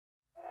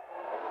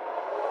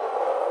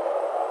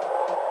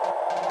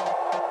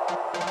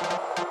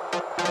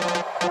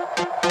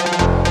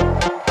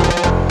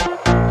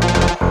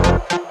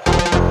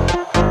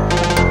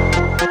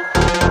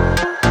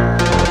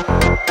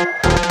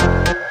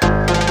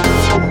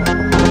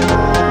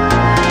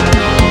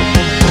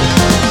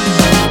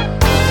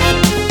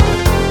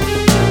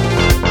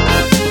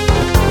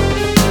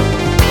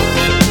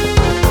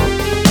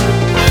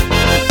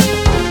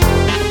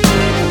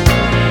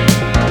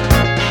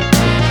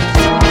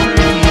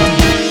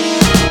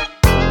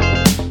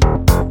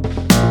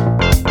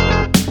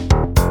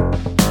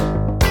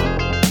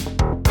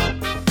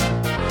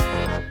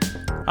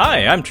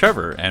Hi, I'm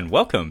Trevor, and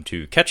welcome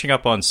to Catching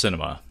Up on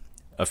Cinema.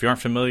 If you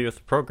aren't familiar with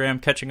the program,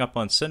 Catching Up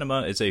on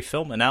Cinema is a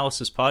film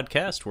analysis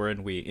podcast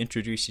wherein we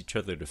introduce each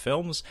other to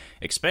films,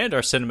 expand our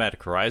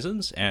cinematic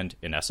horizons, and,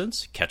 in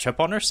essence, catch up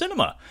on our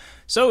cinema.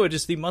 So it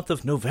is the month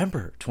of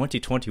November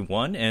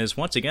 2021, and is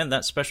once again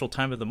that special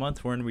time of the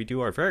month wherein we do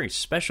our very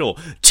special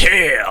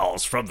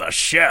Tales from the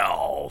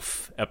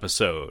Shelf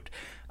episode.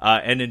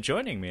 And in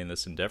joining me in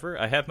this endeavor,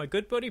 I have my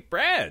good buddy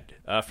Brad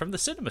from the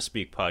Cinema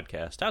Speak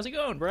podcast. How's it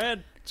going,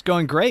 Brad? It's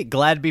going great.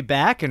 Glad to be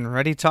back and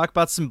ready to talk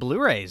about some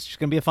Blu-rays. It's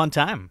going to be a fun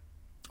time.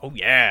 Oh,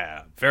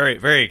 yeah. Very,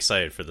 very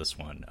excited for this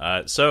one.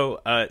 So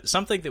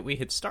something that we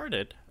had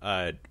started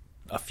a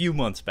few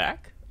months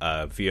back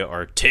via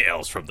our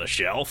Tales from the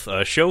Shelf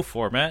show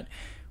format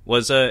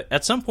was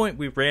at some point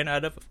we ran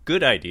out of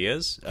good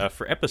ideas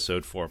for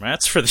episode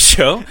formats for the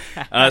show.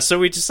 So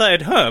we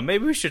decided,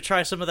 maybe we should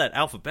try some of that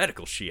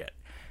alphabetical shit.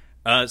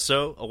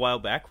 So, a while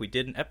back, we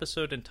did an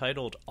episode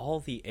entitled All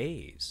the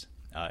A's.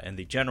 And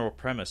the general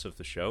premise of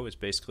the show is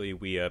basically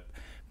we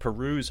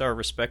peruse our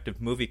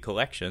respective movie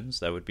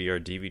collections. That would be our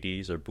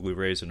DVDs, our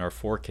Blu-rays, and our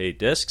 4K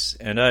discs.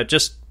 And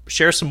just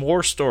share some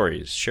war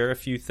stories. Share a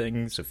few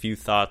things, a few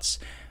thoughts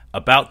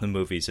about the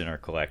movies in our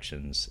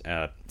collections.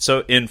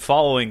 So, in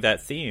following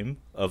that theme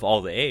of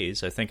All the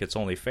A's, I think it's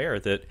only fair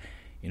that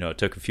it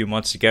took a few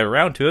months to get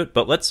around to it,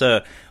 but let's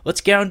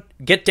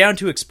get down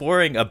to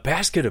exploring a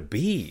basket of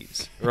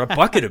bees, or a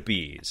bucket of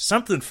bees,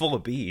 something full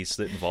of bees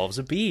that involves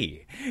a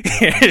bee.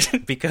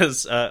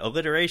 Because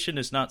alliteration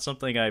is not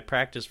something I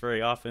practice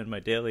very often in my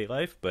daily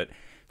life, but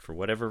for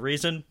whatever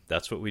reason,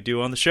 that's what we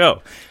do on the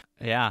show.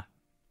 Yeah.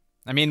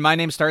 I mean, my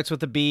name starts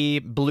with a B,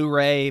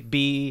 Blu-ray,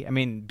 B. I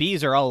mean,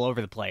 bees are all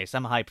over the place.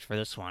 I'm hyped for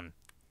this one.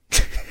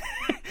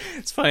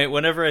 It's funny.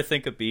 Whenever I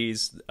think of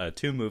bees,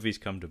 two movies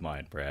come to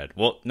mind, Brad.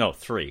 Well, no,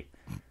 three.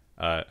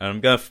 And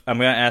I'm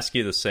gonna ask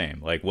you the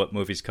same. Like, what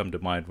movies come to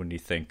mind when you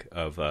think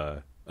of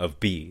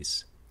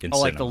bees in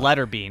cinema? Like the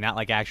letter B, not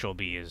like actual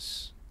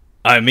bees.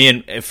 I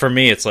mean, for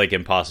me, it's like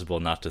impossible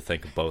not to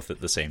think of both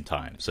at the same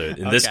time. So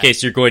in this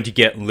case, you're going to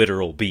get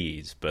literal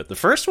bees. But the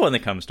first one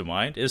that comes to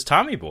mind is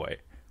Tommy Boy,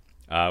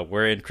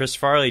 wherein Chris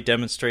Farley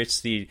demonstrates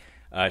the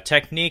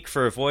technique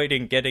for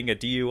avoiding getting a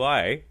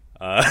DUI.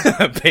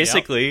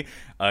 Basically,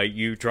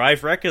 you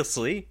drive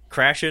recklessly,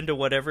 crash into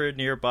whatever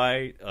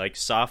nearby, like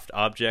soft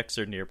objects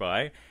are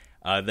nearby,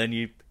 then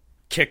you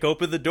kick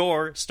open the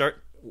door,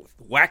 start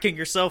whacking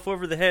yourself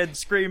over the head,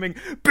 screaming,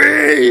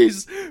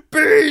 "Bees!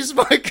 Bees!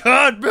 My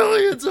God,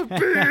 millions of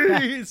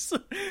bees!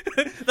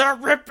 They're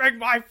ripping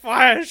my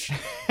flesh!"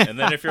 And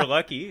then if you're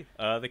lucky,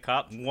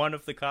 one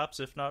of the cops,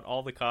 if not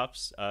all the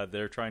cops,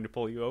 they're trying to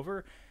pull you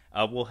over,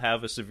 will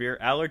have a severe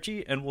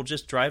allergy and will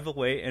just drive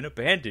away and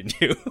abandon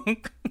you.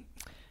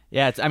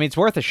 Yeah, it's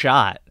worth a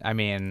shot. I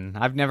mean,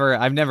 I've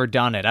never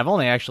done it. I've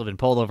only actually been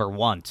pulled over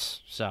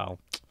once, so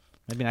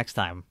maybe next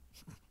time.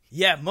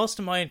 Yeah, most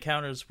of my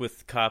encounters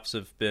with cops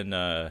have been,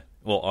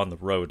 on the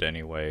road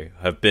anyway,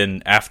 have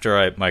been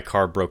after my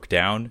car broke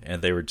down,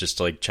 and they were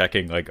just, like,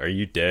 checking, like, "Are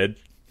you dead?"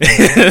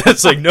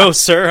 It's like, "No,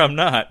 sir, I'm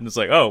not." And it's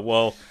like, "Oh,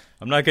 well,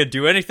 I'm not going to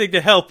do anything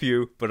to help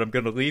you, but I'm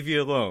going to leave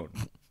you alone.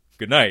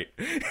 Good night."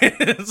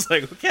 It's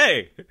like,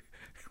 okay.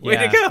 Way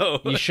to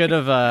go. You should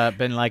have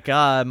been like,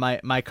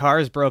 my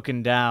car's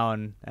broken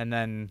down, and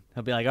then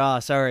he'll be like, "Oh,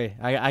 sorry,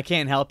 I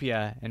can't help you,"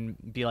 and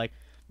be like,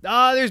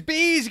 "There's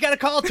bees, you gotta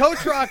call a tow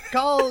truck,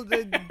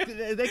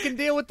 they can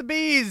deal with the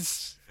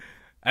bees."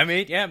 I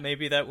mean, yeah,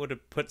 maybe that would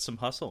have put some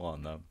hustle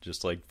on them.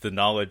 Just like the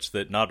knowledge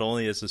that not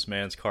only is this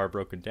man's car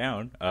broken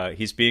down,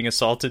 he's being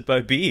assaulted by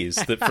bees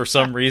that for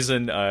some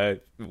reason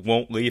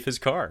won't leave his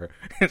car.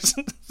 It's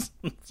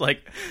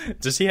like,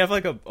 does he have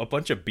like a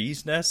bunch of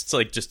bees' nests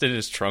like just in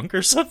his trunk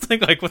or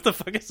something? Like, what the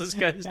fuck is this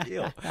guy's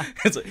deal?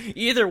 It's like,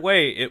 either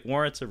way, it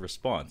warrants a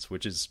response,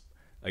 which is,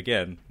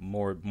 again,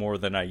 more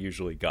than I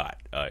usually got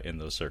in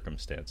those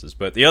circumstances.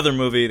 But the other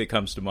movie that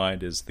comes to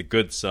mind is The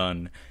Good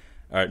Son.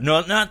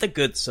 No, not The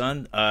Good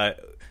Son.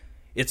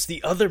 It's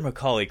the other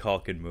Macaulay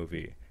Culkin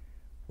movie,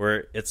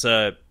 where it's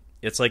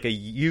like a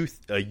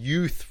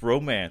youth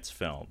romance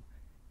film,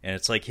 and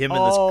it's like him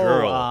and this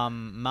girl.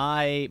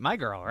 My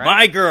girl, right?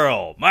 My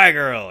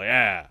girl,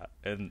 yeah,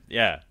 and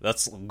yeah,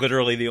 that's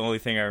literally the only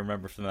thing I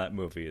remember from that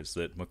movie is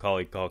that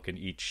Macaulay Culkin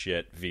eats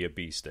shit via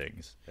bee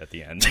stings at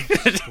the end.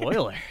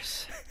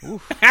 Spoilers.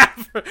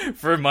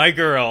 for My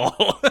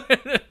Girl.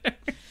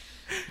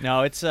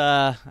 No, it's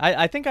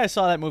I think I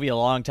saw that movie a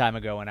long time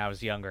ago when I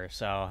was younger,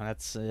 so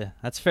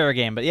that's fair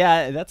game. But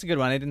yeah, that's a good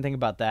one. I didn't think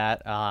about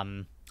that.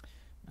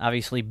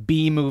 Obviously,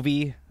 B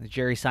movie, the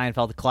Jerry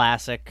Seinfeld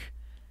classic,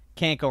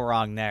 can't go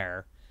wrong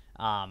there.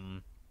 I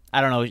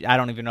don't know. I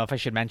don't even know if I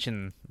should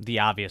mention the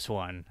obvious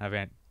one. I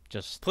mean,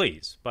 just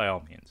please, by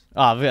all means.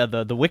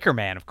 The Wicker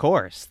Man, of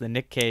course, the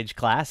Nick Cage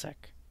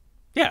classic.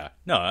 Yeah,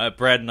 no.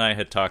 Brad and I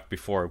had talked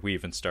before we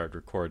even started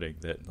recording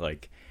that,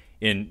 like,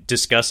 in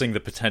discussing the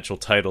potential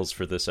titles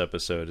for this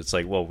episode, it's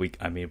like, well, we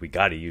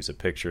got to use a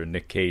picture of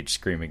Nick Cage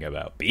screaming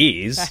about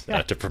bees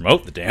to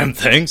promote the damn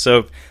thing.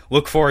 So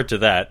look forward to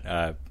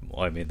that.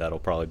 Well, I mean, that'll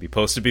probably be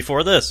posted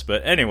before this,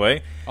 but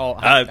anyway. Oh,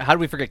 how do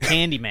we forget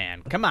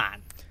Candyman? Come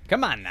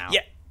on now.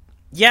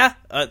 Yeah.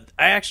 I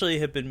actually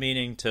have been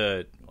meaning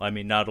to,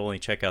 not only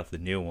check out the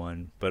new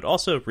one, but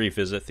also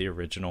revisit the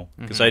original.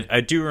 Because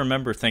I do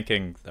remember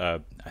thinking,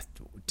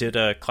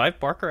 did Clive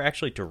Barker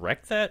actually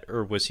direct that,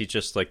 or was he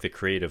just like the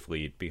creative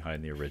lead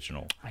behind the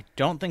original? I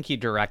don't think he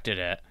directed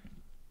it.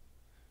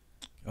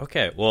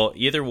 Okay, well,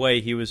 either way,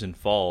 he was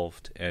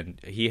involved,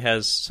 and he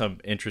has some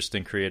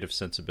interesting creative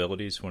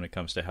sensibilities when it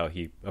comes to how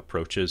he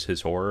approaches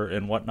his horror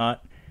and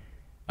whatnot.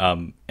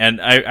 And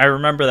I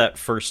remember that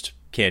first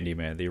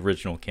Candyman, the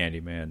original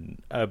Candyman,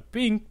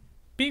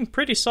 being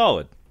pretty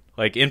solid.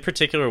 Like, in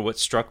particular, what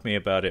struck me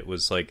about it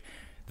was, like,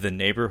 the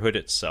neighborhood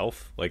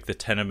itself, like the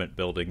tenement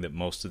building that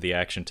most of the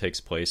action takes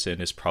place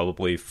in, is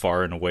probably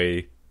far and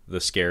away the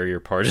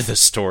scarier part of the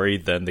story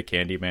than the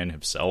Candyman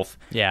himself.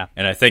 Yeah.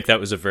 And I think that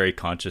was a very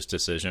conscious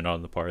decision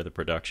on the part of the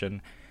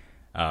production.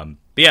 But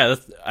yeah,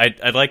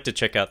 I'd like to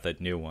check out that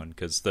new one,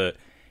 because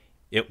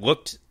it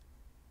looked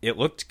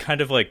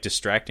kind of like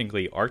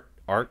distractingly art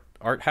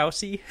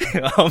housey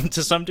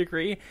to some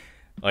degree.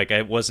 Like,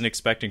 I wasn't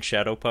expecting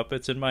shadow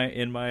puppets in my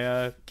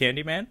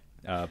Candyman,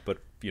 but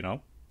you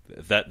know,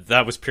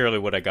 that was purely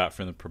what I got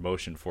from the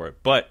promotion for it.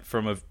 But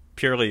from a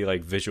purely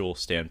like visual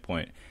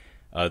standpoint,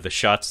 the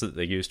shots that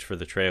they used for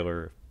the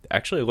trailer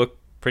actually look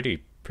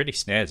pretty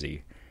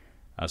snazzy.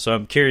 So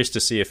I'm curious to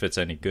see if it's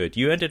any good.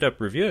 You ended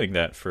up reviewing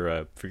that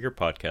for your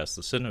podcast,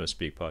 the Cinema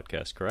Speak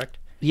podcast, correct?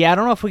 Yeah, I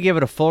don't know if we give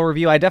it a full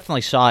review. I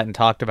definitely saw it and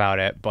talked about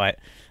it, but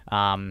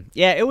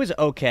yeah, it was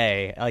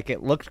okay. Like,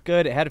 it looked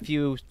good. It had a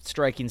few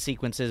striking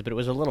sequences, but it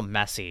was a little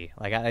messy.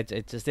 Like,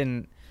 it just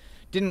didn't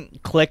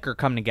click or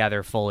come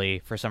together fully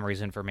for some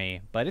reason for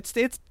me. But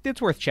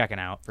it's worth checking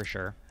out for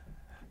sure.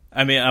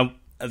 I mean,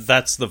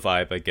 that's the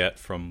vibe I get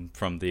from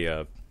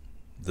the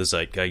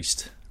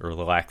zeitgeist, or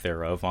the lack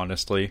thereof,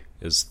 honestly,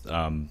 is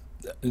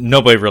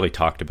nobody really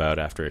talked about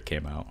it after it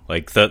came out.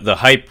 Like, the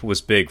hype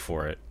was big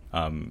for it,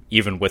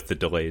 even with the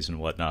delays and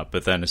whatnot,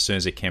 but then as soon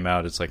as it came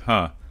out, it's like,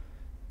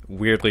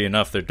 weirdly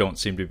enough, there don't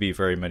seem to be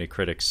very many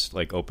critics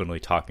like openly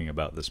talking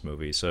about this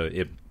movie, so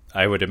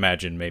I would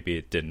imagine maybe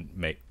it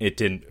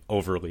didn't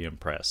overly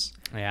impress.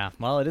 Yeah,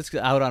 well, it is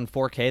out on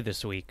 4K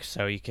this week,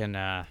 so you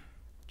can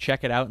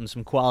check it out and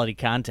some quality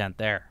content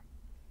there.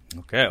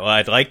 Okay, well,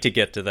 I'd like to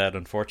get to that.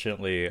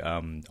 Unfortunately,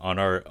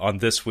 on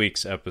this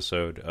week's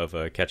episode of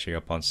Catching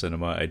Up on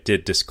Cinema, I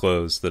did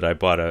disclose that I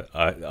bought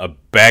a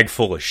bag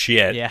full of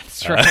shit. Yeah,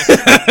 that's right.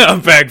 A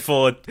bag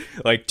full of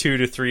like $2 to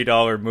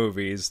 $3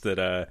 movies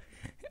that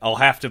I'll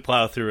have to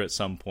plow through at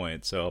some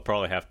point. So I'll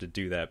probably have to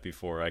do that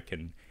before I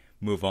can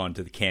move on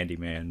to the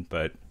Candyman.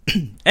 But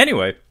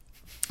anyway,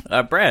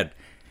 Brad,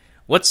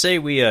 let's say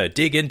we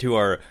dig into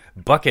our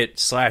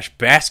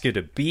bucket/basket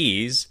of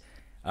bees.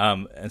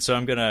 And so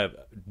I'm gonna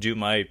do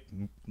my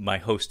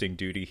hosting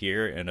duty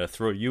here and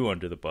throw you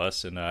under the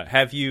bus and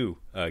have you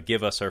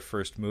give us our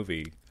first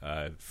movie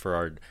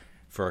for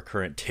our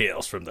current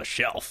Tales from the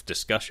Shelf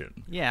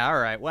discussion. Yeah, all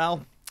right.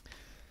 Well,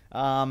 we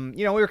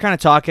were kind of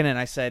talking, and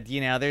I said,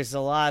 there's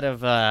a lot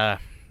of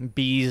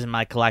bees in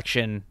my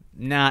collection.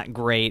 Not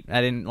great.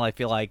 I didn't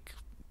feel like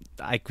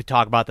I could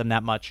talk about them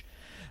that much.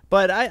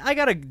 But I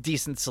got a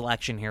decent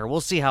selection here. We'll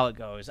see how it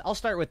goes. I'll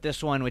start with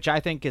this one, which I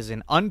think is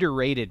an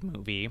underrated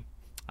movie.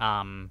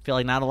 Feel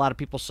like not a lot of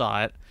people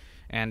saw it,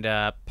 and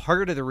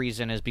part of the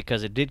reason is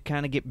because it did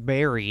kind of get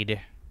buried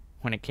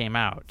when it came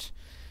out,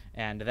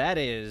 and that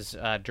is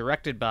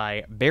directed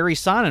by Barry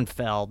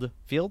Sonnenfeld.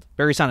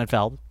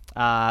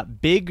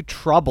 Big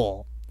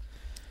Trouble,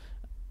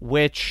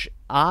 which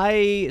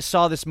I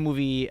saw this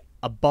movie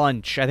a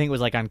bunch. I think it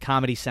was like on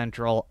Comedy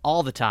Central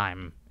all the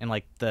time in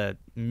like the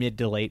mid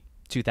to late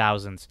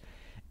 2000s.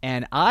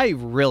 And I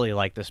really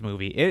like this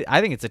movie.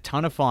 I think it's a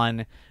ton of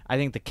fun. I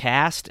think the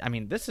cast,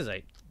 this is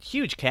a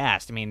huge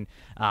cast. Tim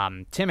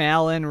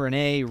Allen,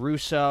 Rene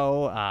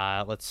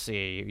Russo, let's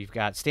see, you've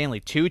got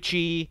Stanley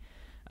Tucci,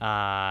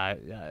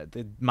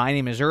 the My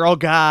Name is Earl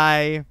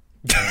guy,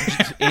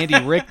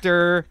 Andy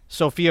Richter,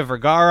 Sofia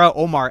Vergara,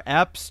 Omar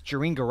Epps,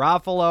 Jareen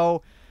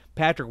Garofalo,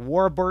 Patrick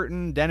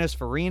Warburton, Dennis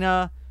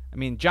Farina,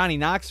 Johnny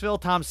Knoxville,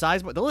 Tom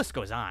Sizemore. The list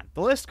goes on.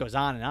 The list goes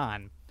on and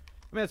on.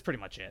 That's pretty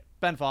much it.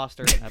 Ben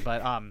Foster,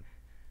 but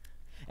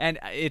and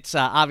it's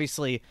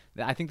obviously,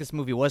 I think this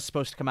movie was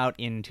supposed to come out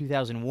in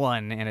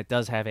 2001, and it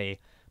does have a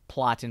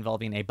plot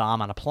involving a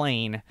bomb on a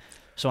plane.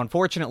 So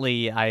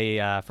unfortunately,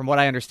 from what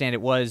I understand,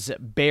 it was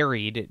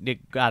buried.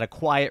 It got a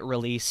quiet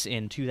release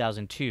in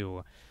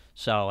 2002,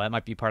 so that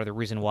might be part of the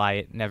reason why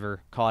it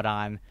never caught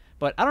on.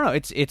 But I don't know.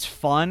 It's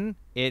fun.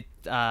 It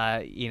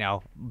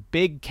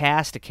big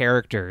cast of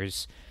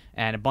characters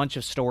and a bunch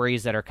of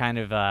stories that are kind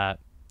of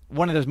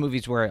one of those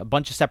movies where a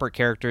bunch of separate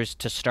characters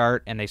to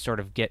start, and they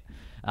sort of get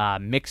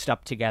mixed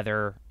up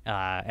together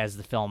as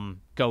the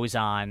film goes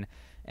on.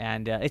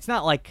 And it's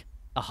not like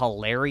a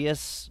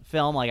hilarious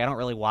film. Like I don't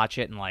really watch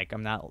it, and like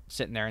I'm not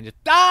sitting there and just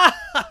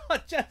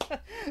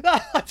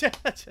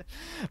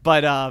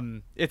but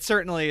it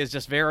certainly is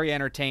just very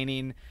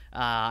entertaining.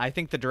 I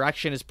think the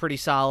direction is pretty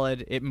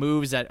solid. It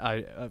moves at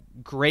a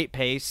great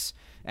pace,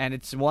 and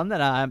it's one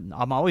that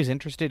I'm always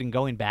interested in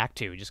going back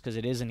to, just because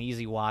it is an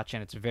easy watch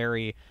and it's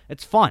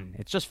fun.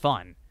 It's just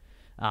fun.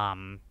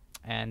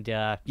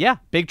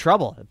 Big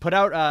Trouble put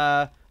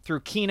out through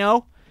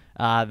Kino.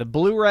 The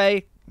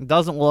Blu-ray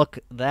doesn't look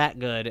that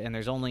good, and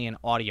there's only an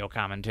audio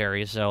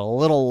commentary, so a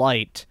little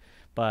light,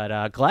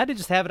 but glad to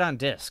just have it on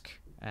disc.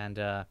 And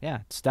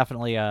it's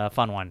definitely a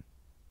fun one.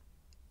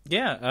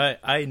 Yeah,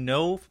 I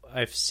know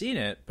I've seen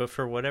it, but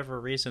for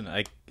whatever reason,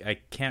 I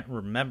can't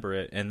remember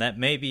it, and that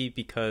may be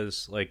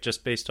because, like,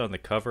 just based on the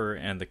cover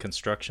and the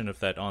construction of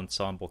that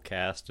ensemble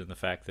cast and the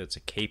fact that it's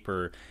a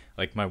caper,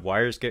 like, my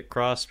wires get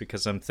crossed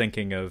because I'm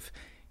thinking of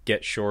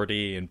Get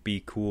Shorty and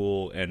Be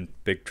Cool and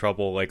Big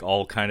Trouble, like,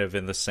 all kind of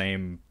in the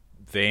same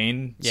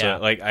vein. Yeah.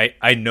 So, like,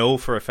 I know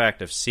for a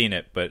fact I've seen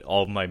it, but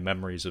all of my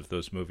memories of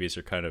those movies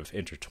are kind of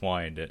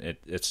intertwined, and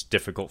it's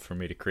difficult for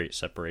me to create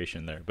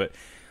separation there. But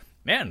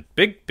man,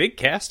 big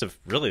cast of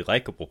really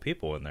likable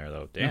people in there,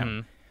 though. Damn.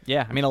 Mm-hmm.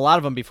 Yeah, I mean, a lot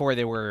of them before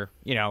they were,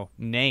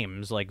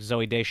 names, like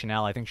Zooey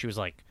Deschanel. I think she was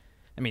like,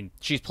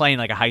 she's playing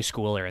like a high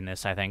schooler in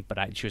this, I think,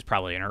 but she was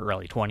probably in her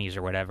early 20s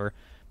or whatever.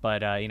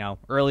 But,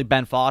 early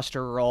Ben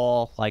Foster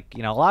role, like,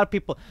 a lot of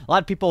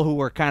people who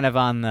were kind of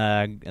on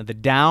the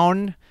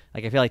down.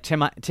 Like, I feel like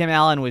Tim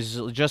Allen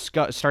was just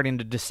starting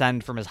to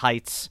descend from his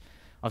heights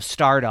of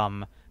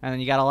stardom, and then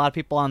you got a lot of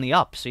people on the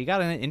up. So you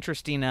got an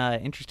interesting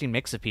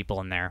mix of people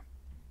in there.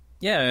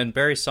 Yeah, and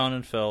Barry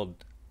Sonnenfeld,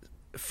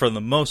 for the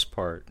most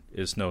part,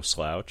 is no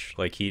slouch.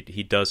 Like, he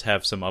does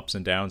have some ups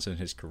and downs in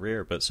his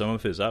career, but some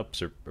of his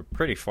ups are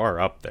pretty far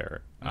up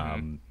there.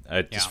 Mm-hmm.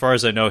 As far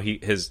as I know,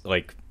 his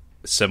like,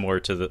 similar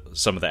to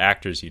some of the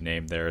actors you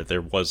named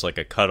there was like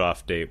a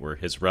cutoff date where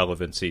his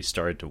relevancy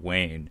started to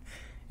wane,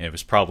 and it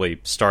was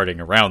probably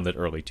starting around the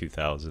early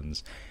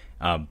 2000s.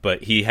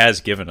 But he has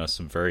given us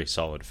some very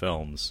solid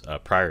films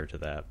prior to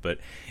that. But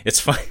it's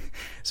funny.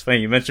 It's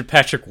funny you mentioned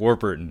Patrick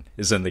Warburton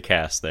is in the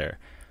cast there.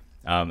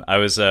 I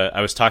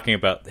was talking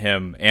about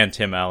him and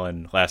Tim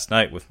Allen last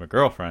night with my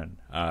girlfriend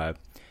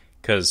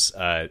because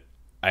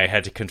I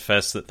had to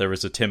confess that there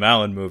was a Tim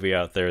Allen movie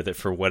out there that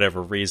for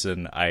whatever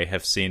reason I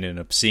have seen an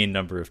obscene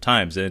number of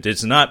times, and it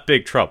is not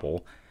Big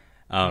Trouble.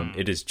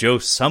 It is Joe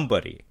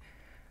Somebody.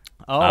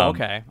 Oh,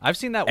 okay. I've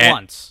seen that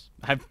once.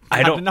 I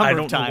don't know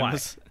why.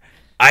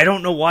 I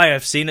don't know why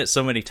I've seen it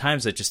so many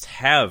times. I just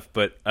have.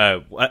 But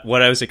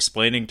what I was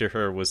explaining to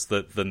her was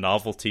the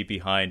novelty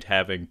behind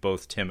having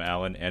both Tim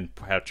Allen and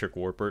Patrick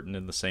Warburton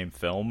in the same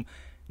film.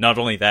 Not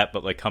only that,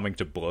 but like coming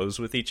to blows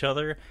with each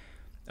other.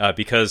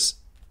 Because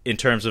in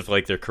terms of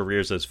like their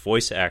careers as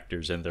voice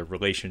actors and their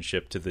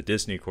relationship to the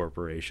Disney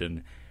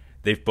Corporation,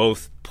 they've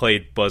both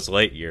played Buzz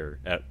Lightyear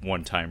at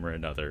one time or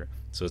another.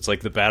 So it's like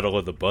the battle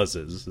of the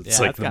buzzes.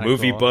 It's like the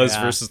movie Buzz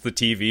versus the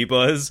TV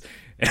Buzz.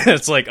 And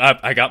it's like,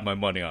 I got my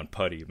money on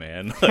Putty,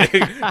 man. Like,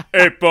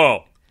 hey,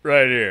 Paul,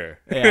 right here.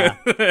 Yeah.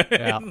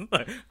 Yeah.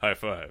 Like, high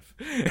five.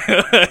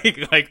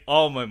 like,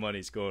 all my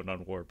money's going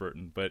on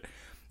Warburton, but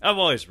I've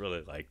always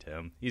really liked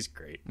him. He's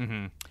great.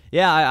 Mm-hmm.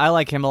 Yeah, I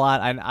like him a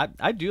lot.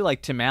 I do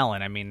like Tim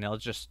Allen. I mean, I'll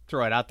just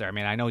throw it out there. I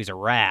mean, I know he's a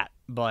rat,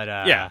 but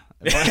yeah.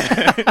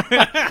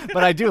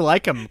 but I do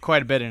like him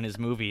quite a bit in his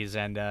movies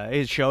and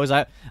his shows.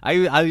 I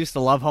used to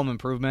love Home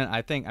Improvement.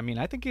 I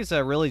think he's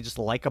a really just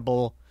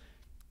likable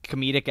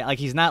comedic. Like,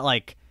 he's not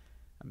like,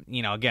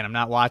 again, I'm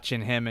not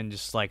watching him and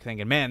just like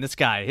thinking, man, this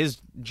guy,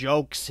 his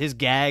jokes, his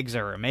gags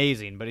are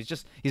amazing, but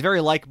he's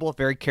very likable,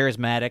 very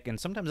charismatic, and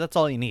sometimes that's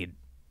all you need.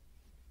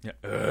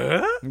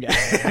 Yeah.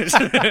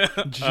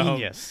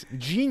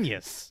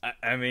 Genius.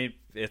 I mean,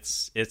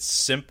 it's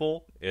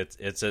simple.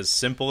 It's as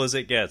simple as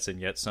it gets, and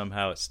yet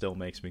somehow it still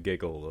makes me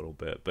giggle a little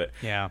bit. But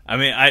yeah, I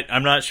mean,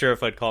 I'm not sure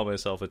if I'd call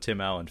myself a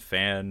Tim Allen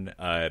fan.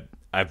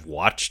 I've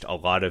watched a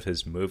lot of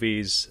his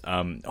movies.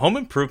 Home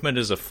Improvement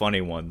is a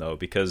funny one though,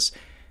 because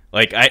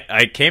like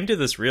I came to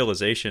this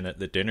realization at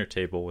the dinner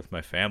table with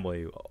my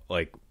family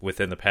like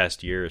within the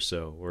past year or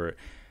so, where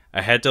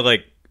I had to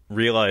like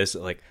realize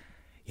that like,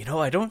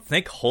 I don't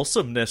think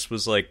wholesomeness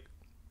was like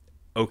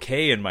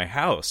okay in my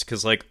house,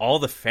 because like all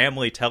the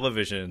family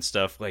television and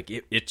stuff, like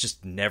it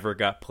just never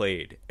got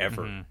played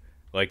ever. Mm-hmm.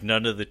 Like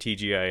none of the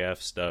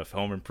TGIF stuff,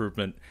 Home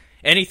Improvement,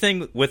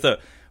 anything with a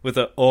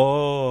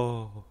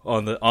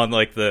on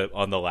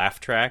the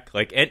laugh track,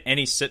 like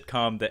any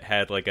sitcom that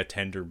had like a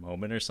tender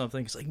moment or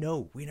something, it's like,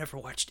 no, we never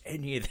watched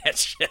any of that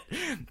shit.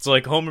 It's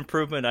like Home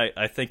Improvement,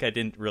 I think I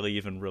didn't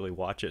really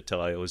watch it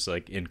till I was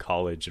like in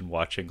college and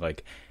watching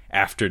like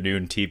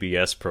afternoon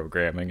TBS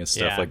programming and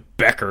stuff, like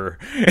Becker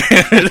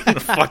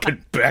and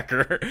fucking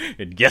Becker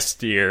and Yes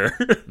Dear.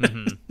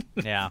 Mm-hmm.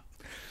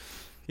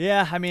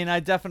 Yeah, I mean, I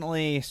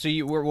definitely. So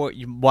you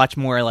watch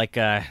more like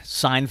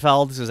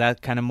Seinfeld? Is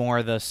that kind of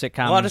more the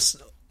sitcom?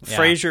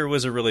 Frasier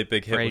was a really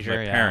big hit with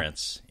my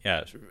parents.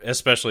 Yeah,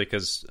 especially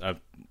because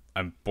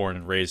I'm born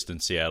and raised in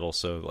Seattle,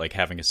 so like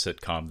having a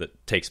sitcom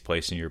that takes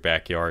place in your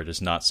backyard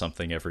is not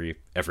something every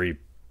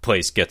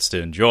place gets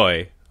to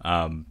enjoy.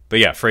 But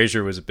yeah,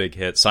 Frasier was a big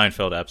hit.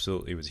 Seinfeld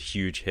absolutely was a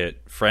huge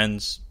hit.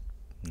 Friends,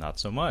 not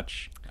so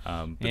much.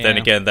 But then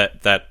again,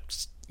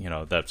 that's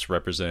that's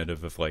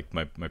representative of like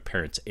my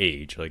parents'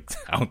 age. Like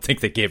I don't think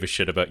they gave a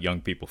shit about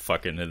young people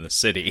fucking in the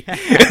city.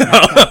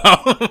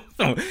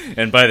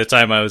 And by the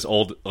time I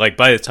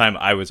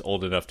was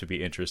old enough to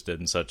be interested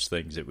in such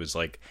things, it was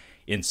like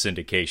in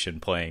syndication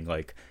playing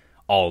like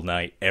all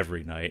night,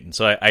 every night. And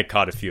so I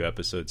caught a few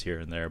episodes here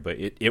and there, but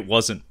it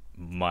wasn't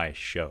my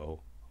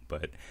show.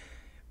 But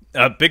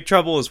Big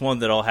Trouble is one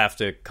that I'll have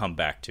to come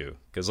back to,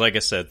 because like I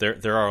said,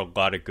 there are a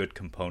lot of good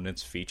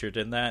components featured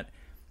in that,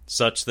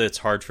 such that it's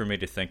hard for me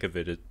to think of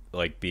it as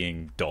like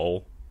being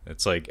dull.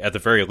 It's like at the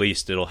very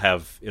least it'll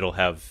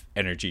have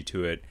energy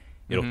to it.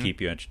 It'll keep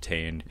you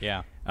entertained.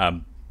 Yeah.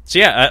 So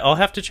yeah, I'll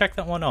have to check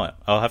that one out.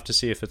 I'll have to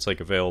see if it's like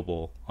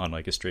available on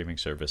like a streaming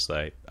service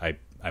that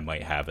I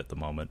might have at the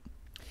moment.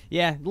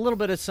 Yeah, a little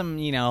bit of some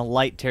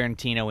light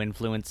Tarantino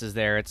influences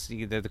there. It's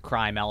either the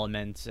crime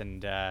elements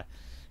and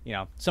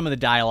some of the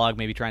dialogue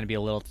maybe trying to be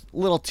a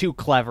little too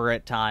clever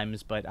at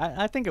times, but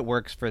I think it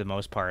works for the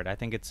most part. I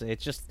think it's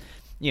just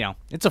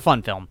it's a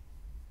fun film.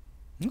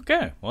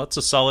 Okay, well, it's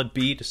a solid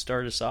B to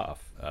start us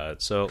off.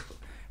 So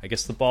I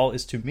guess the ball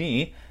is to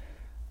me.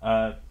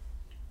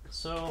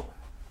 So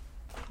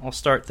I'll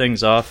start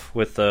things off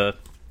with a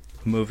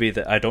movie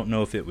that I don't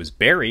know if it was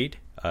buried.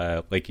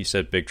 Like you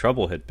said, Big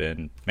Trouble had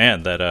been.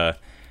 Man,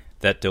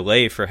 that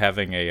delay for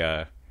having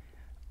a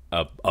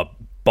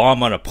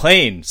bomb on a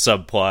plane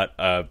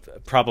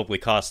subplot probably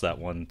cost that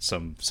one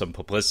some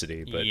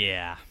publicity. But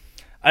yeah.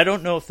 I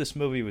don't know if this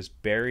movie was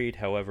buried.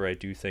 However, I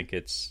do think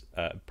it's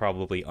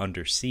probably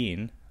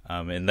underseen.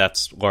 And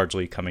that's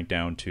largely coming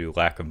down to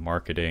lack of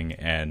marketing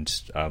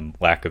and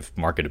lack of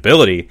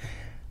marketability.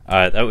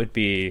 That would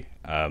be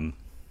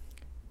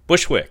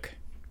Bushwick,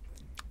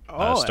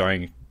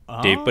 starring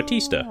Dave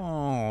Bautista.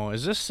 Oh,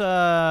 is this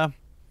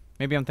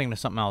maybe I'm thinking of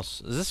something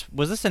else.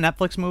 Was this a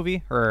Netflix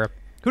movie, or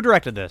who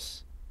directed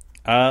this?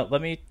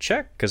 Let me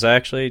check, because I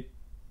actually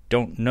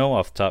don't know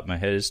off the top of my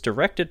head. It's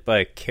directed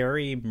by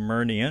Carey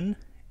Murnion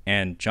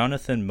and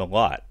Jonathan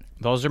Millot.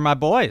 Those are my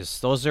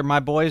boys. Those are my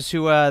boys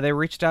who they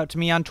reached out to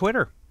me on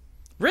Twitter.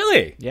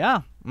 Really?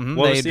 Yeah. Mm-hmm.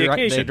 What was the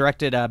occasion? They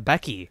directed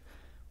Becky,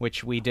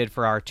 which we did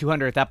for our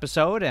 200th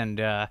episode, and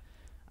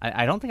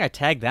I don't think I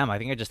tagged them. I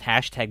think I just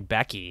hashtagged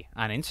Becky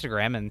on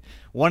Instagram, and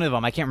one of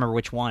them, I can't remember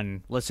which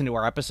one, listened to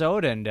our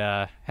episode and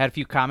had a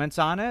few comments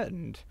on it,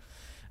 and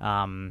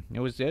it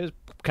was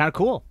kind of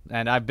cool.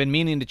 And I've been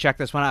meaning to check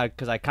this one out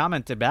because I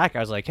commented back. I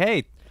was like,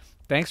 hey,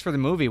 thanks for the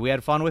movie. We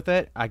had fun with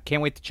it. I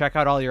can't wait to check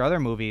out all your other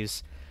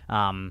movies.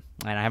 And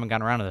I haven't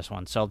gotten around to this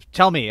one. So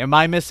tell me, am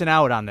I missing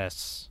out on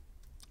this?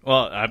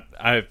 Well,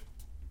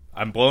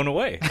 I'm blown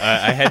away.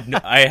 I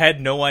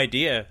had no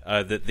idea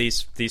that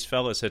these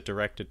fellas had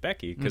directed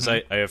Becky, because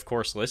I of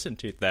course listened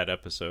to that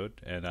episode,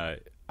 and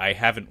I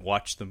haven't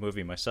watched the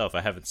movie myself. I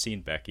haven't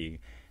seen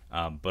Becky,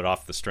 but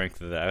off the strength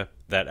of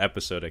that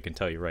episode, I can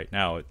tell you right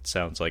now, it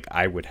sounds like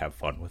I would have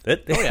fun with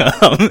it.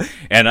 Oh, yeah.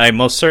 And I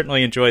most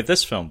certainly enjoyed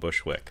this film,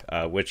 Bushwick,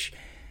 which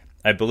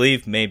I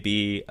believe may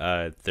be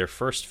their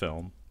first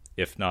film,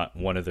 if not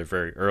one of their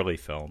very early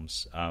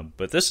films.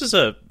 But this is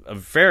a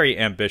very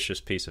ambitious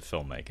piece of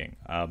filmmaking.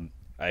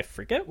 I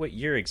forget what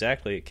year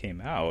exactly it came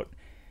out.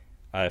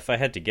 If I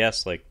had to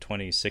guess, like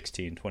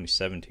 2016,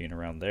 2017,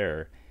 around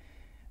there.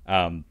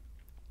 Yeah,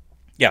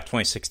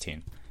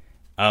 2016.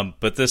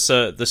 But this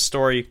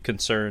story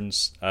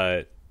concerns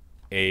a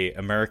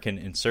American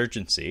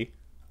insurgency,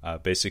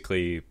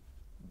 basically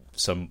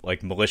some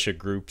like militia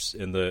groups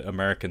in the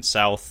American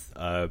South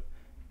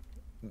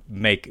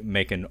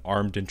make an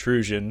armed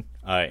intrusion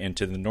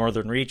into the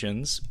northern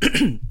regions,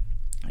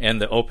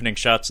 and the opening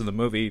shots of the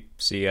movie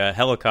see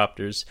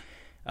helicopters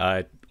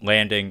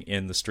landing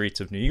in the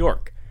streets of New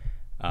York.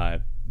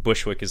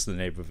 Bushwick is the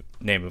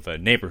name of a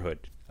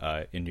neighborhood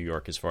in New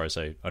York, as far as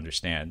I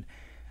understand.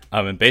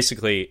 And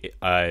basically,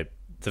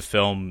 the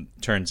film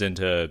turns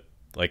into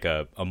like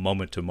a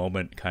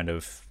moment-to-moment kind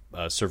of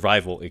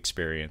survival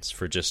experience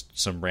for just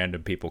some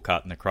random people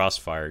caught in the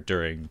crossfire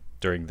during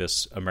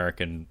this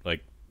American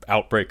like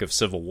outbreak of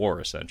civil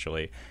war,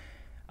 essentially.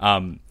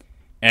 And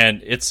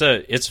it's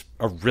a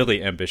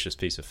really ambitious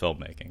piece of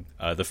filmmaking.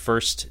 The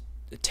first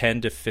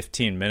 10 to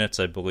 15 minutes,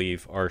 I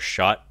believe, are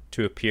shot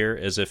to appear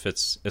as if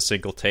it's a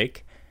single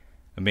take.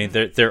 I mean,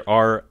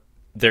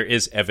 there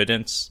is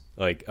evidence,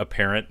 like,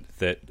 apparent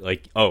that,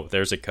 like, oh,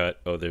 there's a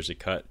cut,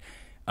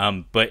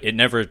 but it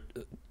never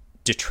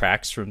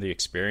detracts from the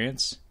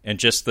experience. And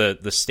just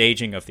the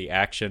staging of the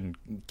action,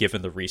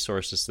 given the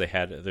resources they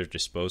had at their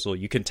disposal,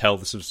 you can tell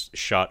this was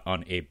shot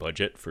on a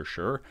budget for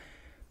sure.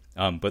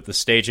 But the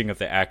staging of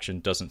the action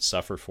doesn't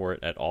suffer for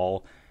it at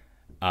all.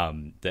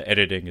 The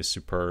editing is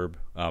superb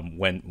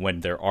when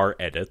there are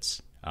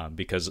edits,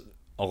 because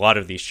a lot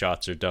of these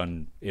shots are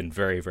done in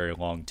very, very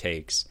long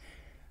takes.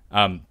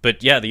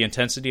 But yeah, the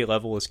intensity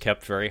level is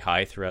kept very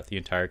high throughout the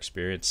entire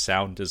experience.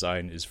 Sound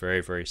design is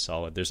very, very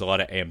solid. There's a lot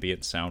of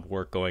ambient sound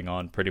work going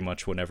on pretty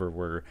much whenever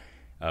we're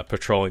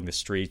patrolling the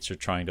streets or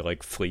trying to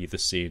like flee the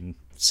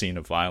scene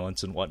of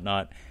violence and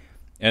whatnot.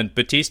 And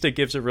Batista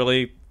gives a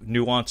really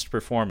nuanced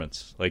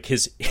performance. Like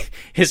his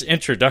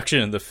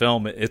introduction in the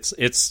film,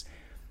 it's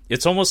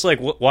almost like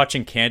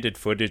watching candid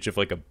footage of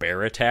like a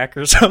bear attack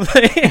or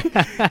something.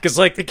 Because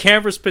like the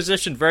camera's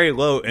positioned very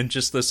low and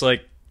just this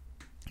like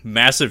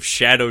massive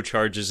shadow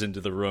charges into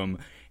the room,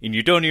 and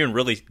you don't even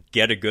really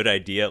get a good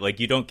idea. Like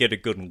you don't get a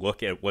good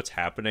look at what's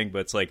happening, but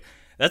it's like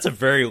that's a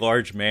very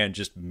large man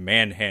just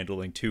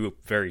manhandling two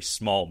very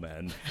small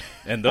men.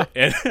 And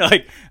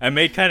like I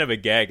made kind of a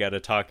gag out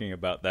of talking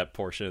about that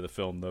portion of the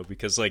film though,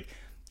 because like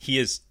he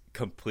is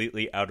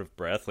completely out of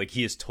breath. Like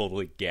he is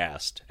totally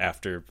gassed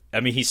after. I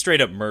mean, he straight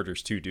up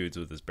murders two dudes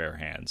with his bare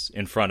hands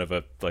in front of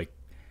a like.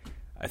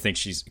 I think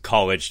she's a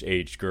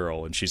college-age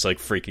girl, and she's like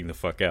freaking the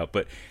fuck out.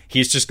 But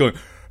he's just going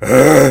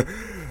for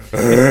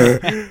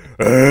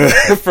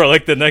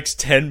like the next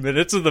 10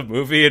 minutes of the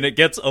movie, and it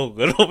gets a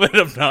little bit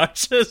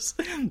obnoxious.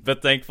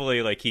 But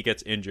thankfully, like he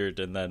gets injured,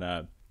 and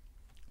then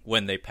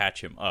when they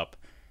patch him up,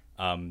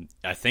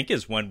 I think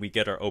is when we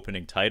get our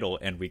opening title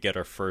and we get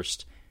our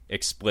first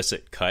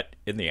explicit cut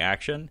in the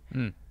action.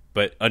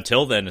 But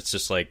until then, it's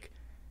just like.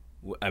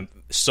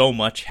 So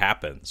much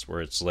happens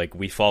where it's like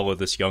we follow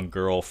this young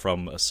girl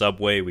from a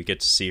subway. We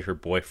get to see her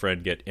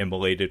boyfriend get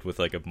immolated with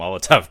like a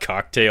Molotov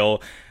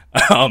cocktail.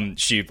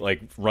 She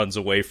like runs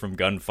away from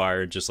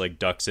gunfire and just like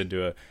ducks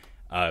into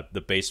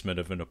the basement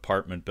of an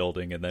apartment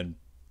building, and then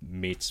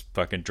meets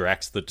fucking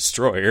Drax the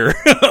Destroyer.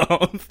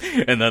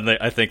 And then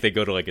I think they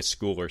go to like a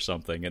school or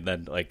something, and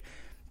then like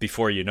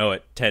before you know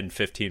it,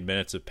 10-15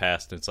 minutes have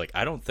passed, and it's like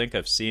I don't think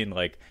I've seen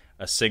like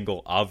a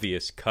single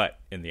obvious cut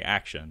in the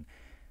action.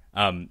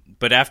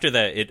 But after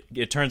that,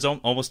 it turns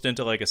almost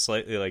into like a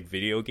slightly like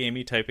video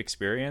gamey type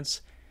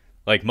experience,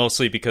 like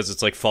mostly because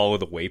it's like follow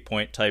the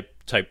waypoint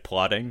type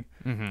plotting,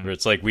 where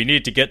it's like we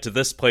need to get to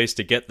this place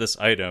to get this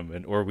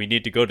item, or we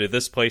need to go to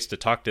this place to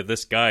talk to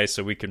this guy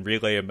so we can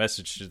relay a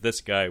message to this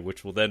guy,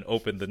 which will then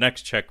open the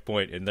next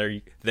checkpoint, and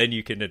then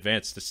you can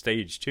advance to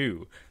stage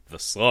 2, the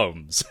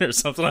slums or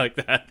something like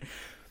that.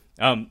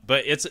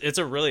 But it's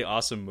a really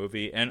awesome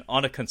movie, and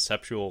on a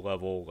conceptual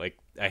level, like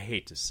I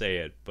hate to say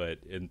it, but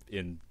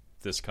in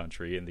this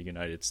country, in the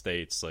United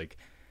States, like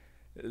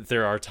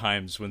there are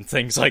times when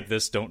things like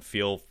this don't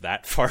feel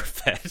that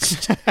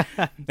far-fetched.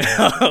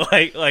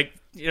 like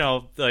you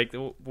know, like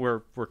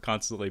we're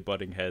constantly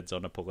butting heads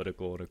on a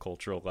political and a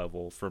cultural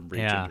level from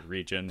region to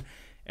region,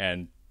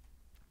 and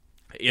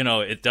you know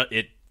it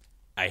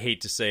I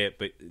hate to say it,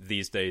 but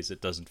these days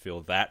it doesn't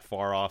feel that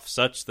far off,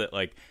 such that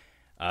like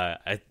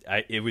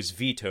it was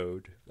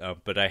vetoed,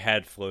 but I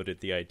had floated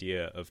the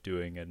idea of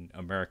doing an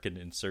American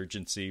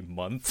Insurgency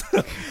month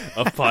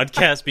of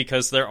podcast,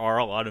 because there are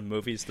a lot of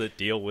movies that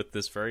deal with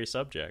this very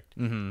subject.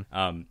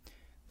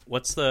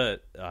 What's the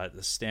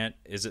stand?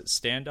 Is it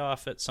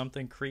Standoff at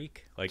something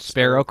Creek? Like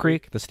Sparrow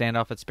Creek? The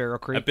Standoff at Sparrow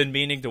Creek? I've been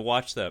meaning to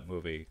watch that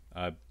movie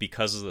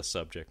because of the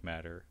subject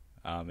matter.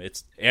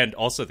 And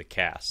also the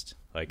cast.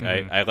 Like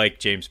I like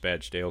James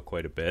Badge Dale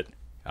quite a bit.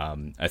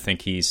 I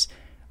think he's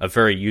a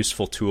very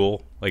useful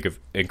tool, like an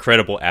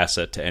incredible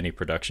asset to any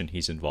production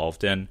he's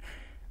involved in.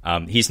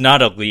 He's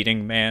not a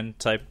leading man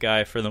type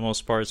guy for the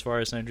most part, as far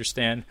as I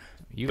understand.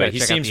 But he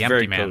seems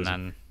very Man,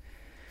 then.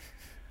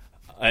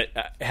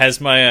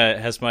 Has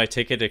my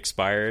ticket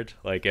expired?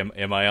 Like,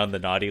 am I on the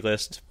naughty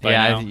list?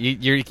 Yeah, now?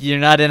 You're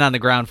not in on the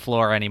ground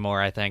floor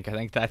anymore. I think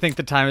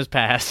the time has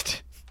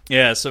passed.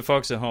 Yeah. So,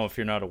 folks at home, if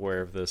you're not aware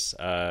of this,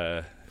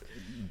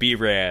 be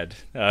rad.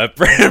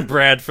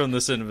 Brad from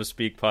the Cinema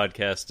Speak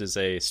podcast is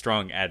a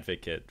strong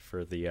advocate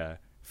for the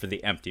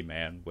Empty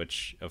Man,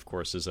 which of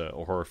course is a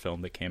horror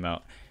film that came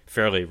out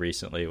fairly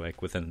recently,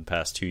 like within the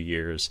past 2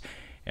 years,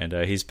 and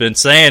he's been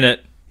saying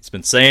it. He's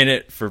been saying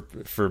it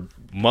for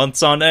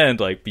months on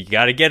end. Like, you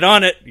got to get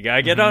on it. You got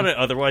to get on it.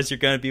 Otherwise, you're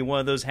going to be one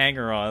of those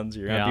hanger-ons.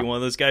 You're going to be one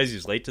of those guys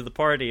who's late to the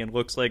party and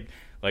looks like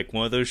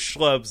one of those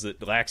schlubs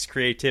that lacks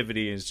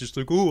creativity and is just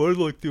like, oh, I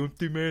like the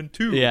Empty Man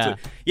too. Yeah, like,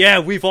 yeah,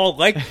 we've all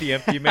liked the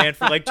Empty Man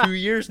for like 2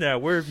 years now.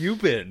 Where have you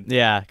been?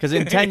 Yeah, because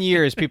in 10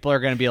 years, people are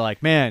going to be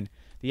like, man,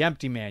 the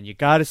Empty Man, you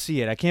got to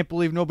see it. I can't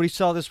believe nobody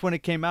saw this when it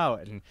came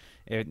out. And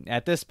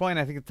at this point,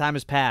 I think the time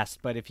has passed.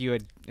 But if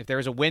there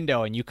was a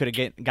window and you could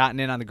have gotten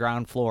in on the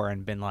ground floor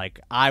and been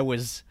like, I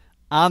was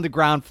on the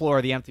ground floor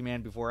of the Empty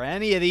Man before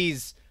any of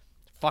these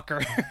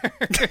fuckers.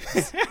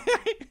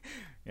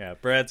 Yeah,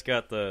 Brad's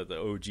got the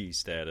OG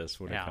status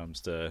when it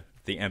comes to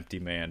the Empty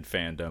Man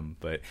fandom.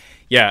 But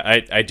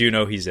yeah, I do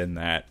know he's in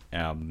that.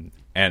 And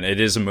it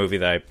is a movie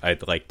that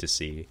I'd like to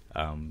see,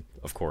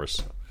 of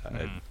course,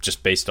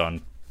 just based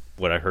on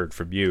what I heard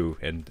from you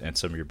and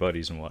some of your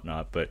buddies and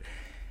whatnot. But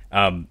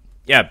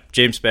yeah,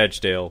 James Badge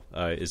Dale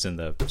is in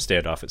the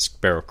Standoff at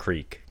Sparrow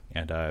Creek,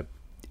 and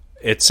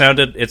it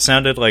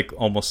sounded like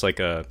almost like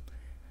a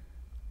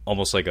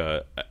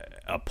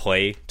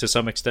play to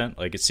some extent.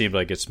 Like, it seemed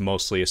like it's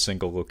mostly a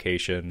single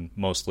location,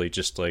 mostly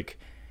just like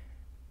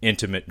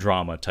intimate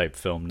drama type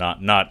film, not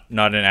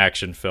an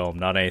action film,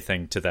 not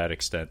anything to that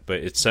extent.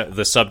 But it's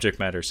the subject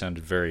matter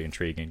sounded very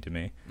intriguing to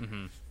me.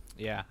 Mm-hmm.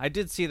 Yeah, I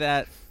did see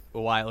that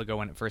a while ago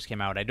when it first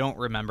came out. I don't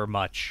remember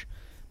much,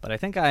 but I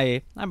think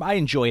I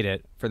enjoyed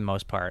it for the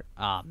most part.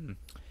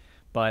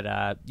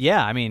 But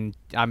yeah, I mean,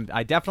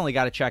 I definitely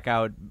got to check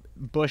out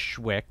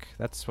Bushwick.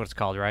 That's what it's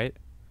called, right?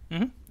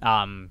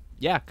 Mm-hmm.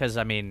 Yeah, because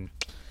I mean,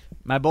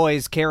 my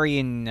boys Carrie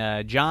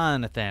and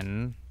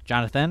Jonathan,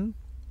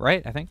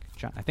 right? I think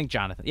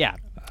Jonathan. Yeah.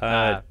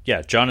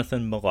 Yeah,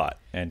 Jonathan Milott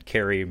and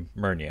Carrie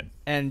Murnian.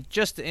 And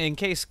just in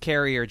case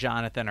Carrie or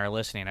Jonathan are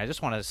listening, I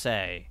just want to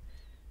say,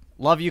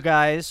 love you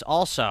guys.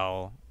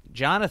 Also,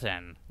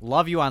 Jonathan,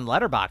 love you on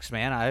Letterboxd,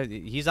 man.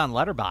 He's on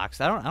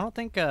Letterboxd. I don't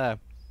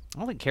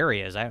think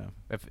Carrie is.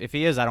 If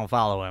he is, I don't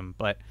follow him.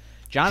 But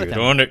Jonathan, get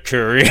on it,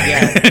 Carrie.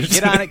 Yeah,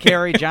 get on it,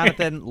 Carrie.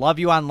 Jonathan, love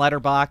you on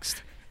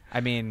Letterboxd.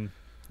 I mean,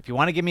 if you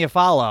want to give me a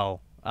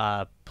follow,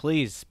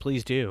 please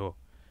do.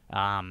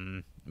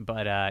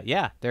 But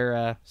yeah,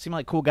 they seem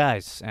like cool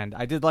guys, and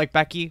I did like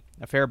Becky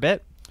a fair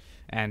bit,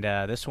 and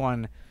this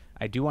one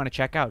I do want to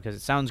check out because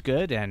it sounds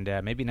good, and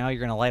maybe now you're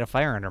gonna light a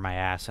fire under my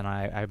ass,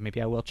 and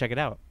maybe I will check it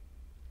out.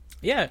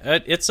 Yeah,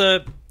 it's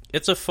a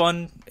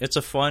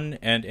fun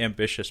and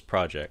ambitious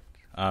project.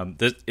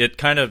 It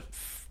kind of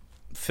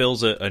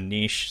fills a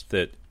niche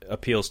that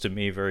appeals to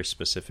me very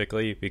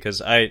specifically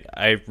because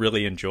I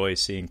really enjoy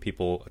seeing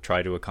people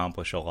try to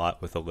accomplish a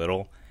lot with a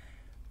little.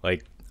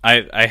 Like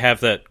I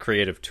have that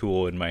creative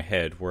tool in my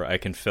head where I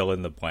can fill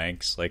in the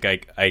blanks. Like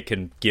I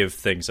can give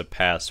things a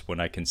pass when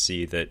I can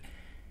see that,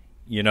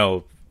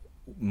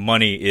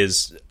 money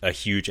is a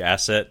huge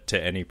asset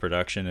to any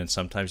production, and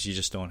sometimes you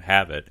just don't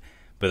have it.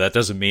 But that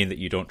doesn't mean that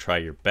you don't try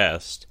your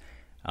best.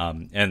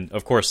 And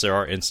of course, there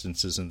are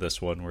instances in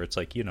this one where it's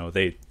like,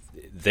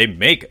 they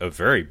make a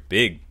very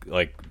big,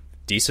 like,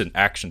 decent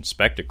action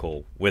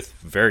spectacle with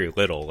very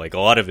little. Like, a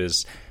lot of it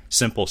is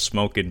simple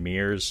smoke and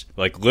mirrors,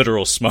 like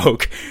literal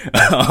smoke,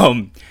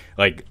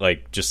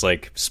 like just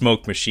like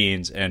smoke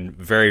machines, and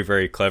very,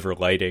 very clever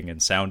lighting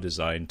and sound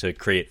design to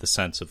create the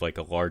sense of like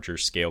a larger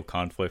scale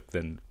conflict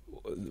than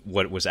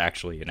what was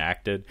actually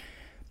enacted.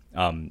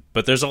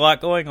 But there's a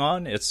lot going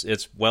on.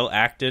 It's well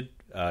acted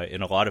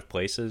in a lot of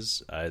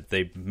places.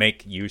 They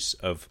make use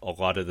of a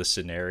lot of the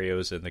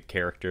scenarios and the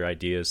character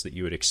ideas that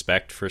you would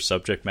expect for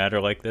subject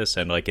matter like this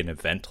and like an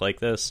event like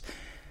this.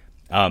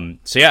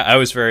 So yeah, I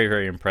was very,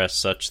 very impressed,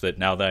 such that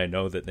now that I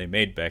know that they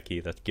made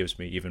Becky, that gives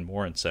me even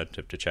more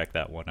incentive to check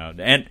that one out.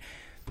 And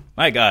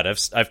my God,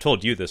 I've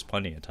told you this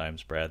plenty of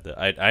times, Brad, that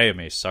I am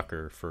a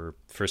sucker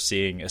for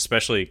seeing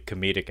especially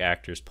comedic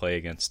actors play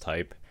against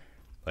type.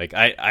 Like,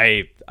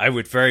 I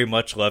would very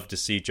much love to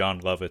see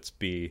John Lovitz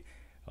be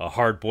a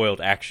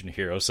hard-boiled action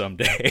hero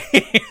someday.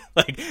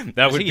 Like,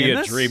 that would be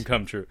a dream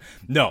come true.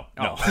 No.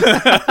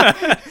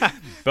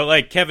 But,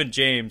 like, Kevin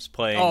James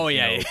playing... Oh,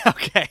 yeah,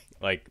 okay.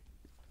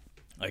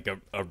 Like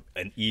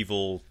an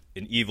evil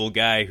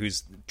guy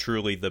who's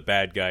truly the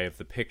bad guy of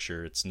the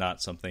picture. It's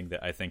not something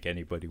that I think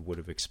anybody would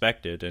have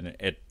expected, and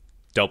it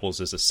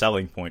doubles as a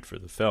selling point for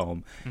the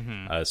film.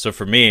 Mm-hmm. So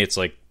for me, it's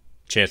like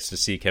a chance to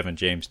see Kevin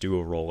James do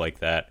a role like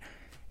that,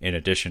 in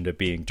addition to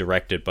being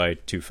directed by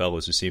two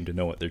fellows who seem to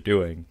know what they're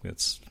doing.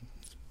 It's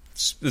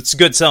a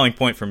good selling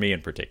point for me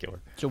in particular.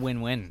 It's a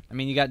win-win. I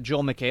mean, you got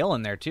Joel McHale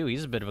in there too.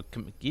 He's a bit of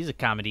he's a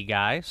comedy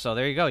guy. So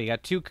there you go. You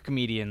got two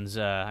comedians.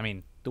 I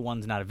mean, the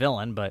one's not a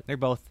villain, but they're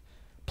both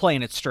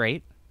playing it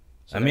straight.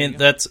 So I mean,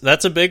 that's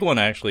a big one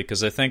actually,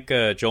 because I think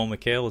Joel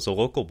McHale is a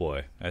local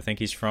boy. I think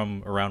he's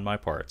from around my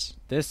parts.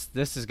 This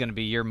is going to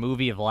be your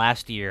movie of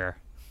last year.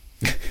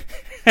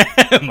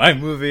 My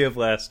movie of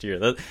last year.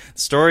 The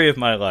story of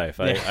my life.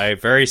 I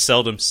very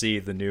seldom see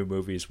the new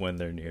movies when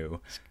they're new.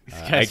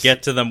 I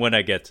get to them when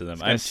I get to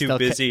them. I'm too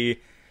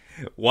busy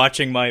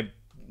watching my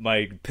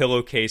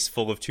pillowcase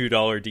full of $2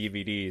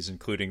 DVDs,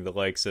 including the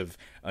likes of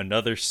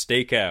Another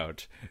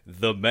Stakeout,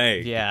 The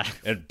Meg,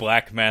 and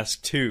Black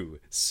Mask 2,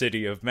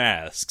 City of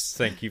Masks.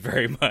 Thank you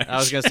very much. I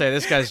was going to say,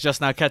 this guy's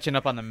just now catching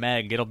up on The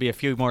Meg. It'll be a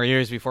few more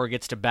years before it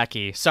gets to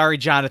Becky. Sorry,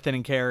 Jonathan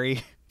and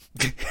Carrie.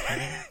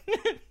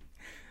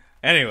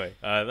 Anyway,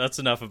 that's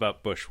enough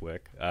about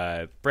Bushwick.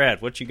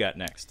 Brad, what you got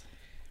next?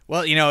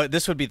 Well,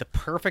 this would be the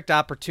perfect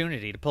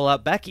opportunity to pull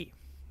out Becky,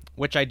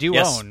 which I do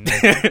own,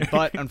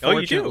 but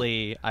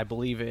unfortunately, I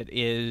believe it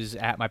is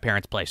at my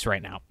parents' place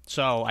right now,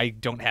 so I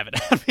don't have it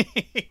on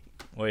me.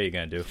 What are you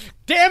going to do?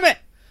 Damn it!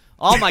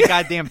 All my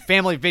goddamn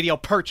family video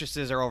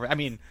purchases are over. I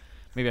mean,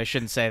 maybe I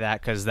shouldn't say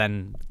that, because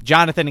then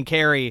Jonathan and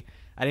Carrie,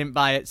 I didn't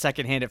buy it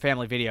secondhand at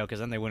Family Video, because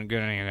then they wouldn't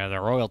get any of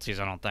their royalties,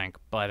 I don't think.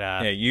 But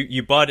yeah,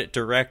 you bought it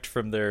direct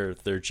from their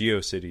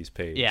GeoCities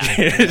page.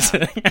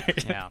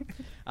 Yeah.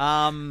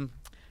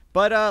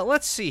 But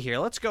let's see here.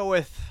 Let's go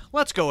with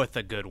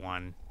the good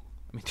one.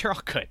 I mean, they're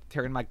all good.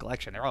 They're in my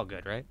collection. They're all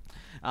good, right?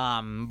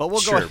 But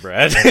we'll go with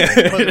Brad.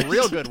 a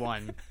real good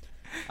one.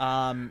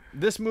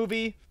 This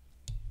movie,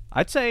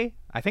 I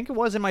think it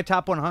was in my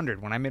top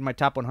 100 when I made my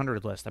top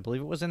 100 list. I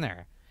believe it was in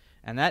there.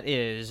 And that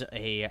is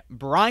a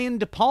Brian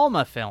De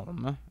Palma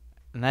film,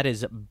 and that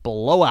is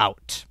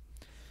Blowout.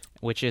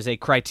 which is a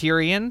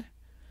Criterion.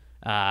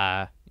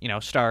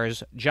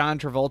 Stars John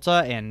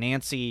Travolta and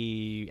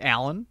Nancy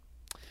Allen.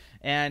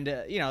 And,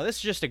 this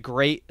is just a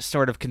great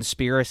sort of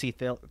conspiracy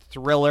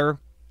thriller.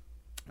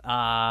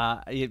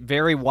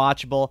 Very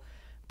watchable.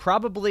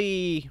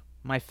 Probably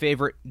my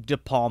favorite De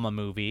Palma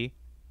movie.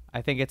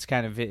 I think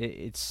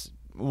it's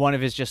one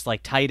of his just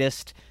like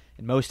tightest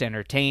and most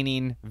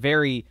entertaining.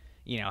 Very,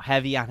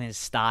 heavy on his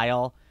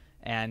style.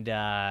 And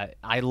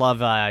I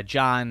love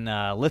John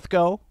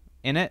Lithgow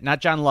in it. Not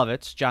John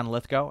Lovitz, John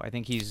Lithgow. I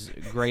think he's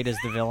great as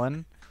the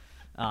villain.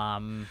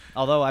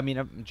 Although,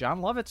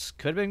 John Lovitz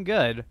could have been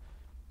good.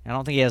 I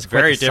don't think he has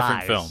very the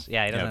different size. film.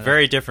 Yeah, he doesn't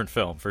very different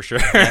film for sure.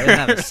 Yeah, he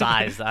doesn't have the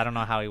size. I don't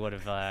know how he would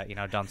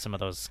have, done some of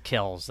those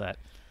kills that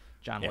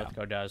John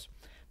Lithgow does.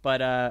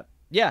 But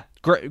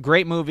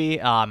great movie.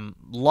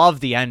 Love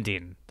the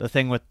ending. The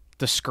thing with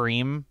the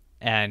scream,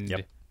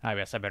 and I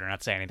guess I better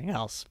not say anything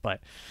else.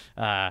 But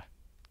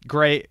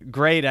great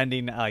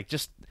ending.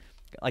 Just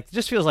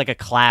feels like a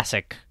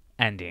classic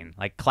ending,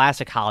 like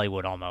classic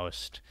Hollywood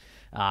almost.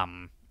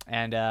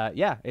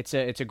 It's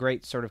a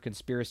great sort of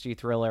conspiracy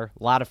thriller.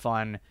 A lot of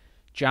fun.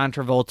 John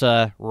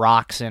Travolta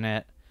rocks in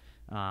it.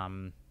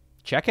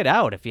 Check it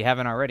out if you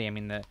haven't already.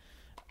 The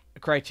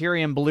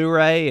Criterion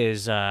Blu-ray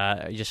is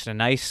just a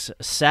nice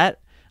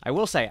set. I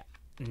will say,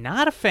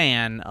 not a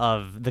fan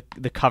of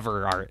the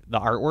cover art, the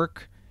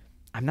artwork.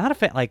 I'm not a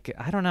fan.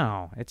 I don't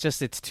know.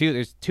 It's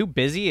too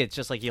busy. It's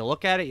just like you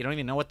look at it, you don't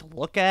even know what to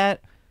look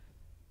at.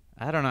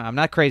 I don't know. I'm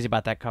not crazy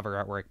about that cover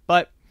artwork,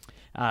 but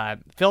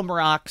film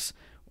rocks.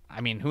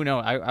 Who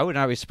knows? I would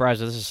not be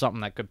surprised if this is something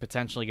that could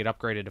potentially get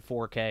upgraded to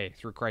 4K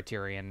through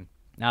Criterion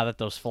now that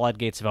those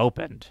floodgates have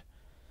opened.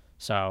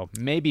 So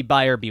maybe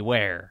buyer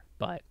beware,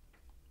 but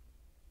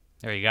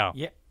there you go.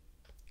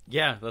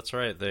 Yeah, that's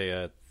right. They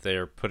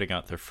are putting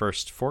out their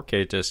first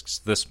 4K discs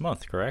this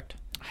month, correct?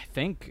 I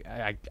think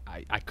I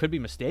could be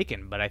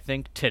mistaken, but I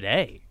think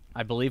today.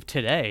 I believe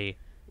today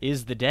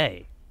is the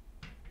day.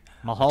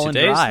 Mulholland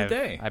Drive. The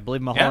day. I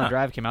believe Mulholland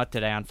Drive came out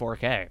today on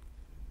 4K.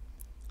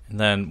 And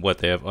then,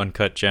 they have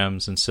Uncut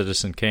Gems and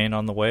Citizen Kane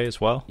on the way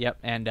as well? Yep,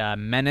 and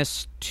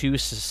Menace to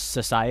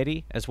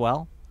Society as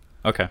well.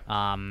 Okay.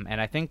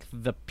 And I think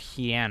The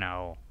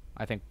Piano,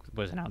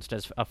 was announced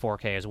as a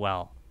 4K as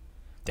well.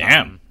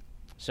 Damn.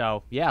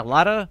 So, yeah, a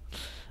lot of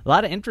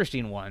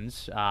interesting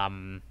ones.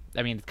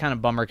 It's kind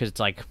of bummer because it's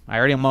like, I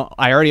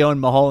already own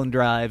Mulholland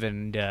Drive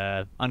and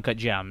Uncut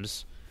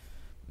Gems.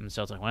 And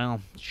so it's like, well,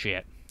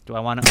 shit. Do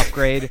I want to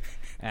upgrade?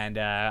 And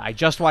I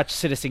just watched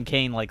Citizen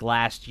Kane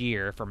last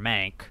year for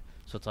Mank,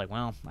 so it's like,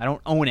 well, I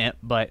don't own it,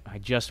 but I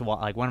just when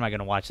am I going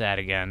to watch that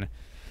again?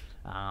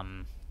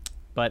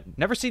 But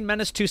never seen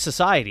Menace to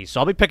Society, so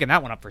I'll be picking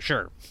that one up for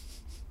sure.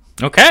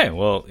 Okay,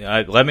 well,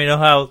 let me know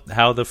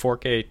how the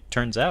 4K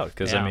turns out,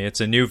 because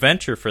it's a new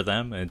venture for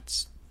them.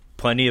 It's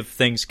plenty of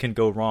things can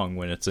go wrong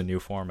when it's a new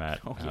format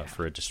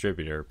for a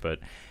distributor, but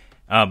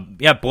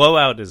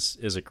Blowout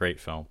is a great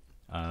film.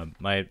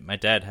 My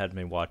dad had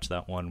me watch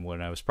that one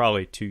when I was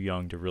probably too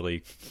young to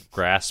really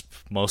grasp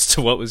most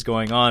of what was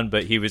going on,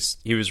 but he was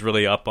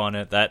really up on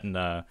it. That and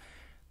The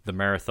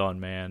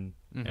Marathon Man,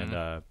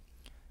 and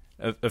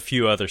a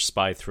few other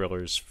spy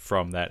thrillers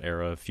from that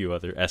era, a few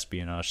other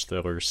espionage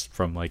thrillers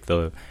from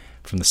the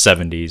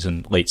 70s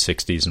and late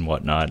 60s and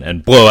whatnot.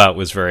 And Blowout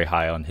was very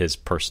high on his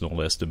personal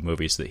list of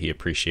movies that he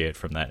appreciated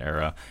from that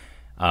era.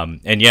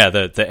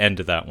 The end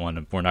of that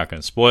one, we're not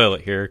going to spoil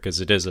it here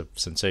because it is a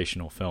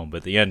sensational film,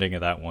 but the ending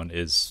of that one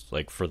is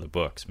for the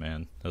books,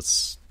 man.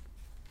 That's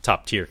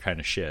top tier kind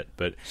of shit.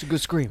 But it's a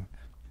good scream.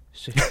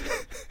 It's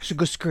a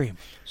good scream.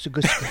 It's a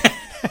good scream.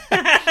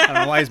 I don't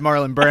know why he's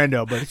Marlon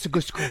Brando, but it's a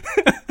good scream.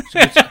 It's a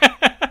good scream.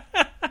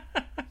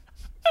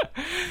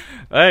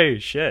 Hey,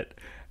 shit.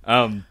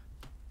 But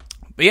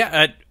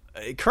yeah,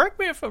 correct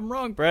me if I'm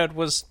wrong, Brad.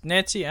 Was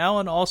Nancy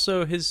Allen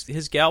also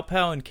his gal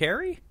pal in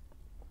Carrie?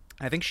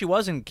 I think she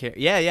was in Carrie.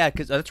 Yeah,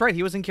 because that's right.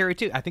 He was in Carrie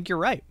too. I think you're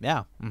right.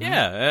 Yeah. Mm-hmm.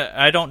 Yeah,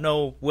 I don't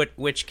know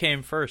which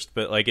came first,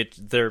 but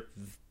they're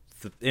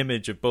the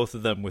image of both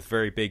of them with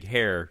very big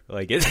hair.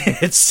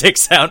 It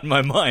sticks out in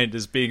my mind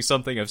as being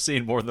something I've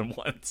seen more than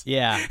once.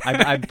 Yeah,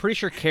 I'm pretty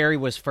sure Carrie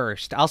was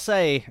first. I'll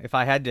say if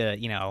I had to,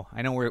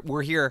 I know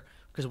we're here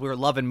because we're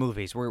loving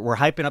movies. We're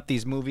hyping up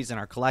these movies in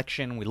our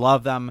collection. We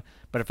love them.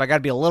 But if I got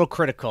to be a little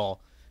critical,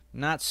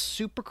 not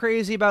super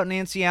crazy about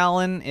Nancy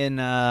Allen in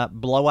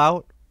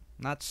Blowout.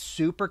 Not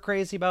super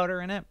crazy about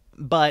her in it,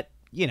 but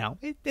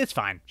it's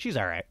fine. She's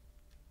all right.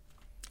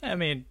 I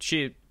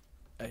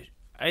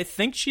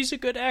think she's a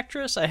good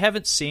actress. I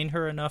haven't seen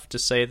her enough to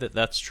say that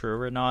that's true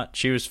or not.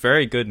 She was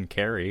very good in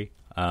Carrie,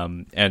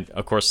 and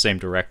of course, same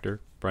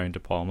director, Brian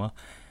De Palma.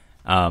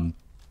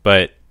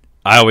 But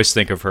I always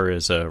think of her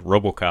as a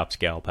RoboCop's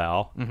gal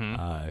pal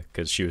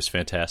because she was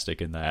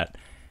fantastic in that.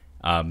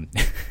 A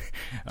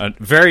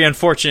very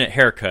unfortunate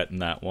haircut in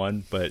that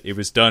one, but it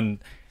was done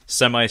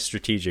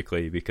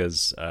semi-strategically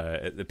because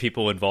the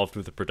people involved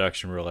with the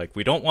production were like,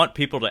 we don't want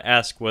people to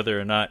ask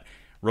whether or not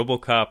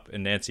RoboCop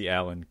and Nancy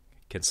Allen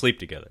can sleep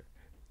together.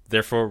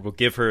 Therefore, we'll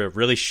give her a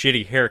really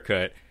shitty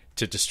haircut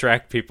to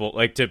distract people,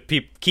 like to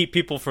keep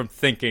people from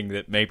thinking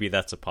that maybe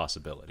that's a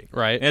possibility.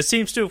 Right. And it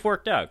seems to have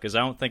worked out, because I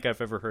don't think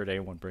I've ever heard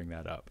anyone bring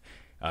that up,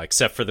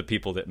 except for the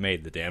people that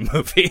made the damn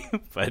movie.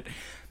 But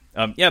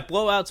yeah,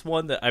 Blowout's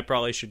one that I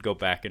probably should go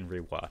back and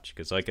rewatch,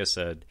 because like I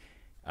said,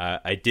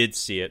 I did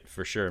see it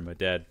for sure. My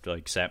dad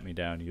like sat me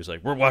down. He was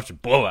like, "We're watching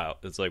Blowout."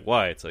 It's like,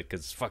 why? It's like,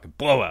 because it's fucking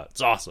Blowout.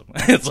 It's awesome.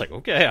 It's like,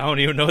 okay, I don't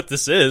even know what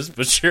this is,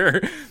 but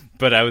sure.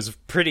 But I was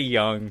pretty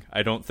young.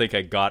 I don't think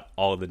I got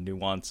all the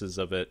nuances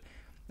of it.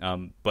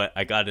 But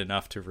I got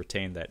enough to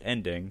retain that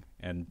ending.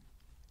 And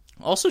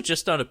also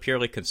just on a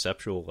purely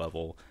conceptual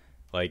level,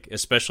 like,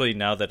 especially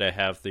now that I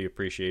have the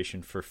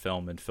appreciation for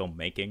film and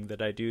filmmaking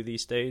that I do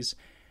these days,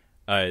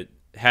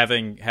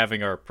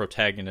 having our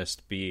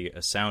protagonist be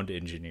a sound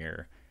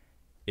engineer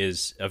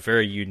is a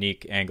very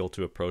unique angle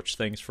to approach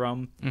things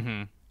from,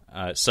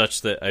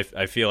 such that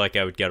I feel like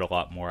I would get a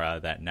lot more out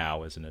of that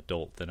now as an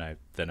adult than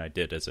I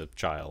did as a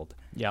child.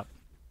 Yep.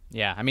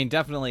 Yeah, I mean,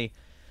 definitely,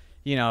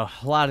 you know,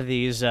 a lot of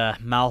these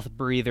mouth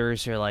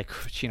breathers are like,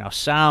 you know,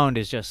 sound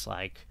is just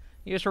like,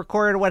 you just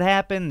recorded what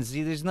happens.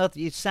 There's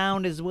nothing.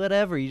 Sound is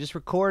whatever. You just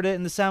record it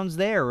and the sound's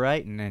there,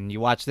 right? And then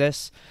you watch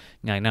this.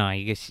 You're like, no,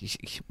 you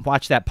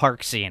watch that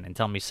park scene and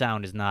tell me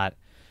sound is not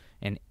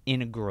an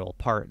integral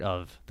part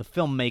of the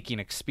filmmaking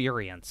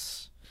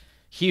experience.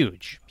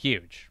 Huge.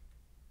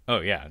 Oh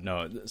yeah,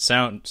 no,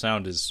 sound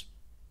is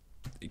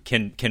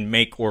can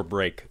make or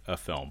break a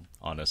film.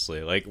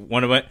 Honestly, like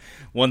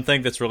one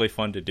thing that's really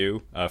fun to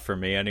do for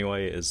me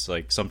anyway is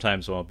like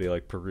sometimes when I'll be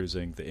like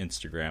perusing the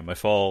Instagram, I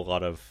follow a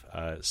lot of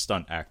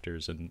stunt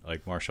actors and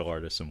like martial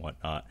artists and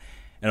whatnot,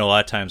 and a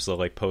lot of times they'll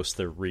like post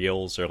their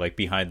reels or like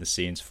behind the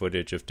scenes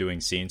footage of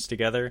doing scenes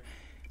together,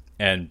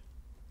 and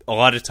a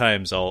lot of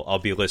times I'll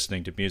be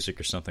listening to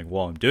music or something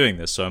while I'm doing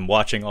this, so I'm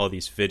watching all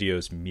these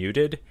videos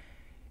muted.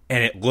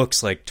 And it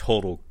looks like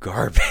total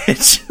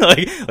garbage.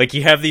 like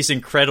you have these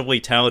incredibly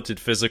talented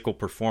physical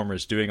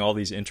performers doing all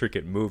these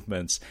intricate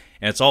movements,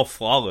 and it's all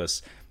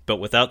flawless.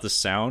 But without the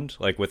sound,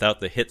 like without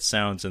the hit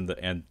sounds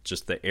and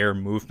just the air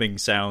moving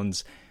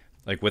sounds,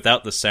 like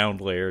without the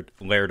sound layered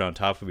on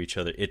top of each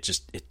other, it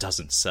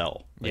doesn't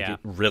sell. Like It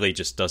really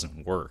just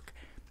doesn't work.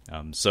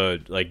 So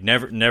like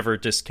never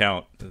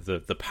discount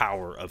the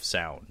power of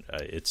sound.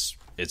 It's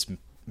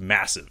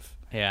massive.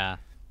 Yeah.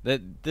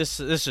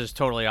 This is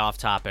totally off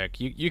topic.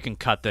 You can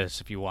cut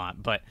this if you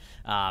want, but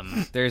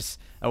there's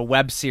a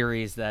web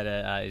series that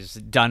is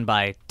done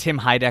by Tim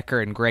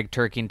Heidecker and Greg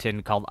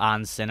Turkington called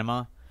On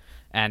Cinema,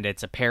 and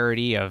it's a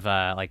parody of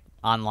like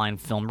online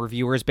film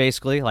reviewers,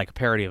 basically, like a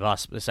parody of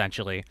us,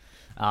 essentially.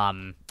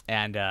 I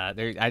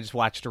just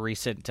watched a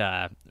recent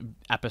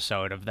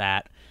episode of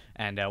that,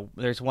 and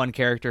there's one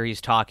character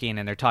he's talking,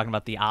 and they're talking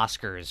about the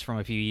Oscars from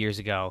a few years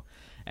ago,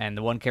 and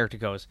the one character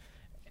goes,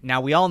 "Now,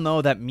 we all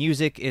know that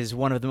music is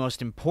one of the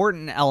most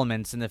important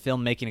elements in the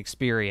filmmaking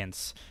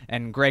experience."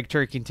 And Greg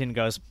Turkington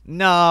goes,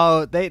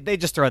 "No, they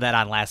just throw that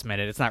on last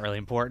minute. It's not really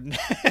important."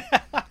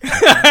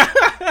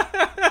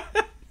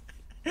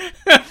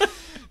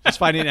 Just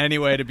finding any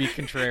way to be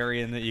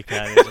contrarian that you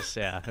can.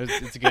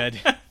 It's good.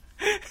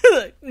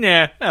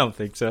 Nah, I don't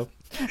think so.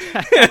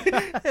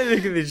 I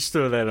think they just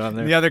throw that on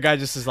there. The other guy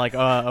just is like,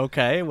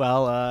 okay,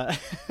 well...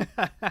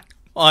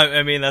 Well,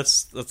 I mean,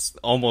 that's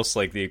almost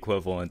like the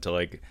equivalent to,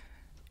 like,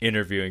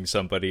 interviewing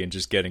somebody and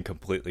just getting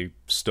completely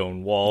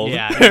stonewalled.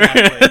 Yeah,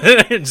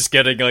 exactly. And just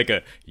getting like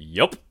a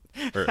yup,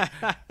 or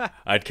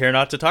I'd care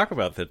not to talk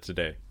about that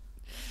today.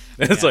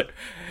 And it's like,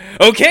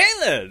 okay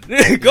then,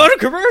 go to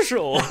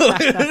commercial.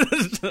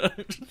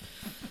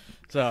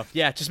 So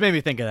yeah, it just made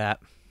me think of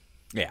that.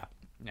 Yeah.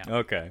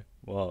 Okay.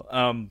 Well,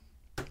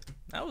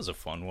 that was a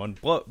fun one.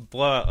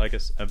 Blowout, I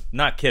guess I'm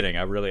not kidding.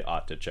 I really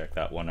ought to check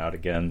that one out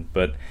again.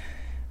 But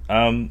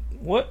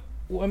what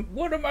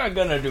am I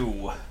gonna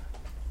do?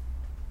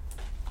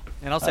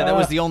 And I'll say that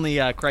was the only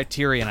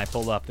Criterion I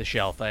pulled off the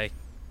shelf. I,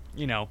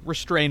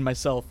 restrained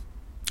myself.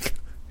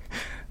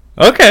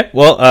 Okay,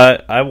 well,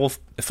 I will.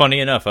 Funny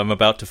enough, I'm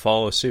about to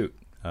follow suit.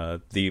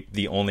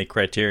 The only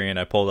Criterion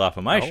I pulled off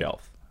of my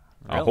shelf.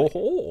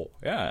 Really?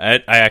 Yeah,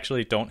 I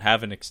actually don't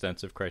have an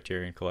extensive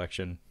Criterion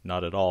collection,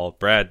 not at all.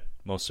 Brad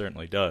most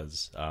certainly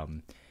does.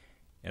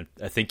 And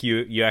I think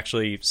you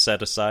actually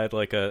set aside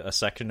like a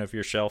section of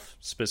your shelf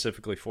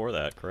specifically for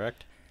that,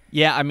 correct?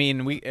 Yeah, I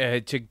mean, we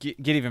to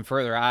get even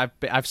further,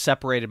 I've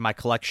separated my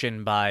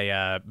collection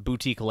by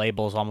boutique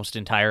labels almost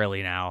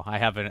entirely now. I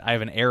have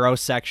an Arrow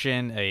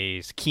section,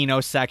 a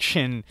Kino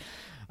section.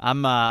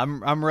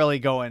 I'm really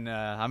going.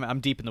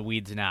 I'm deep in the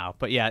weeds now.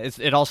 But yeah,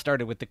 it all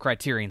started with the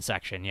Criterion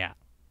section. Yeah.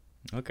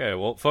 Okay,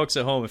 well, folks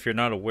at home, if you're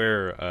not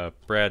aware,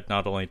 Brad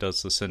not only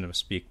does the Cinema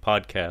Speak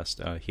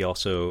podcast, he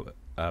also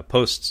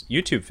posts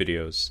YouTube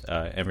videos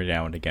every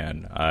now and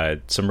again.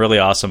 Some really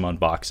awesome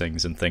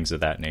unboxings and things of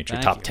that nature.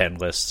 Thank Top you. 10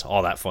 lists,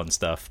 all that fun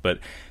stuff. But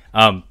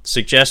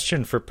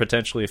suggestion for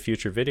potentially a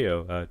future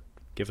video,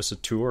 give us a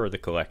tour of the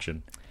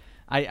collection.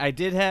 I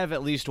did have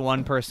at least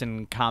one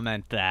person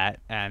comment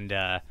that and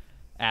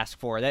ask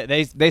for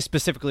they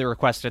specifically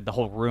requested the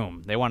whole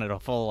room. They wanted a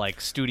full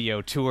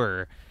studio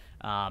tour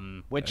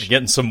Which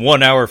getting some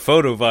 1 hour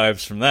photo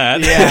vibes from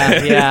that.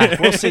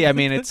 yeah, we'll see. I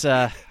mean, it's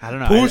I don't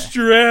know. Post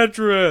your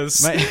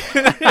address.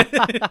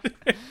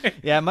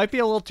 Yeah, it might be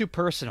a little too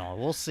personal.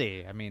 We'll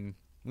see. I mean,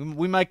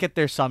 we might get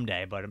there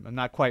someday, but I'm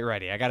not quite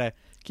ready. I gotta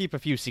keep a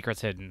few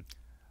secrets hidden.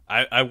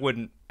 I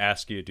wouldn't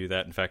ask you to do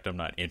that. In fact, I'm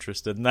not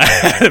interested in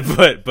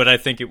that. but I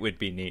think it would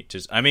be neat.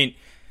 Just, I mean,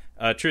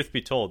 truth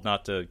be told,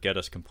 not to get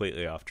us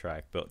completely off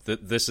track, but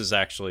this is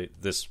actually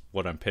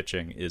what I'm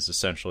pitching is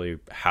essentially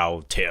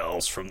how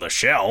Tales from the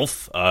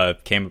Shelf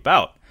came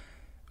about.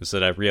 Was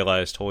that I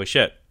realized, holy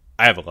shit,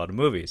 I have a lot of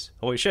movies.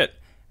 Holy shit,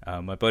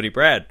 my buddy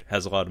Brad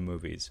has a lot of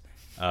movies.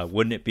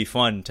 Wouldn't it be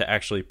fun to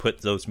actually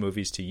put those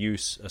movies to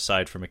use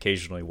aside from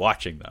occasionally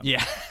watching them?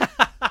 Yeah.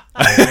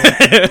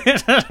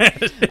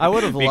 I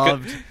would have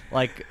loved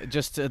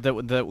just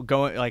the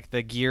going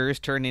the gears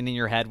turning in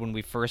your head when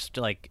we first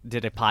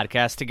did a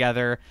podcast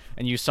together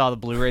and you saw the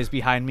Blu-rays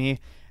behind me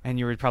and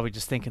you were probably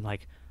just thinking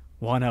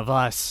one of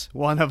us.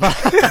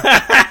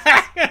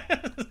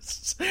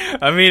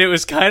 I mean, it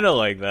was kind of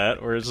like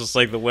that, where it's just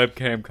the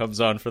webcam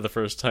comes on for the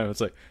first time.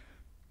 It's like,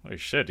 holy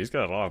shit, he's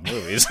got a lot of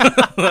movies.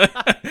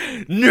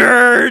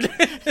 Nerd!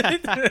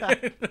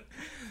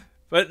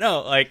 But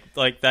no,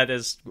 that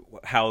is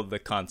how the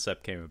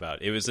concept came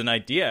about. It was an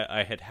idea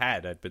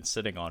I'd been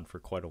sitting on for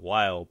quite a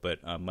while, but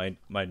my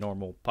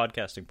normal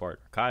podcasting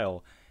partner,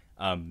 Kyle,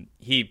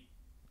 he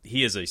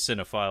is a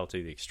cinephile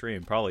to the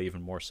extreme, probably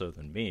even more so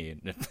than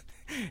me.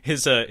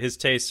 His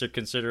tastes are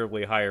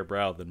considerably higher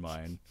brow than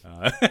mine.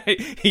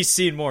 He's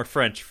seen more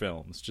French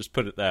films, just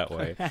put it that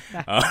way.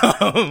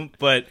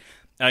 But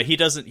he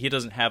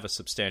doesn't have a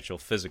substantial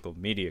physical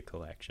media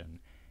collection,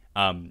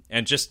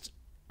 and just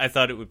I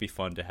thought it would be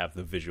fun to have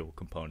the visual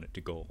component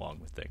to go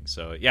along with things.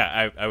 So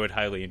yeah, I would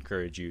highly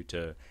encourage you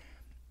to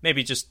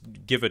maybe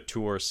just give a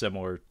tour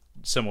similar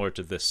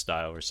to this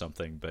style or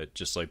something, but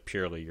just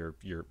purely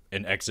you're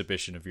an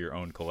exhibition of your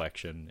own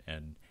collection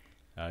and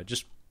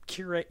just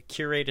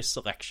curate a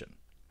selection.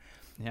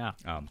 Yeah.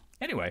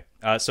 Anyway,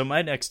 so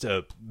my next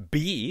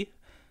B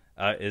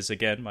is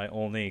again my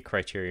only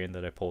criterion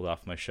that I pulled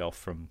off my shelf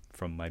from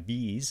my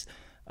B's,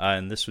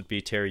 and this would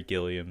be Terry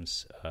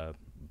Gilliam's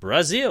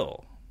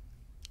Brazil.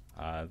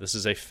 This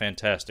is a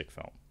fantastic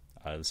film.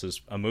 This is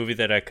a movie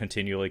that I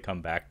continually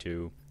come back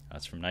to.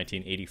 It's from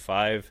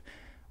 1985,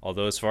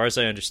 although as far as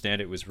I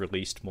understand, it was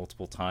released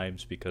multiple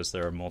times because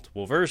there are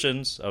multiple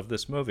versions of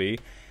this movie.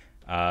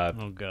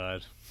 Oh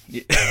God!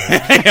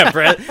 Yeah,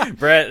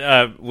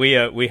 Brett.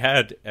 We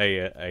had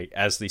a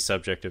as the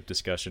subject of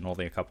discussion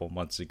only a couple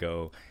months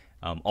ago,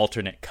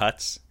 alternate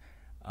cuts.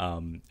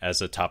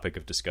 As a topic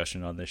of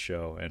discussion on this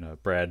show,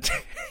 and Brad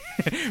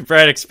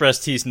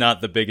expressed he's not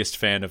the biggest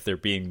fan of there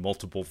being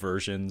multiple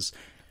versions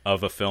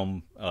of a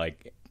film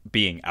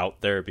being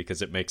out there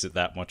because it makes it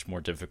that much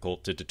more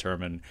difficult to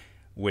determine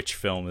which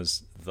film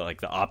is the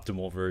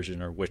optimal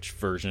version or which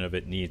version of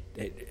it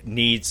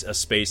needs a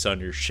space on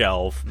your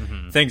shelf,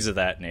 things of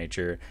that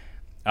nature.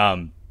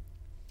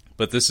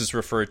 But this is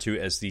referred to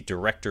as the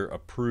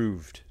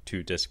director-approved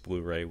 2-disc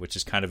Blu-ray, which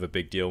is kind of a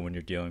big deal when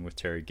you're dealing with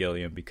Terry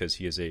Gilliam because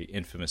he is a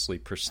infamously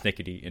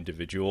persnickety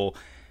individual.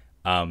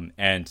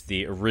 And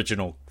the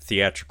original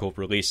theatrical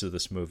release of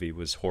this movie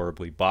was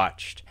horribly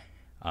botched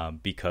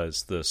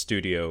because the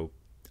studio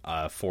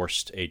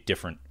forced a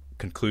different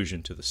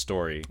conclusion to the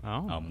story.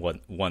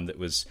 One that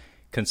was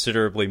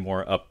considerably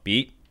more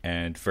upbeat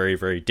and very,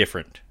 very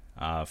different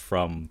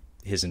from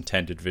his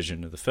intended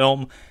vision of the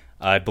film.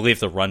 I believe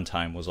the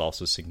runtime was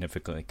also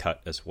significantly cut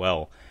as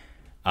well.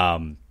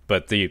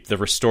 But the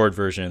restored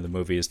version of the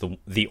movie is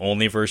the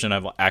only version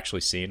I've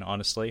actually seen,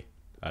 honestly.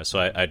 So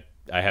I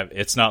have.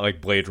 It's not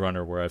like Blade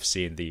Runner where I've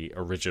seen the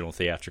original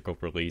theatrical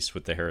release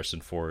with the Harrison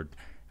Ford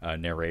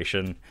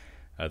narration.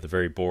 The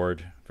very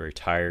bored, very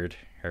tired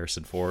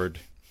Harrison Ford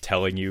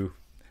telling you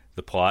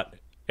the plot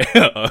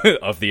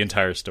of the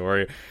entire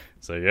story.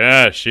 So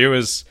yeah, she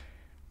was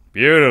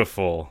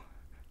beautiful.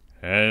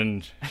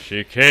 And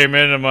she came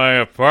into my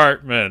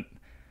apartment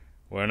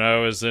when I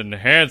was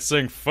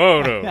enhancing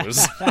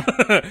photos.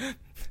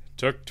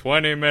 Took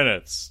 20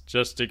 minutes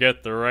just to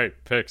get the right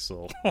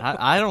pixel.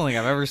 I don't think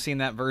I've ever seen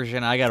that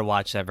version. I got to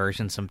watch that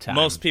version sometime.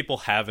 Most people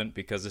haven't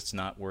because it's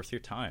not worth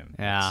your time.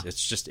 Yeah.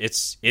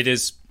 It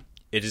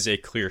is a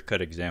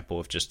clear-cut example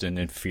of just an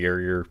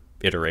inferior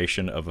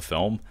iteration of a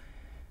film.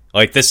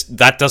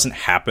 That doesn't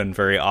happen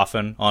very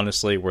often,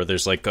 honestly, where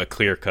there's a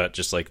clear cut,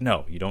 just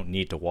no, you don't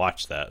need to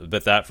watch that.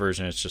 But that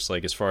version, it's just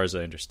as far as I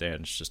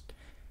understand,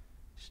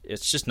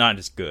 it's just not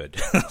as good.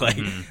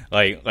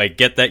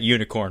 Get that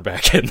unicorn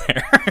back in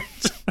there.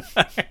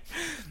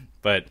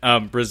 But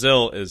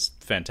Brazil is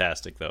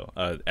fantastic, though.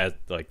 As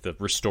the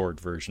restored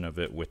version of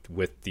it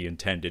with the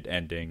intended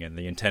ending and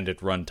the intended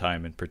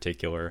runtime in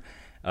particular.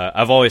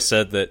 I've always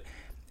said that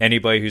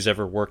anybody who's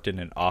ever worked in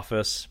an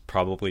office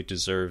probably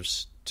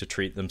deserves to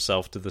treat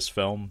themselves to this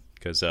film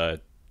because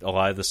a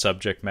lot of the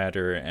subject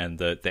matter and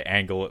the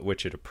angle at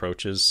which it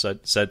approaches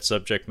said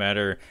subject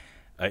matter,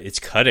 it's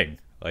cutting.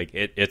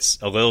 It's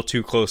a little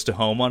too close to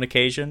home on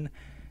occasion,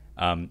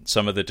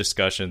 some of the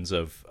discussions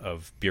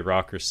of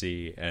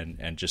bureaucracy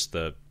and just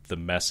the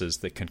messes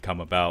that can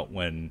come about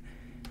when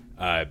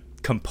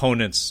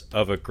components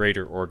of a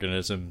greater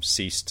organism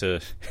cease to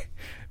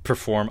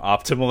perform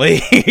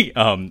optimally,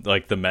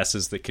 like the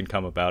messes that can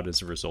come about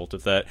as a result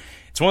of that.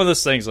 It's one of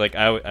those things like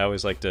I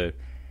always like to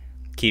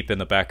keep in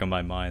the back of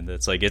my mind.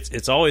 That's like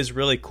it's always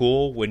really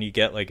cool when you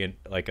get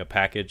like a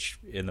package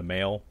in the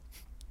mail,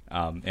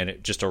 and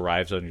it just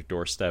arrives on your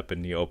doorstep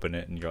and you open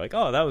it and you're like,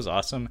 oh, that was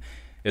awesome.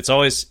 It's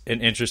always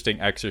an interesting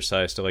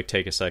exercise to like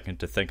take a second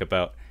to think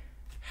about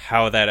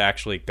how that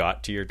actually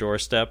got to your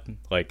doorstep,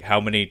 like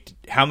how many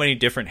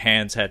different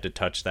hands had to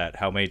touch that,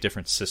 how many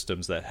different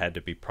systems that had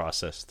to be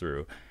processed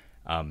through,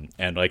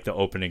 and like the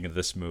opening of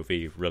this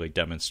movie really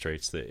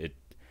demonstrates that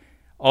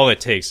all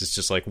it takes is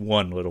just like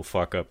one little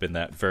fuck up in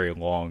that very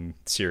long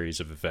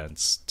series of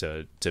events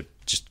to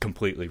just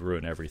completely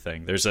ruin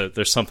everything.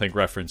 There's something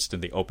referenced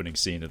in the opening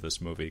scene of this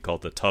movie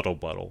called the Tuttle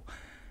Buttle.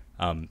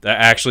 I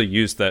actually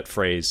used that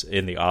phrase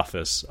in the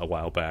office a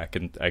while back,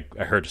 and I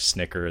heard a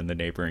snicker in the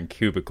neighboring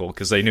cubicle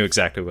because they knew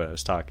exactly what I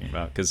was talking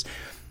about. Because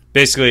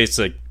basically, it's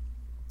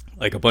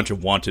like a bunch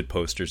of wanted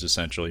posters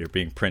essentially are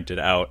being printed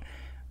out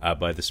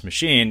by this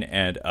machine,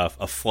 and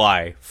a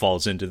fly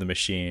falls into the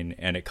machine,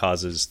 and it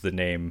causes the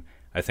name,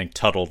 I think,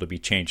 Tuttle to be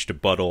changed to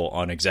Buttle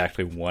on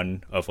exactly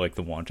one of like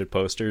the wanted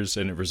posters,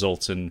 and it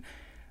results in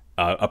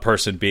a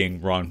person being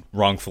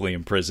wrongfully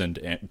imprisoned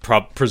and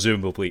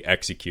presumably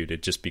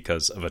executed just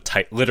because of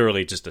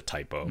literally just a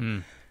typo.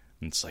 And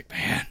it's like,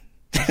 man,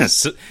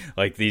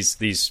 like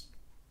these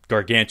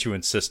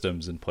gargantuan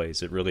systems in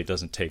place, it really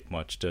doesn't take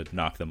much to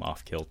knock them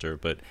off kilter.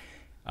 But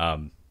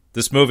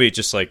this movie,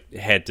 just like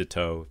head to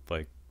toe,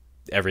 like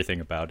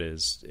everything about it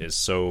is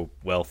so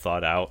well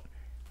thought out.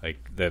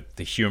 Like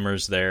the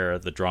humor's there,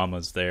 the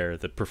drama's there,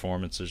 the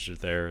performances are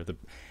there. The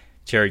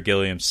Terry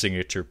Gilliam's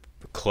signature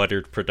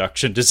cluttered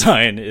production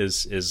design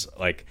is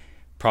like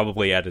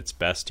probably at its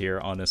best here,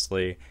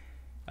 honestly.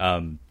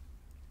 I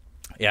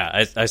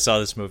saw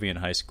this movie in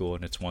high school,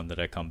 and it's one that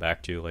I come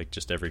back to like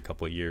just every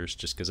couple of years,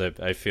 just because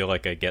I feel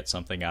like I get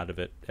something out of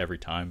it every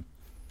time.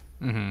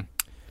 Mm-hmm.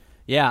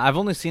 Yeah, I've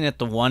only seen it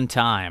the one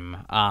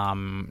time.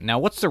 Now,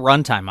 what's the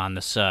runtime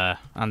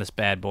on this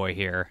bad boy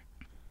here?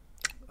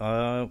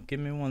 Give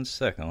me 1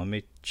 second. Let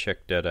me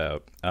check that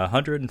out.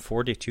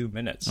 142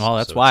 minutes. Well,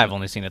 that's why I've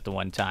only seen it the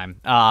one time.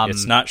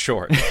 It's not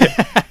short.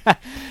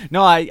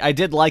 No, I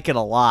did like it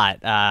a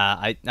lot.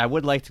 I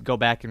would like to go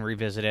back and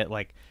revisit it.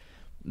 Like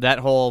that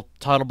whole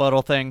Tuttle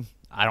Buttle thing.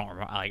 I don't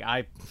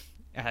remember.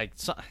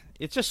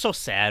 It's just so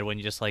sad when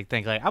you just like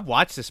think like I've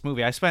watched this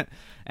movie. I spent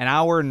an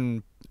hour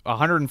and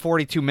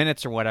 142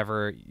 minutes or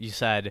whatever you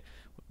said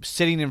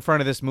sitting in front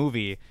of this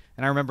movie,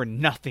 and I remember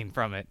nothing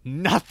from it.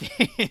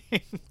 Nothing.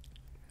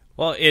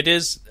 Well, it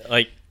is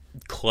like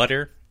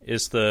clutter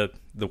is the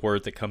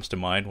word that comes to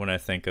mind when I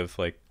think of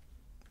like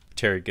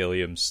Terry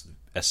Gilliam's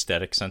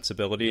aesthetic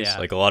sensibilities. Yeah.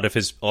 Like a lot of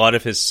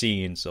his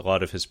scenes, a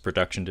lot of his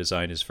production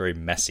design is very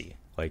messy.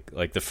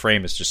 Like the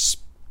frame is just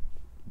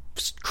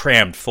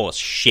crammed full of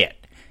shit.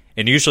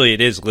 And usually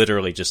it is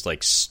literally just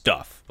like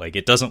stuff. Like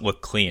it doesn't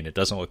look clean, it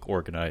doesn't look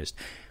organized.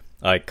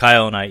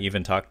 Kyle and I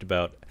even talked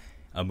about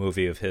a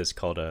movie of his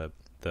called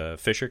The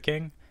Fisher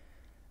King.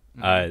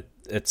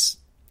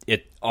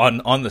 It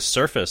on the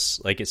surface,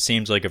 like it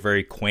seems like a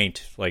very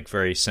quaint, like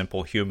very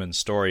simple human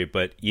story,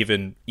 but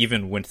even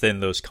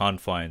within those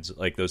confines,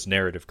 like those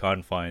narrative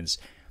confines,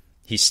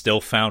 he still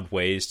found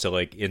ways to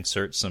like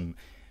insert some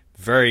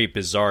very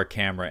bizarre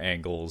camera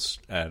angles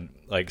and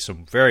like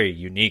some very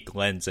unique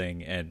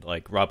lensing, and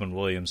like Robin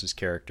Williams'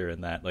 character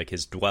in that, like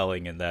his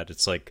dwelling in that,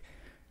 it's like,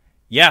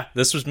 yeah,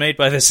 this was made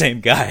by the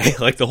same guy.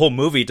 Like the whole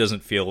movie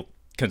doesn't feel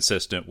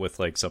consistent with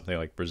like something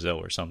like Brazil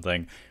or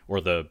something, or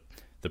the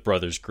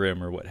Brothers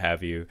Grimm or what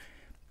have you,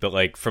 but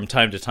like from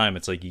time to time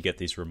it's like you get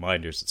these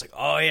reminders. It's like,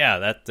 oh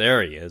yeah,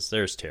 there he is,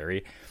 there's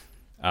Terry.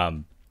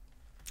 But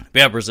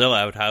yeah, Brazil,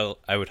 I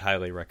would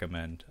highly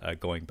recommend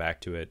going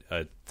back to it.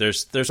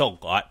 There's a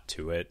lot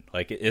to it.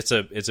 Like it's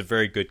a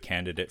very good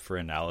candidate for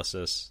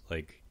analysis.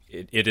 Like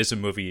it is a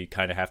movie you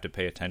kind of have to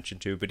pay attention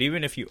to, but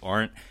even if you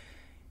aren't,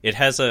 it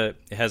has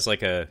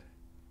like a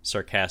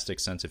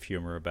sarcastic sense of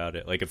humor about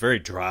it, like a very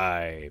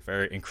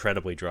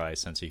incredibly dry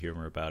sense of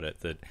humor about it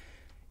that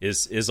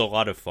is a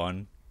lot of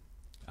fun,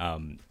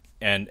 and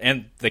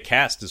the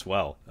cast as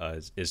well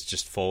is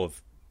just full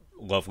of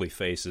lovely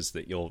faces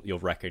that you'll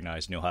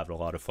recognize and you'll have a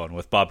lot of fun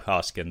with. Bob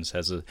Hoskins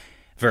has a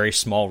very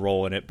small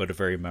role in it, but a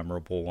very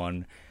memorable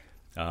one,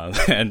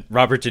 and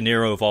Robert De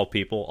Niro, of all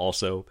people,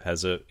 also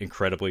has an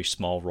incredibly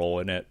small role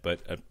in it,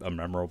 but a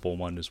memorable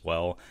one as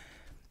well.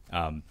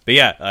 But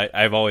yeah,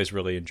 I've always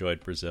really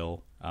enjoyed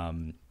Brazil.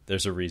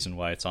 There's a reason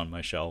why it's on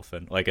my shelf,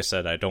 and like I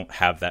said, I don't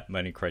have that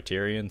many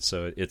criterion,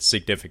 so it's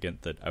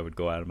significant that I would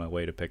go out of my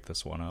way to pick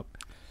this one up.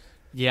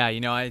 Yeah,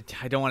 I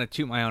don't want to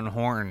toot my own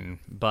horn,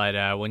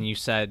 but when you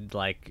said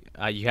like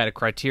you had a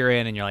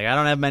criterion and you're like, I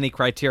don't have many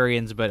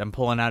criterions, but I'm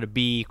pulling out a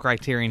B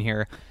criterion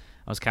here,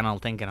 I was kind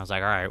of thinking, I was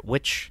like, all right,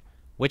 which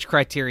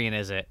criterion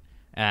is it?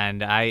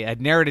 And I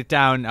had narrowed it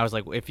down. I was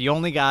like, if you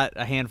only got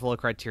a handful of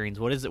criterions,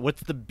 what is it?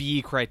 What's the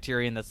B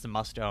criterion that's the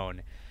must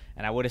own?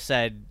 And I would have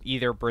said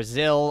either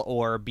Brazil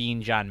or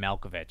Being John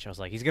Malkovich. I was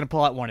like, he's gonna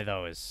pull out one of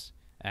those.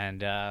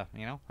 And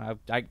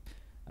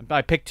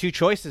I picked two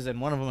choices, and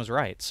one of them was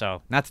right.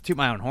 So not to toot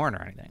my own horn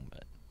or anything,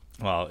 but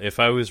Well, if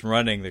I was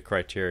running the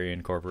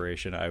Criterion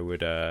Corporation, I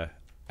would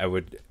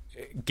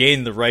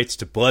gain the rights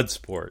to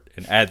Bloodsport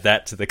and add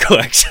that to the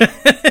collection.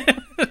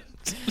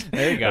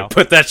 there you go.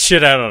 Put that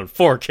shit out on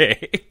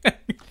 4K.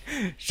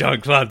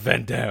 Jean-Claude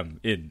Van Damme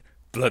in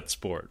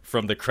Bloodsport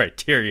from the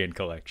Criterion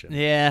Collection.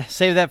 Yeah,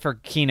 save that for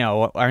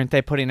Kino. Aren't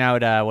they putting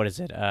out what is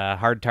it?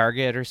 Hard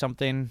Target or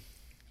something?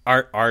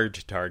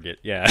 Ard Target,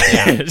 yeah.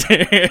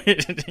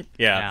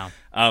 Yeah.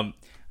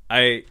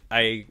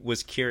 I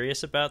was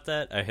curious about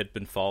that. I had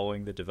been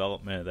following the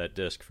development of that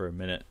disc for a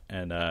minute,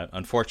 and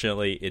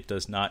unfortunately, it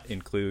does not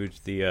include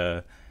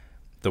the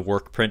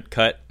work print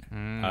cut.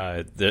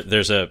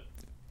 There's a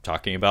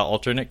talking about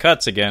alternate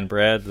cuts again,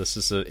 Brad. This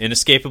is an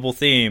inescapable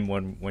theme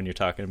when you're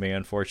talking to me.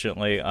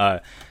 Unfortunately,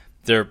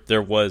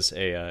 there was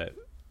a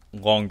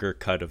longer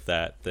cut of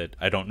that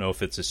I don't know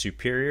if it's a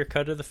superior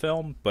cut of the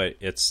film, but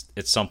it's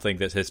something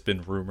that has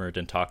been rumored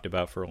and talked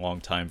about for a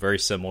long time. Very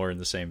similar in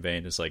the same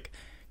vein as like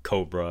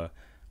Cobra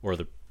or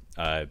the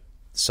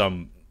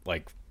some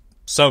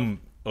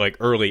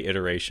early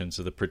iterations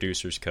of the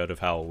producer's cut of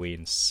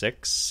Halloween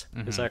 6.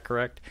 Is that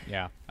correct?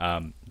 Yeah.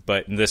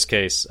 But in this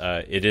case,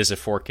 it is a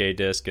 4K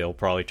disc. It'll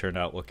probably turn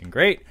out looking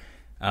great.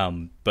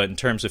 But in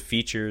terms of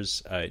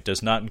features, it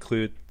does not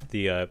include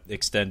the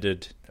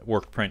extended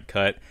work print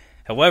cut.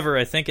 However,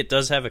 I think it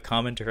does have a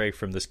commentary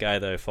from this guy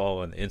that I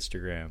follow on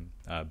Instagram,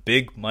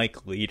 Big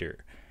Mike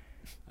Leader.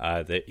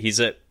 That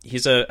he's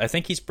I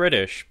think he's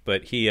British,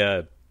 but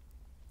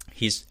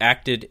he's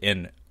acted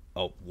in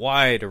a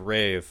wide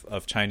array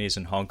of Chinese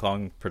and Hong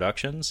Kong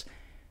productions.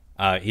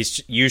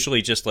 He's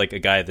usually just like a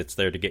guy that's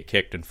there to get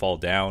kicked and fall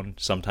down.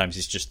 Sometimes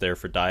he's just there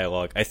for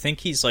dialogue. I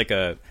think he's like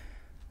a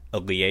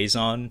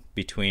liaison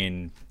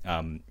between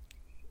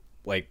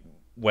like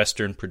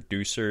Western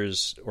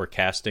producers or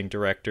casting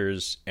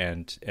directors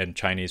and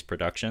Chinese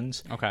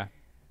productions. Okay.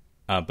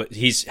 But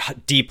he's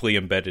deeply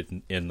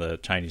embedded in the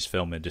Chinese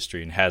film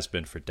industry and has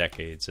been for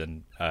decades.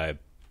 And I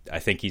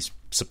think he's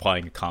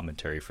supplying a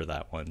commentary for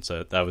that one.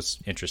 So that was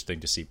interesting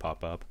to see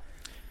pop up.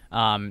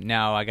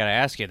 Now I got to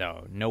ask you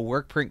though, no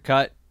work print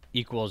cut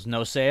equals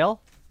no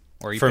sale?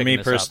 Or are you For me picking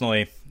this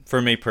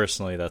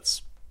personally,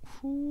 that's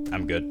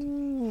I'm good.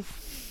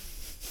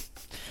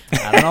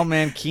 I don't know,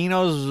 man.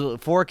 Kino's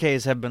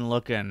 4Ks have been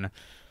looking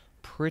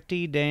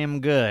pretty damn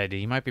good.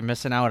 You might be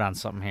missing out on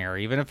something here,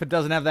 even if it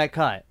doesn't have that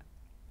cut.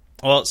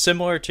 Well,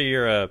 similar to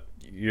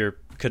your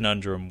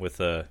conundrum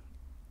with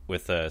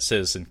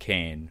Citizen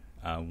Kane,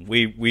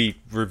 we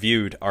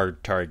reviewed our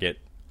Target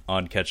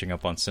on Catching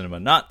Up on Cinema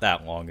not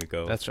that long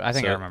ago. I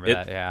think I remember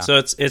that. Yeah. So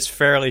it's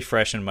fairly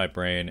fresh in my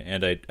brain,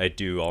 and I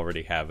do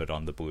already have it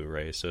on the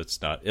Blu-ray, so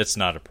it's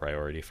not a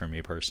priority for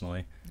me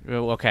personally.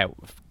 Okay,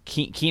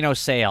 Kino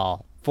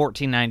sale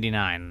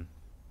 $14.99.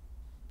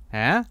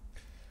 Huh?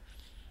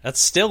 That's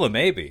still a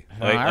maybe.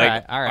 All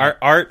right.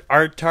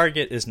 Our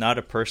Target is not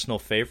a personal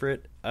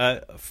favorite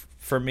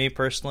for me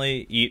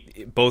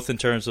personally, both in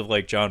terms of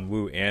like John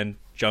Woo and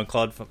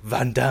Jean-Claude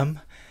Van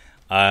Damme.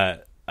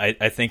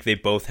 I think they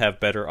both have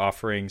better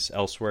offerings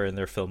elsewhere in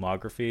their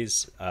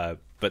filmographies,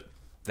 but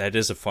that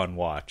is a fun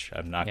watch.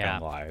 I'm not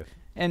gonna lie.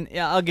 And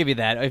yeah, I'll give you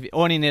that. If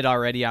owning it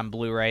already on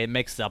Blu-ray, it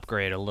makes the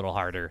upgrade a little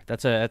harder.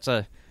 It's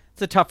a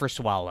tougher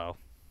swallow.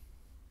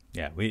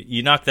 Yeah,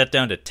 you knock that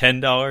down to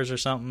 $10 or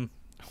something,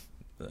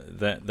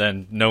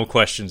 then no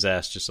questions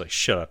asked, just like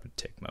shut up and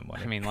take my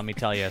money. I mean, let me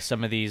tell you,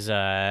 some of these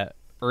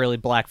early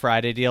Black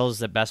Friday deals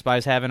that Best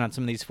Buy's having on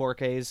some of these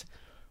 4Ks,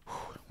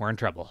 we're in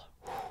trouble.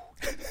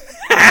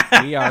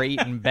 We are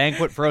eating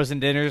banquet frozen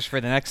dinners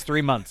for the next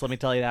 3 months. Let me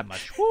tell you that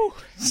much. Woo.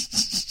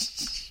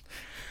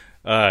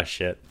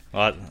 Shit.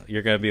 Well,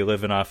 you're going to be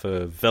living off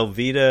of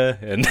Velveeta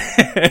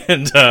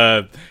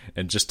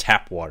and just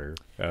tap water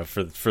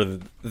through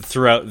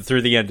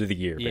the end of the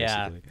year.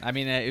 Yeah, basically. I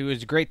mean, it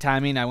was great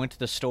timing. I went to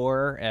the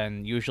store,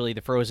 and usually the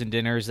frozen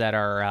dinners that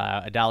are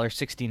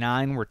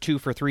 $1.69 were 2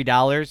 for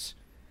 $3.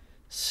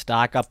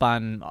 Stock up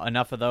on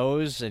enough of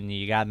those, and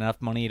you got enough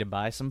money to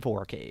buy some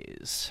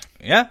 4Ks.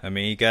 Yeah, I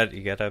mean, you got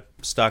to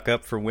stock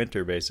up for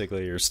winter,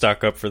 basically, or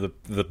stock up for the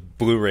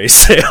Blu-ray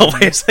sale,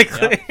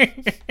 basically.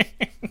 Yep.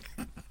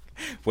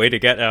 Way to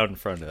get out in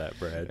front of that,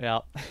 Brad.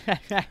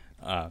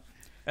 Yeah.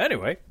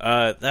 Anyway,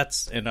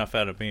 that's enough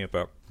out of me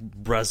about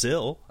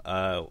Brazil.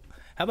 How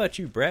about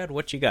you, Brad?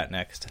 What you got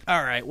next?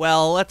 All right.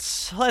 Well,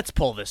 let's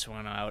pull this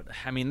one out.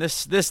 I mean,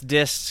 this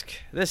disc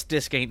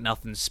ain't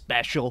nothing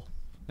special.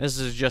 This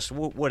is just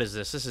what is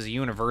this? This is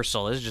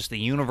Universal. This is just the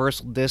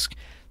Universal disc.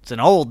 It's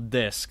an old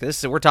disc.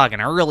 We're talking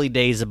early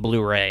days of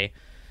Blu-ray.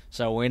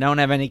 So we don't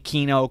have any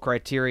Kino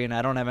Criterion.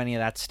 I don't have any of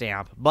that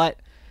stamp. But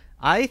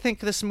I think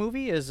this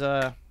movie is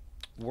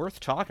worth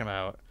talking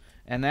about,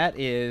 and that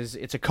is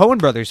it's a Coen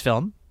Brothers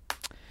film,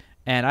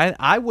 and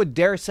I would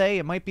dare say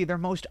it might be their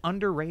most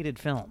underrated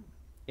film.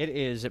 It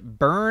is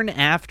Burn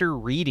After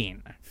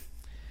Reading,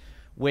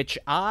 which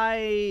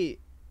I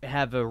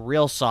have a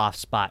real soft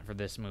spot for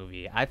this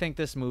movie. I think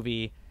this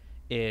movie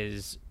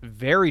is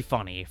very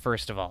funny,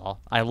 first of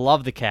all. I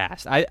love the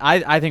cast.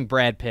 I think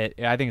Brad Pitt,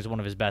 I think, is one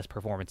of his best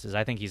performances.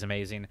 I think he's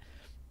amazing.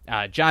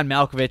 John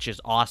Malkovich is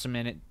awesome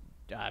in it.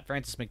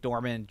 Frances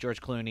McDormand,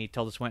 George Clooney,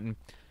 Tilda Swinton.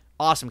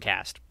 Awesome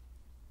cast.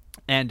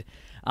 And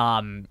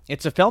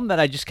it's a film that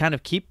I just kind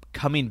of keep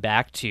coming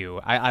back to.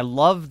 I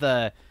love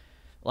the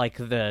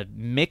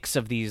mix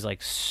of these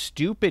like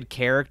stupid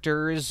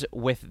characters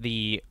with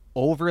the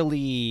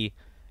overly,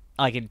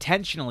 like,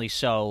 intentionally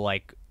so,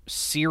 like,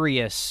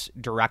 serious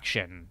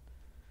direction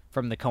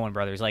from the Coen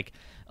brothers. Like,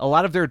 a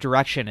lot of their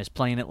direction is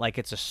playing it like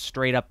it's a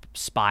straight up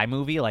spy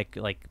movie, like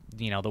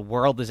the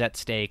world is at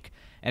stake,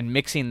 and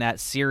mixing that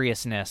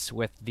seriousness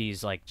with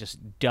these like just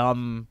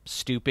dumb,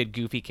 stupid,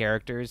 goofy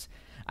characters.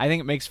 I think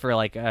it makes for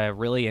like a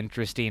really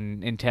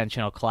interesting,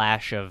 intentional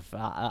clash of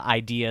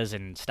ideas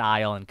and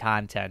style and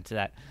content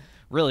that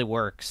really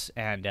works.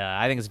 And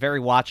I think it's very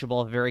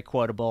watchable, very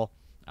quotable.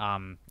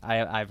 I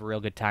have a real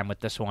good time with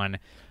this one.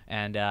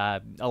 And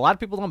a lot of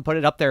people don't put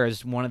it up there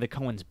as one of the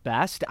Coen's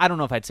best. I don't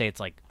know if I'd say it's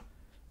like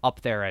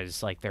up there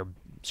as like they're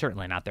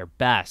certainly not their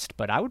best,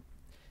 but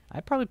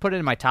I'd probably put it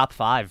in my top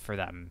 5 for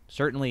them,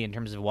 certainly in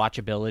terms of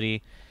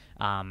watchability.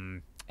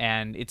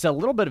 And it's a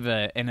little bit of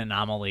an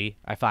anomaly,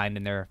 I find,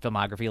 in their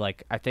filmography.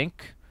 Like,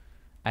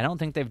 I don't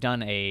think they've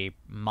done a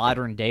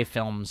modern day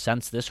film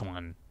since this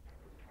one.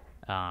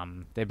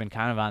 They've been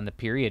kind of on the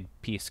period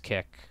piece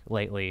kick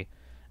lately.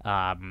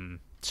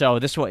 So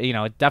this one,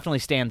 it definitely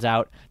stands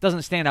out.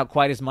 Doesn't stand out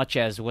quite as much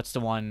as what's the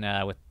one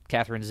with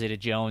Catherine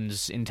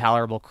Zeta-Jones,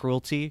 Intolerable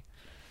Cruelty.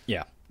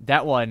 Yeah.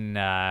 That one,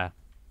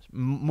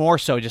 more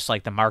so just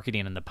like the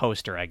marketing and the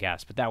poster, I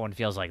guess. But that one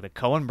feels like the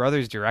Coen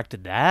brothers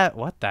directed that?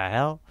 What the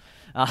hell?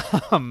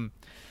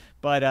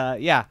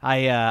 Yeah,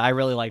 I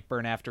really like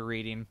Burn After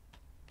Reading.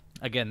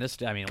 Again,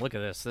 look at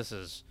this.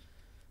 This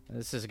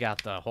has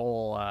got the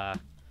whole,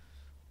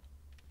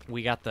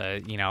 we got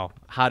the,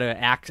 how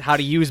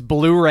to use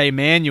Blu-ray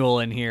manual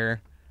in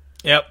here.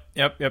 Yep.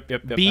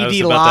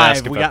 BD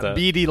Live. We got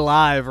BD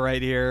Live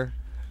right here.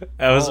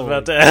 I was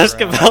about to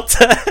ask about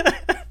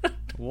that.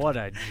 What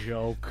a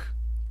joke.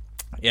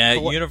 Yeah,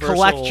 Universal.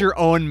 Collect your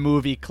own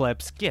movie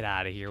clips. Get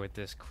out of here with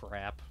this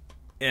crap.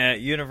 Yeah,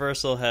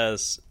 Universal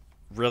has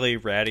really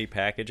ratty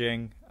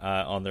packaging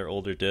on their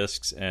older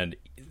discs, and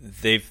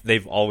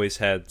they've always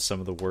had some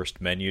of the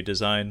worst menu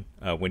design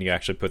when you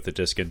actually put the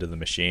disc into the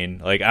machine.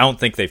 Like, I don't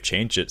think they've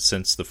changed it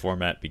since the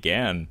format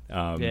began.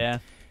 Yeah.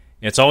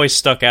 It's always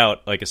stuck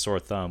out like a sore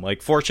thumb.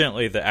 Like,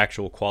 fortunately, the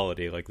actual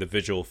quality, like the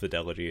visual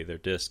fidelity of their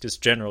disc, is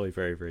generally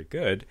very, very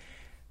good.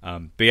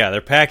 But yeah,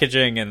 their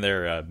packaging and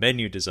their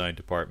menu design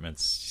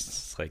departments,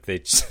 it's like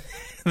they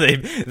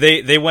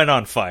went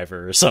on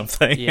Fiverr or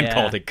something and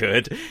called it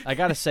good. I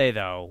gotta say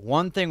though,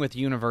 one thing with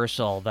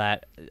Universal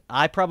that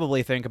I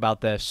probably think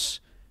about this,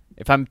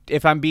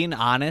 if I'm being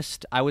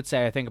honest, I would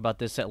say I think about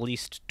this at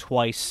least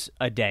twice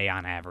a day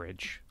on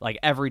average, like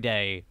every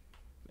day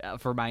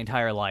for my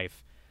entire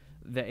life.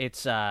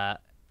 It's I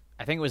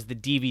think it was the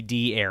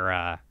DVD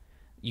era.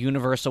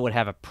 Universal would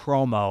have a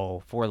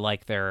promo for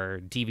like their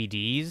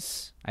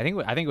DVDs. I think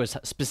it was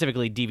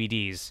specifically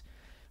DVDs,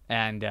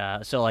 and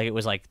so like it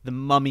was like The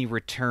Mummy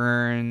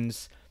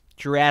Returns,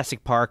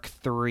 Jurassic Park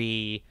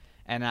 3,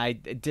 and I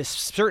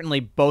certainly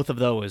both of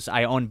those.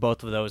 I own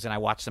both of those, and I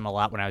watched them a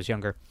lot when I was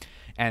younger.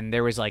 And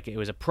there was like it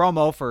was a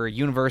promo for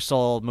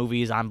Universal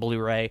movies on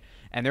Blu-ray,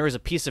 and there was a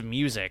piece of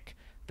music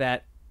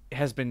that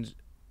has been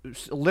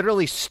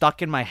literally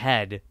stuck in my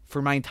head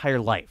for my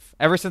entire life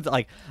ever since.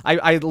 Like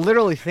I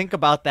literally think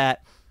about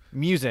that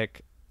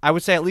music, I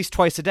would say at least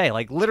twice a day.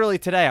 Like literally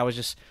today I was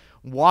just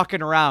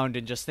walking around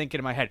and just thinking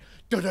in my head,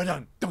 dun dun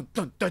dun dun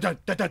dun dun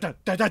dun dun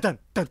dun dun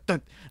dun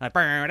dun. I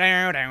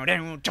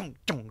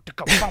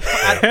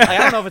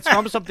don't know if it's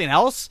from something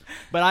else,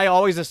 but I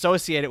always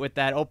associate it with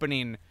that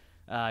opening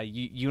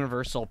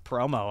Universal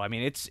promo. I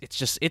mean,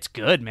 it's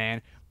good,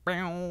 man.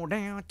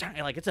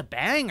 Like, it's a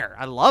banger.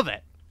 I love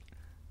it.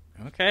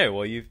 Okay,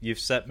 well you've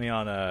set me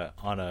on a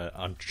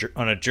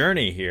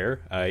journey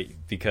here,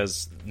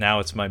 because now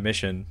it's my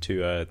mission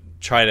to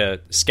try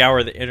to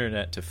scour the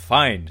internet to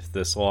find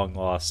this long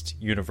lost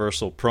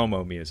Universal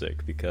promo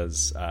music,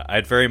 because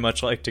I'd very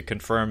much like to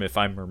confirm if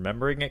I'm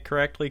remembering it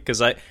correctly,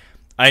 because I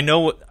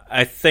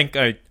think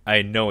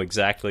I know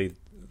exactly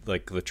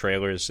like the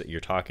trailers that you're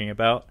talking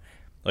about.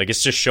 Like,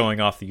 it's just showing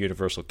off the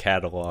Universal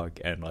catalog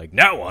and like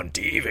now on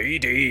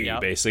DVD, yep.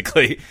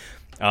 Basically.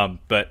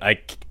 But I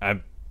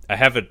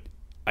have an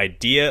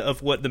idea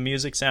of what the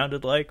music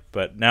sounded like,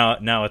 but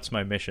now it's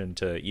my mission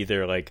to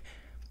either like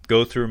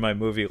go through my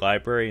movie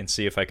library and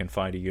see if I can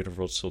find a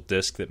Universal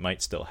disc that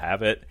might still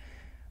have it,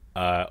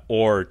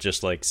 or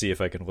just like see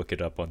if I can look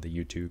it up on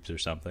the YouTubes or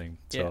something.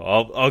 Yeah. So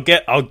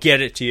I'll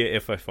get it to you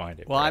if I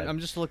find it. Well, I'm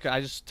just looking. I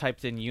just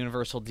typed in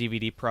Universal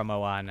DVD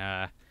promo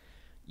on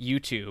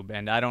YouTube,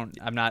 and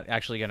I'm not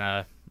actually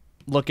gonna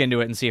look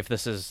into it and see if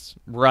this is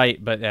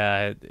right, but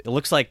it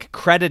looks like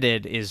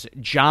credited is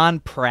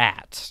John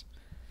Pratt.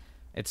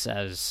 It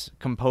says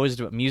composed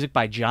of music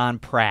by John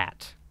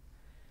Pratt,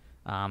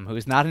 who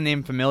is not a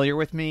name familiar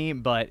with me,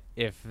 but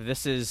if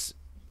this is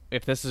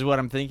what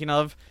I'm thinking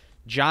of,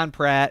 John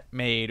Pratt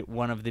made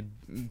one of the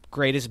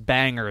greatest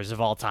bangers of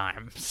all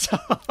time. So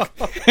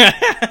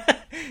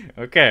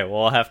okay,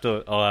 well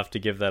I'll have to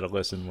give that a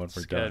listen when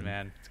we're done. Good,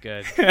 man. It's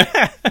good.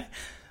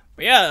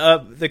 Yeah,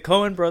 the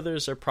Coen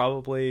brothers are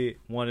probably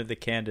one of the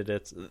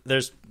candidates.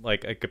 There's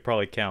like I could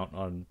probably count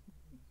on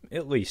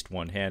at least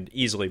one hand,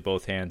 easily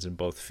both hands and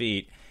both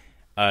feet,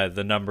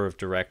 the number of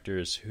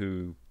directors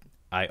who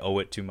I owe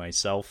it to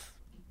myself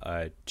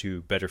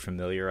to better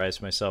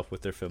familiarize myself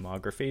with their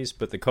filmographies.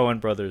 But the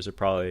Coen brothers are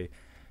probably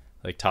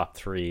like top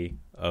three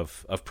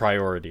of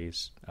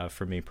priorities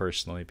for me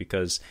personally,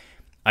 because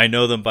I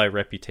know them by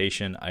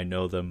reputation. I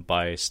know them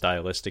by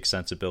stylistic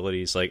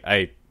sensibilities. Like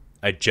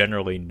I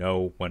generally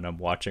know when I'm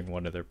watching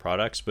one of their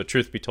products, but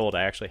truth be told,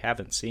 I actually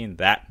haven't seen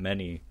that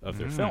many of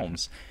their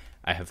films.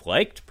 I have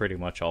liked pretty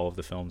much all of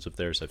the films of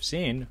theirs I've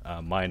seen,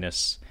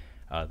 minus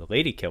The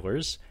Lady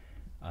Killers.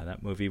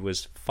 That movie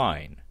was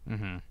fine.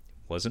 Mm-hmm.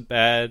 Wasn't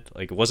bad.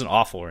 Like, it wasn't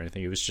awful or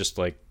anything. It was just,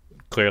 like,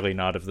 clearly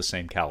not of the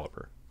same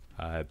caliber.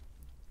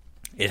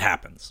 It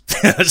happens.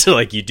 So,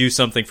 like, you do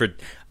something for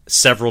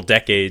several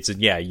decades,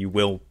 and yeah, you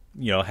will,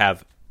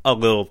 have a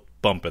little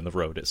bump in the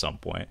road at some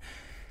point.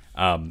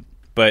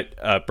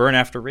 But Burn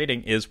After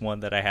Reading is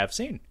one that I have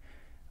seen.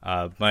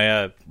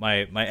 My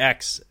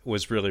ex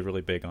was really,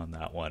 really big on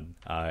that one,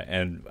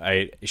 and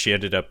she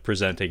ended up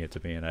presenting it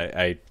to me, and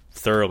I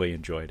thoroughly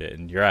enjoyed it.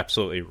 And you're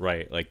absolutely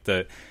right. Like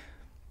the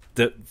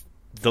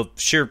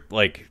sheer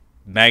like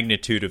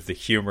magnitude of the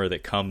humor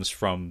that comes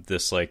from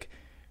this like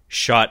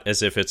shot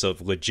as if it's a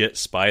legit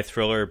spy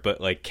thriller,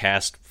 but like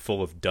cast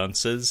full of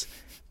dunces.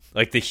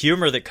 Like the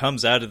humor that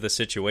comes out of the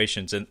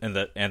situations and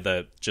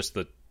the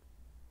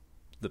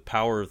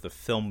power of the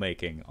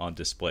filmmaking on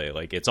display.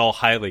 Like, it's all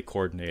highly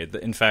coordinated.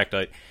 In fact,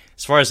 as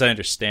far as I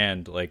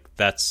understand, like,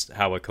 that's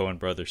how a Coen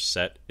Brothers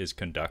set is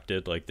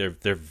conducted. Like,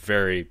 they're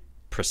very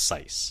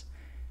precise,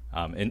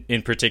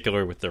 in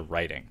particular with their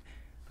writing.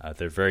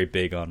 They're very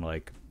big on,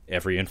 like,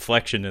 every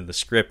inflection in the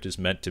script is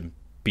meant to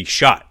be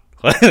shot.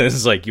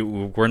 It's like,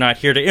 we're not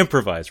here to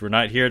improvise. We're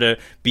not here to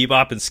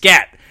bebop and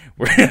scat.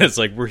 It's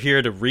like, we're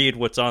here to read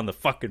what's on the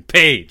fucking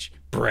page,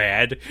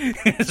 Brad.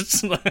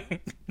 It's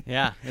like...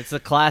 Yeah, it's the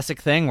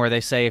classic thing where they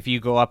say if you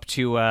go up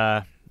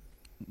to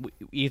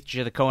each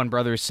of the Coen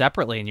brothers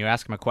separately and you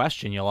ask them a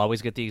question, you'll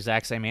always get the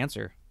exact same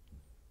answer.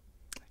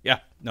 Yeah,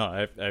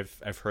 no,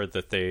 I've heard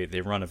that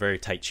they run a very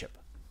tight ship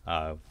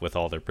with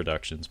all their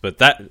productions, but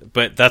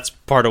that's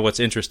part of what's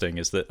interesting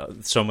is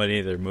that so many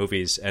of their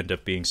movies end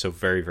up being so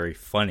very, very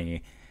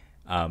funny,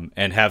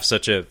 and have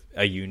such a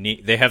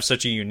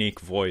unique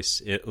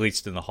voice, at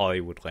least in the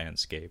Hollywood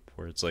landscape,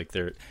 where it's like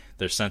their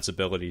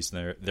sensibilities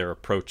and their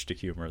approach to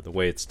humor, the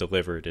way it's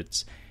delivered,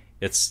 it's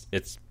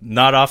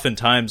not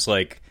oftentimes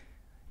like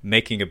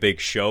making a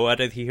big show out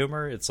of the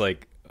humor. It's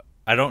like,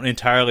 I don't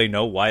entirely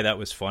know why that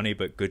was funny,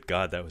 but good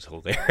God, that was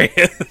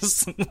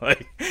hilarious.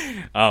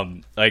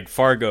 like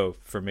Fargo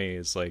for me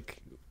is like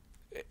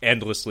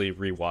endlessly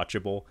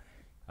rewatchable.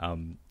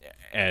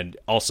 And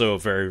also a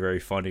very, very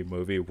funny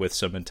movie with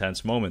some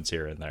intense moments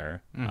here and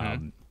there.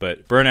 Mm-hmm.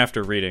 But Burn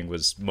After Reading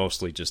was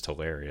mostly just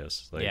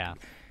hilarious. Like, yeah.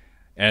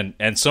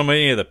 And so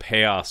many of the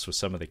payoffs with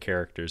some of the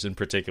characters, in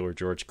particular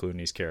George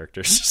Clooney's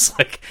characters, just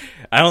like,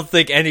 I don't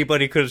think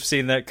anybody could have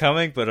seen that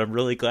coming, but I'm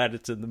really glad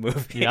it's in the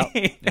movie. Yep.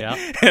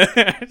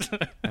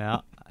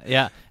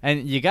 Yeah.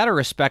 And you got to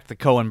respect the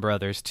Coen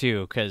brothers,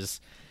 too, because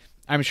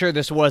I'm sure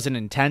this wasn't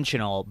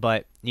intentional,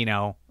 but,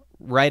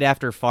 right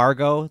after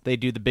Fargo, they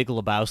do The Big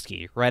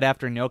Lebowski. Right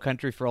after No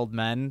Country for Old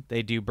Men,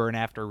 they do Burn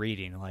After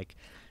Reading. Like,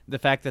 the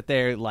fact that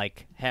they're,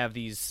 like, have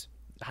these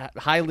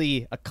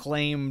highly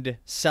acclaimed,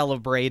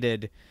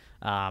 celebrated,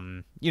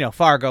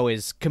 Fargo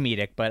is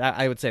comedic, but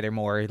I would say they're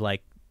more,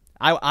 like,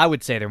 I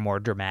would say they're more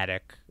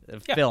dramatic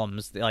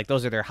films. Like,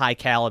 those are their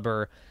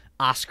high-caliber,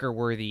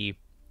 Oscar-worthy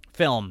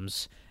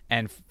films,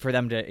 and for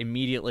them to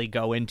immediately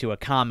go into a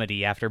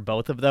comedy after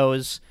both of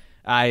those,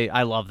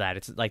 I love that.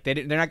 It's like they're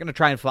not going to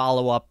try and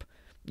follow up,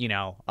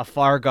 a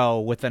Fargo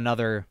with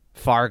another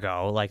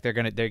Fargo. Like they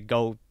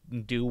do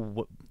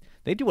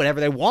whatever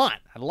they want.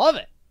 I love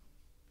it.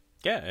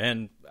 Yeah,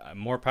 and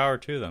more power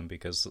to them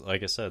because,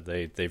 like I said,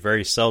 they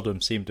very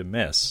seldom seem to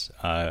miss,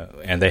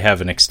 and they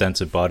have an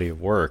extensive body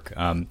of work.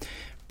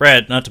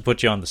 Brad, not to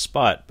put you on the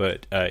spot,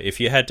 but if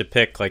you had to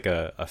pick like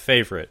a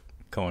favorite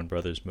Coen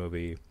Brothers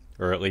movie,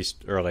 or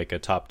like a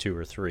top 2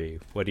 or 3,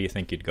 what do you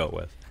think you'd go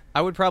with?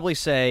 I would probably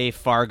say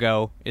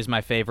Fargo is my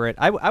favorite.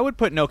 I would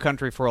put No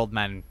Country for Old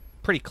Men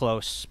pretty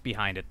close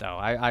behind it, though.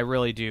 I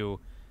really do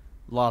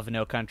love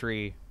No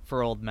Country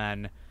for Old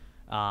Men.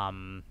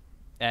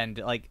 And,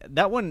 like,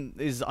 that one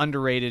is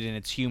underrated in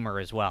its humor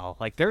as well.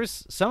 Like,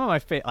 there's some of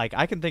my like,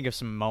 I can think of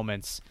some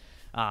moments,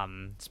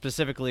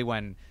 specifically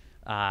when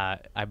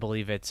I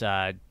believe it's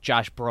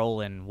Josh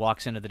Brolin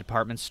walks into the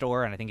department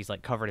store, and I think he's,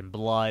 like, covered in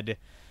blood.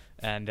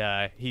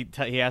 and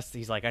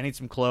he's like, I need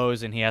some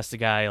clothes, and he asks the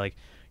guy like,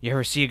 you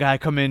ever see a guy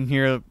come in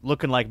here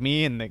looking like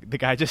me? And the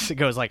guy just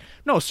goes like,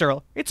 no, sir,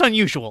 it's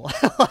unusual.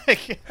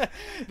 Like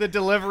the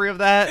delivery of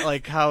that,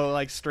 like how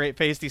like straight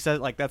faced he says,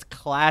 like that's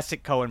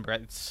classic Coen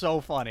Brett. It's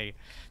so funny.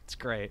 It's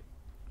great.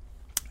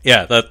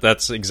 Yeah,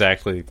 that's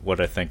exactly what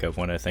I think of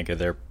when I think of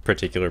their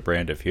particular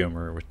brand of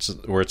humor,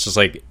 where it's just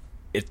like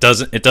it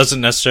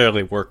doesn't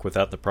necessarily work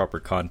without the proper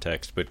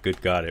context, but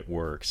good God, it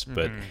works. Mm-hmm.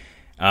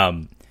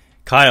 But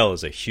Kyle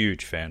is a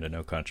huge fan of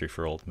No Country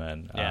for Old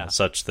Men,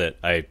 such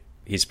that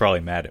he's probably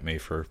mad at me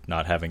for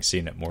not having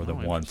seen it more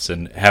than once,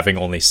 and having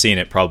only seen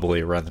it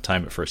probably around the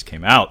time it first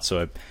came out.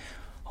 So I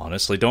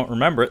honestly don't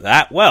remember it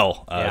that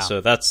well.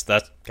 So that's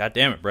God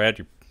damn it, Brad,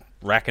 you're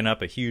racking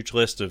up a huge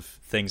list of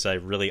things I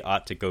really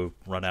ought to go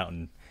run out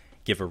and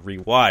give a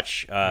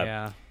rewatch.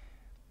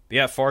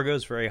 Yeah,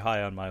 Fargo's very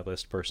high on my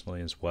list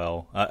personally as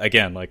well.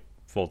 Again, like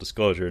full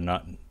disclosure,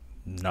 not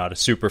a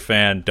super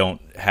fan,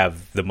 don't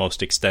have the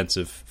most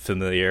extensive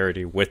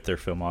familiarity with their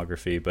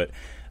filmography, but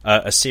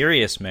A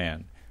Serious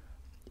Man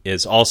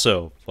is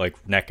also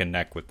like neck and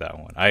neck with that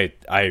one.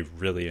 I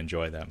really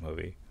enjoy that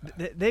movie.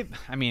 They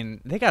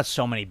got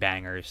so many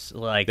bangers.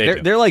 Like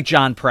they're like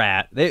John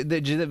Pratt.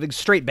 They're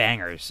straight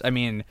bangers. I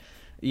mean,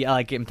 yeah,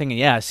 like I'm thinking,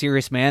 yeah,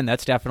 Serious Man,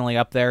 that's definitely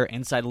up there.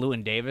 Inside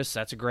Llewyn Davis,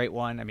 that's a great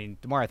one. I mean,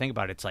 the more I think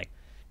about it, it's like,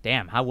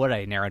 damn, how would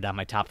I narrow down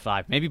my top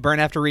 5? Maybe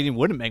Burn After Reading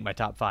wouldn't make my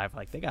top 5.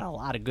 Like they got a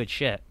lot of good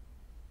shit.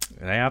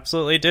 They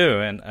absolutely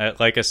do. And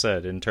like I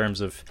said, in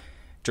terms of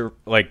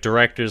like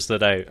directors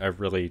that I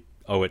really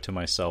owe it to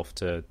myself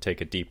to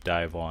take a deep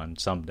dive on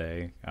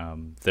someday,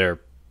 they're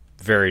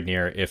very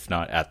near, if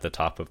not at the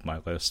top of my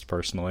list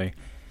personally.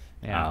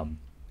 So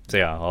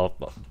yeah,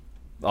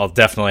 I'll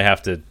definitely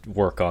have to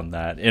work on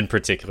that. In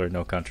particular,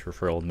 No Country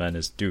for Old Men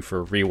is due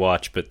for a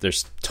rewatch, but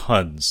there's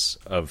tons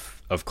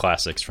of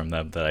classics from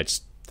them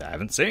that I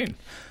haven't seen.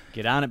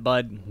 Get on it,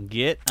 bud.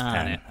 Get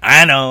on it.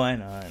 I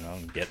know.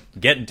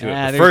 Get into it.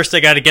 But first, I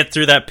got to get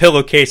through that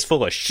pillowcase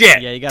full of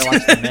shit. Yeah, you got to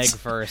watch The Meg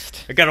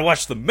first. I got to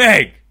watch The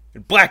Meg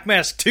and Black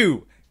Mask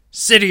 2,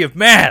 City of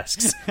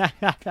Masks,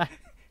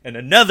 and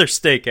another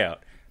stakeout.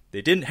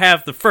 They didn't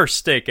have the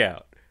first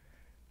stakeout,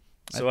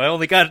 so I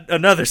only got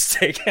another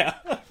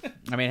stakeout.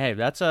 I mean, hey,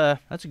 that's a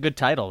good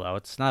title though.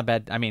 It's not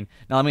bad. I mean,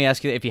 now let me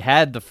ask you: if you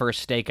had the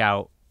first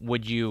stakeout,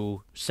 would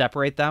you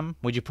separate them?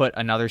 Would you put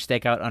another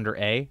stakeout under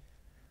A?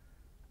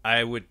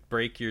 I would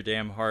break your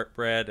damn heart,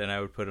 Brad, and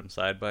I would put them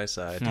side by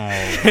side. Oh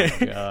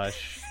my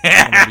gosh,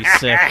 I'm gonna be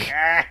sick.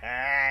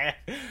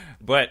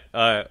 But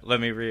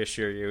let me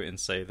reassure you and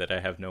say that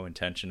I have no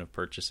intention of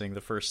purchasing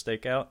the first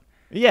stakeout.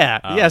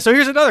 Yeah. So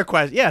here's another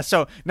question. Yeah.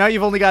 So now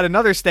you've only got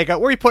another stakeout.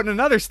 Where are you putting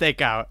another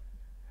stakeout?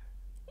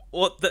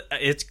 Well,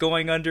 it's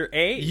going under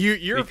A.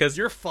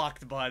 You're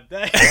fucked, bud.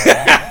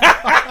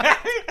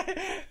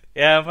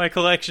 Yeah, my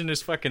collection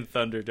is fucking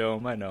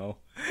Thunderdome. I know.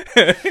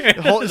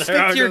 Stick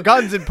to your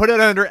guns and put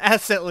it under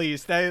S at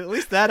least. At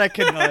least that I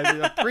can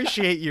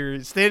appreciate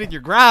your standing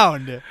your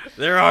ground.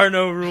 There are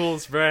no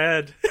rules,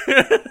 Brad.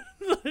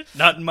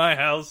 Not in my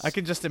house. I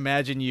can just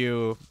imagine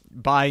you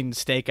buying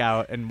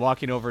stakeout and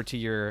walking over to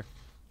your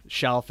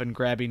shelf and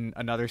grabbing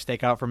another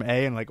stakeout from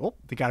A and like, oh,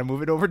 they got to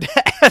move it over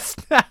to S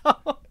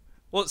now.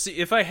 Well, see,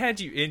 if I had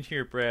you in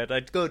here, Brad,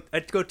 I'd go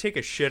take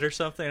a shit or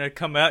something, and I'd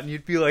come out, and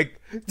you'd be like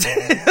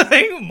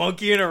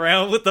monkeying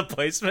around with the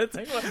placement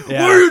thing. Like,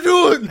 yeah. What are you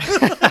doing?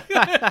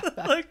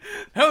 Like,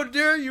 how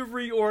dare you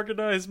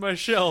reorganize my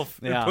shelf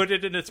and put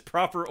it in its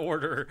proper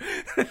order?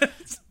 Put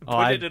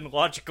it in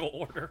logical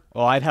order.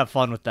 Oh, I'd have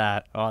fun with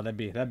that. Oh, that'd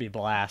be a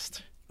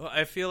blast. Well,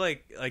 I feel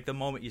like the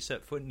moment you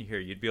set foot in here,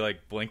 you'd be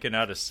like blinking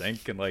out of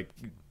sync and like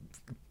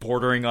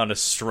bordering on a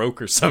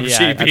stroke or some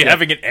shit. You'd be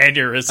having an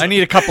aneurysm. I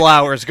need a couple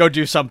hours. Go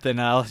do something.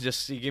 I'll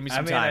just give me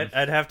some time.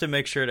 I'd have to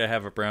make sure to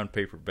have a brown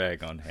paper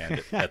bag on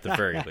hand at the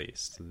very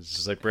least. It's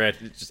just like, Brad,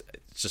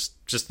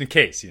 just in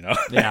case, you know.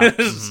 Yeah.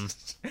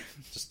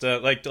 Just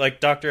like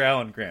Dr.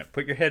 Alan Grant,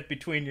 put your head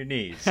between your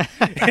knees.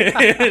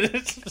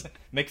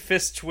 Make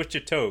fists with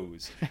your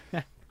toes.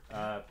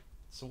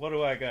 So what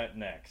do I got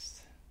next?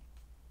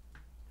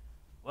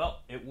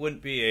 Well, it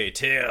wouldn't be a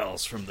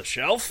Tales from the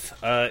Shelf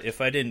if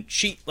I didn't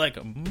cheat like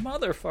a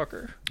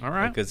motherfucker. All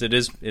right. Because it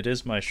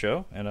is my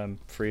show, and I'm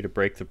free to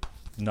break the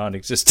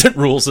non-existent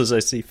rules as I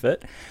see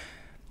fit.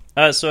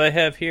 So I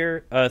have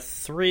here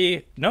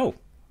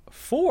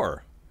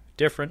 4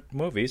 different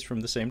movies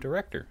from the same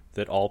director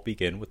that all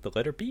begin with the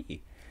letter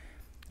B.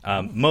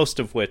 Most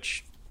of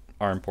which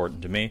are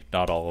important to me.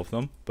 Not all of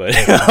them, but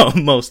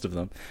most of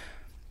them.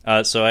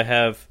 So I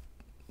have...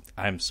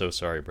 I'm so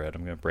sorry, Brad.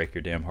 I'm going to break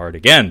your damn heart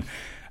again.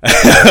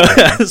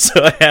 So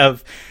I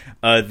have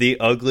The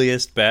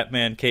Ugliest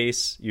Batman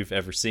Case You've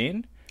Ever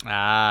Seen.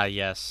 Ah,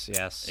 yes.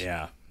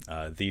 Yeah.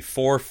 The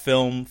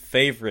 4-film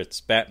favorites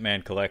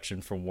Batman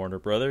collection from Warner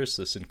Brothers.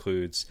 This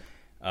includes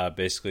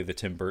basically the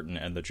Tim Burton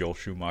and the Joel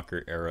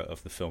Schumacher era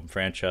of the film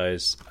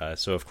franchise.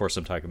 So, of course,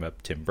 I'm talking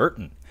about Tim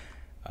Burton.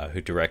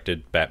 who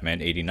directed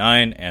Batman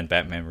 '89 and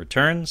Batman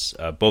Returns,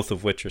 both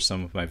of which are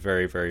some of my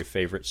very, very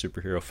favorite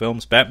superhero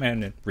films.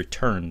 Batman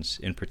Returns,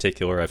 in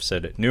particular, I've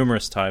said it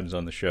numerous times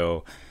on the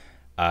show,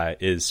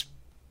 is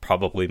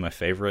probably my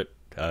favorite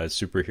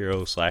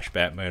superhero /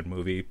 Batman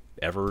movie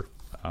ever.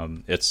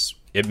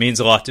 It means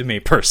a lot to me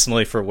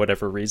personally for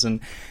whatever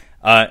reason.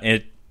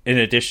 In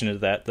addition to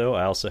that, though,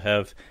 I also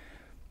have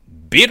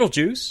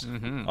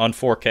Beetlejuice on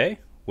 4K,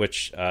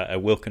 which I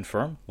will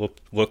confirm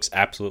looks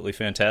absolutely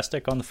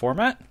fantastic on the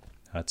format.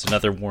 It's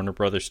another Warner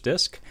Brothers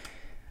disc.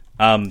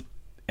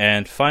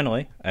 And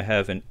finally, I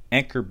have an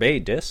Anchor Bay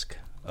disc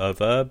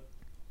of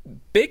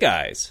Big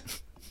Eyes,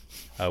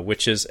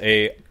 which is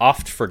a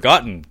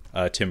oft-forgotten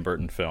Tim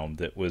Burton film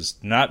that was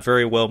not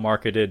very well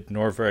marketed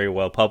nor very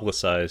well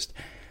publicized,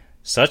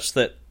 such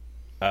that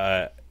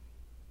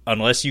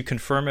unless you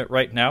confirm it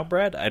right now,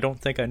 Brad, I don't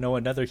think I know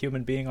another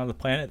human being on the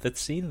planet that's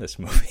seen this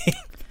movie.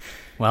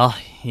 Well,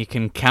 you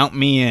can count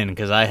me in,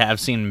 because I have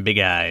seen Big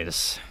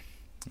Eyes.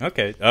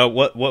 Okay.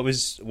 What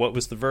was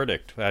the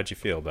verdict? How'd you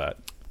feel about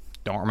it?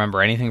 Don't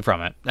remember anything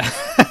from it.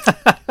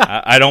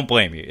 I don't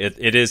blame you.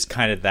 It is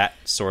kind of that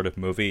sort of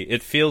movie.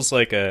 It feels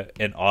like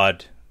an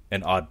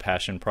odd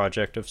passion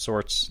project of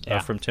sorts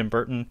from Tim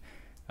Burton,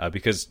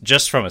 because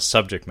just from a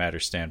subject matter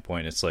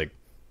standpoint, it's like,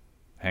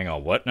 hang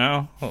on, what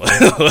now?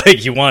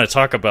 Like, you want to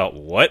talk about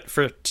what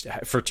for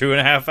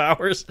 2.5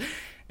 hours?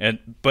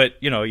 But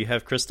you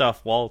have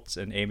Christoph Waltz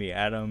and Amy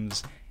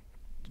Adams,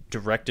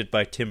 directed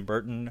by Tim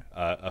Burton,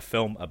 a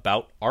film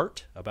about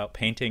art, about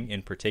painting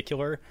in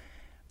particular,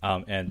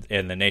 and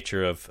the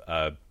nature of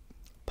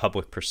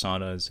public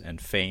personas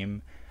and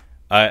fame.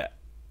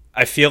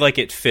 I feel like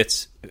it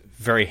fits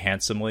very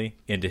handsomely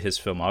into his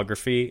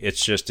filmography.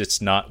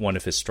 It's not one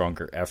of his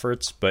stronger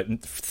efforts, but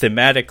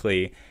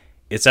thematically,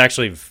 it's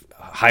actually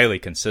highly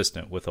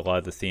consistent with a lot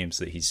of the themes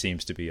that he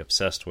seems to be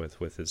obsessed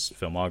with his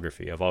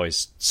filmography. I've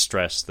always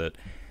stressed that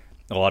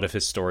a lot of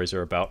his stories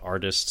are about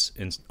artists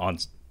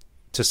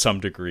to some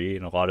degree,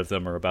 and a lot of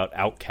them are about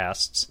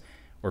outcasts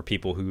or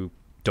people who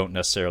don't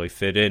necessarily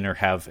fit in or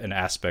have an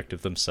aspect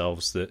of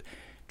themselves that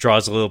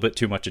draws a little bit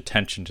too much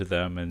attention to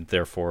them and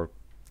therefore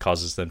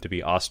causes them to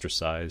be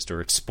ostracized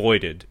or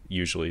exploited,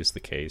 usually is the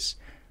case.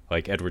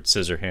 Like Edward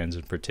Scissorhands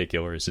in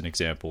particular is an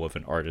example of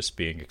an artist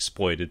being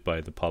exploited by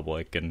the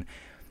public and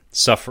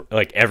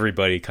like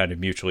everybody kind of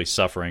mutually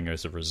suffering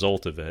as a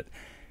result of it.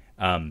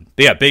 But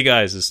yeah, Big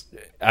Eyes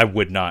I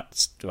would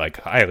not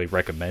highly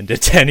recommend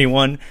it to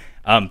anyone.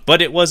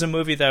 But it was a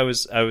movie that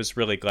I was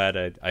really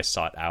glad I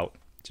sought out,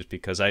 just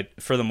because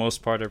for the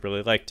most part, I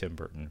really liked Tim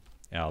Burton.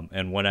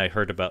 And when I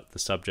heard about the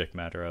subject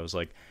matter, I was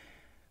like,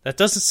 that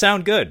doesn't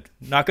sound good.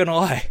 Not gonna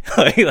lie.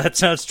 That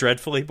sounds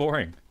dreadfully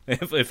boring,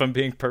 if I'm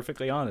being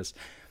perfectly honest.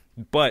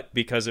 But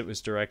because it was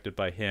directed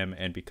by him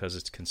and because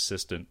it's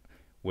consistent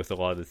with a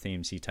lot of the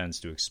themes he tends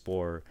to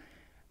explore,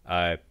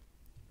 I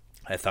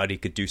thought he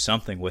could do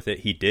something with it.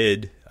 He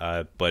did,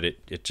 but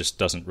it just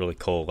doesn't really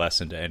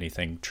coalesce into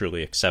anything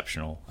truly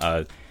exceptional.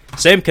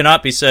 Same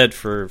cannot be said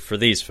for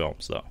these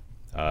films,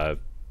 though.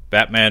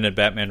 Batman and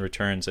Batman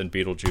Returns and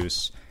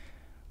Beetlejuice,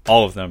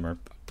 all of them are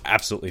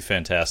absolutely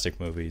fantastic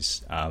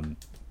movies.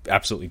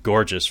 Absolutely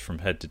gorgeous from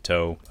head to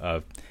toe.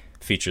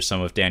 Feature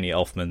some of Danny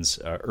Elfman's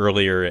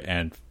earlier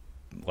and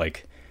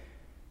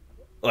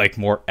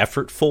more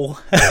effortful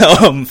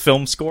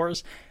film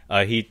scores.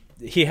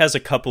 He has a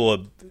couple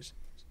of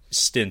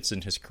stints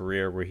in his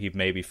career where he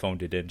maybe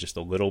phoned it in just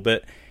a little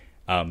bit,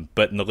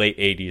 but in the late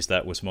 80s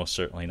that was most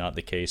certainly not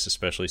the case,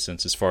 especially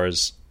since, as far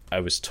as I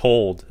was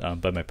told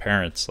by my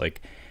parents,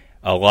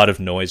 a lot of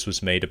noise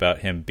was made about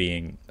him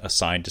being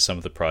assigned to some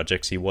of the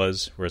projects he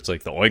was, where it's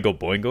like the Oingo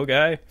Boingo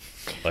guy,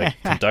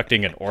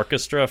 conducting an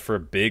orchestra for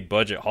big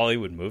budget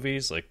Hollywood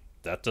movies.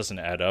 That doesn't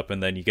add up.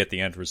 And then you get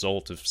the end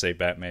result of, say,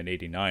 Batman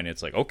 '89.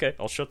 It's like, okay,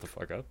 I'll shut the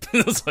fuck up.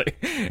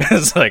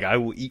 It's like I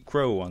will eat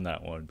crow on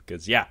that one,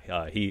 because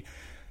he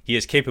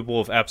is capable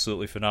of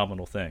absolutely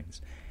phenomenal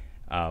things.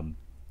 But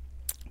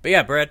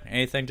yeah, Brad,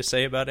 anything to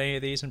say about any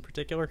of these in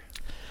particular?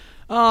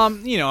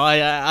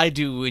 I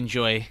do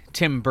enjoy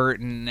Tim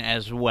Burton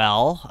as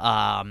well.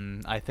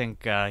 I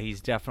think he's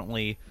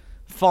definitely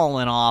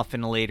fallen off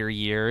in later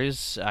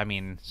years. I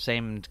mean,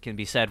 same can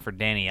be said for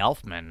Danny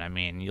Elfman. I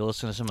mean, you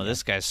listen to some of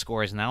this guy's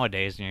scores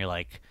nowadays, and you're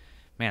like,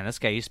 man, this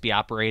guy used to be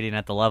operating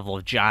at the level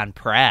of John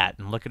Pratt,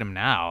 and look at him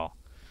now.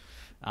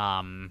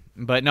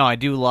 But no, I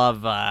do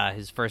love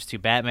his first two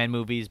Batman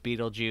movies,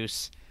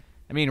 Beetlejuice.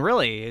 I mean,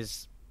 really,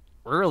 his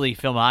early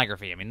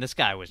filmography. I mean, this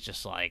guy was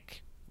just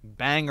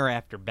banger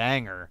after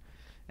banger,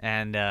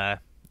 and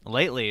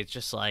lately it's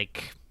just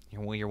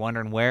you're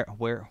wondering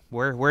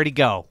where'd he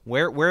go?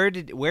 Where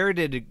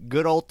did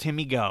good old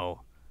Timmy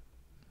go?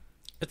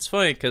 It's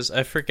funny because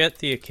I forget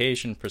the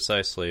occasion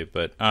precisely,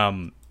 but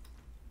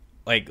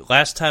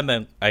last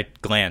time I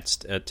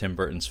glanced at Tim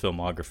Burton's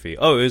filmography, it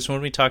was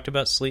when we talked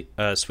about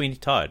Sweeney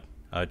Todd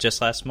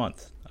just last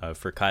month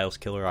for Kyle's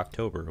Killer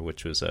October,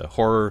 which was a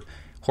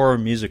horror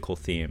musical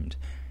themed.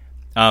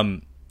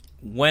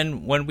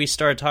 When we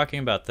started talking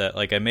about that,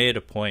 I made it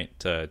a point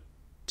to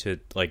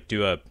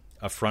do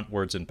a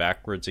frontwards and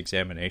backwards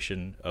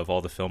examination of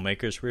all the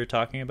filmmakers we were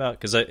talking about,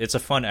 because it's a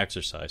fun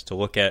exercise to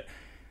look at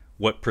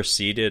what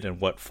preceded and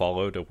what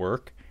followed a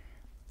work.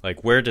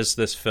 Like, where does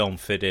this film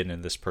fit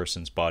in this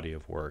person's body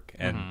of work?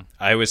 And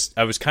I was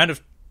kind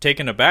of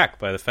taken aback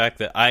by the fact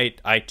that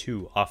I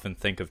too often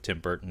think of Tim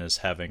Burton as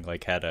having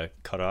like had a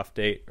cutoff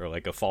date or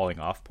like a falling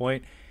off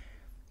point.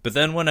 But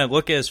then when I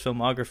look at his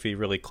filmography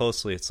really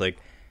closely, it's like,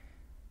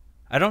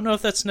 I don't know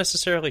if that's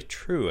necessarily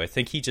true. I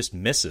think he just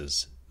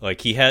misses.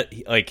 Like,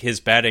 his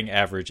batting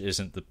average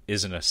isn't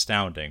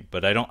astounding,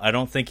 but I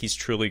don't think he's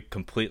truly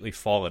completely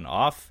fallen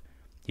off.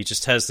 He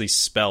just has these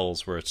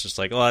spells where it's just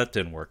like, oh, that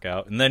didn't work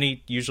out, and then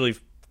he usually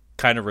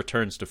kind of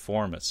returns to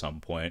form at some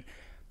point.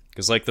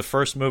 Because like the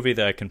first movie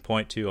that I can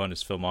point to on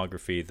his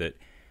filmography that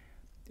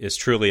is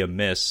truly a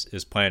miss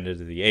is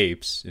Planet of the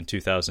Apes in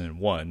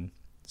 2001.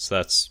 So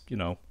that's,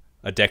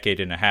 a decade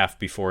and a half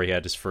before he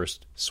had his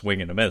first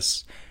swing and a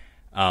miss.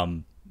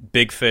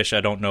 Big Fish,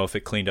 I don't know if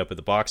it cleaned up at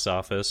the box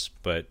office,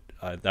 but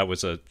that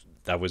was a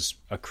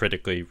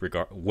critically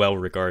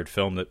well-regarded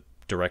film that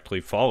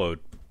directly followed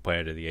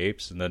Planet of the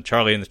Apes. And then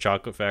Charlie and the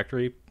Chocolate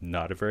Factory,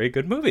 not a very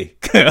good movie.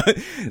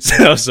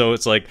 so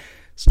it's like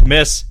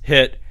miss,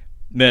 hit,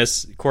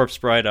 miss. Corpse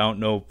Bride, I don't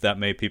know that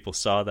many people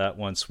saw that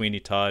one.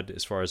 Sweeney Todd,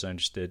 as far as I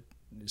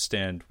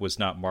understand, was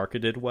not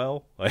marketed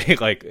well.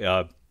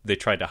 They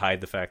tried to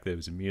hide the fact that it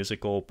was a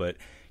musical, but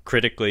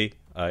critically,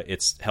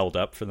 it's held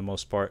up for the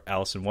most part.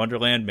 Alice in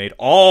Wonderland made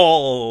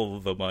all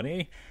the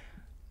money.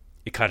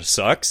 It kind of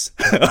sucks,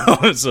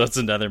 so that's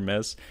another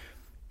miss.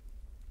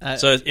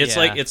 So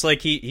it's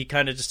like he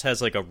kind of just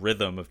has like a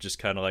rhythm of just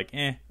kind of like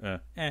I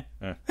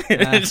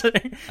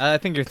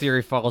think your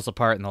theory falls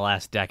apart in the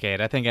last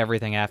decade. I think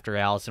everything after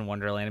Alice in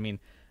Wonderland. I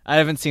mean, I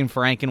haven't seen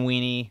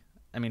Frankenweenie.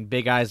 I mean,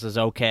 Big Eyes was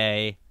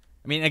okay.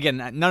 I mean, again,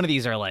 none of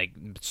these are like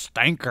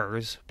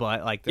stinkers,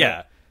 but like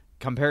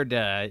compared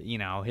to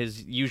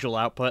his usual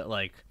output,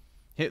 like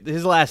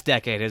his last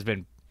decade has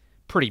been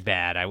pretty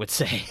bad, I would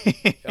say.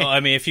 Well,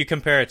 I mean, if you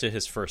compare it to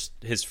his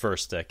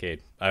first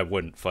decade, I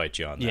wouldn't fight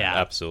you on that. Yeah,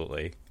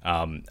 absolutely.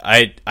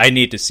 I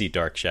need to see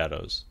Dark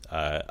Shadows.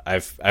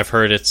 I've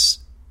heard it's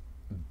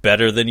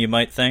better than you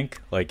might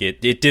think. Like it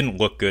didn't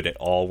look good at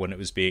all when it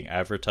was being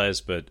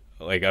advertised, but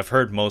like I've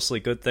heard mostly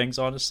good things,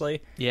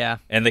 honestly. Yeah,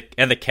 and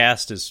the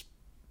cast is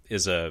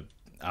a,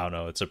 I don't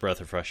know, it's a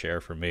breath of fresh air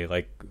for me.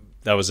 Like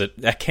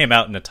that came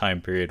out in a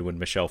time period when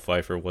Michelle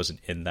Pfeiffer wasn't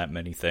in that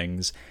many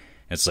things,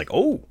 and it's like,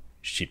 oh,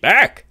 she's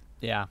back.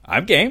 Yeah,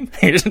 I'm game.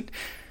 Yeah,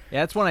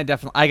 it's one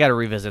I got to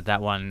revisit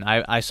that one.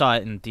 I saw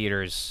it in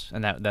theaters,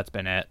 and that's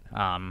been it.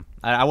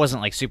 I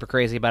wasn't like super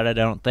crazy about it, I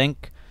don't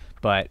think,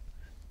 but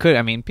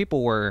there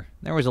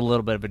was a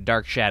little bit of a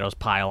Dark Shadows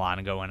pile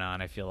on going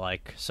on, I feel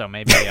like. So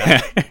maybe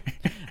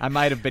I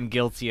might have been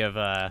guilty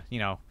of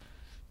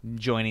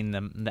joining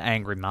the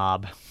angry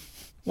mob.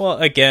 Well,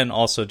 again,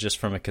 also just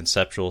from a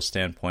conceptual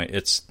standpoint,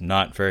 it's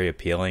not very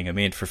appealing. I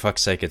mean, for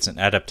fuck's sake, it's an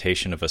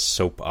adaptation of a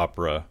soap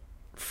opera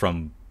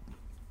from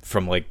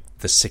like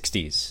the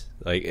 60s.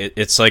 Like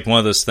it's like one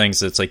of those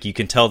things that's like you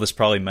can tell this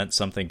probably meant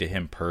something to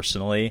him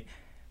personally,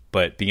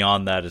 but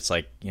beyond that, it's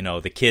like,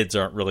 the kids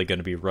aren't really going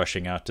to be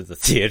rushing out to the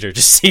theater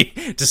to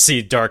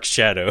see Dark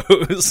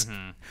Shadows.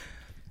 Mm-hmm.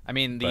 I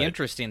mean,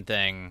 interesting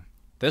thing,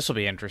 this will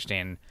be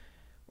interesting.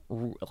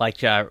 Like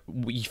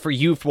for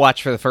you to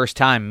watch for the first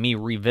time, me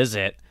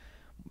revisit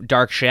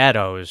Dark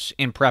Shadows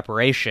in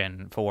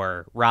preparation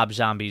for Rob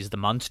Zombie's The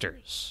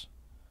Munsters.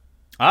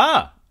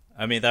 I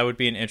mean, that would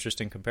be an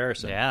interesting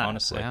comparison. Yeah,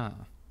 honestly. Yeah.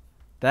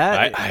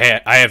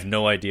 I have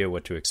no idea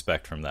what to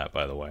expect from that.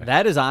 By the way,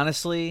 that is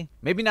honestly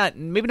maybe not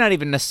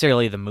even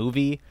necessarily the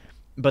movie,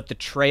 but the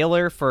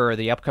trailer for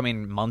the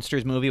upcoming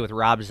Munsters movie with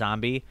Rob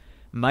Zombie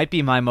might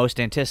be my most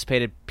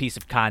anticipated piece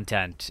of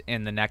content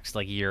in the next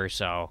year or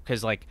so.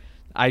 Because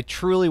I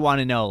truly want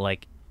to know,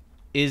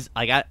 is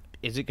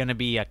it going to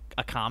be a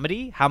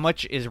comedy? How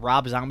much is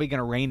Rob Zombie going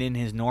to rein in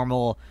his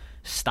normal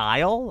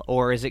style?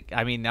 Or is it,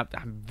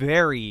 I'm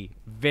very,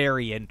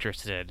 very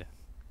interested.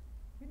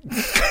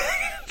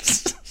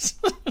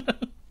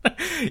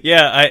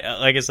 Yeah,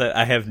 like I said,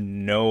 I have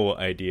no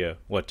idea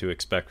what to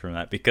expect from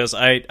that, because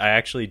I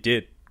actually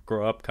did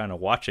grow up kind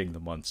of watching the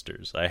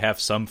Munsters. I have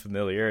some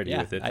familiarity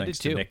with it thanks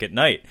to Nick at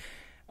Night.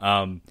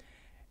 And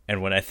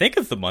when I think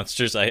of the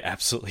Munsters, I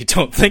absolutely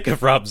don't think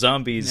of Rob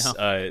Zombie's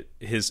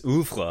his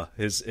oeuvre,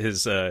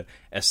 his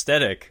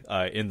aesthetic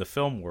in the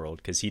film world,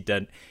 because he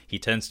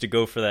tends to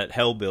go for that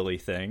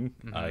hellbilly thing.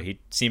 Mm-hmm. He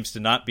seems to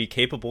not be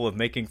capable of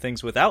making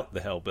things without the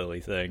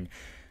hellbilly thing.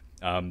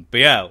 But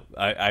yeah,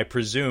 I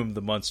presume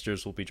the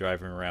Munsters will be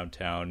driving around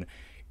town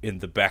in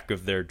the back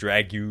of their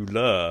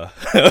Dragula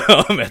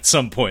at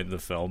some point in the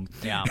film.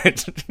 Yeah.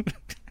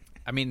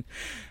 I mean,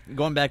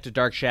 going back to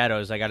Dark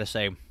Shadows, I got to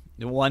say,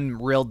 the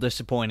one real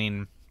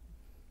disappointing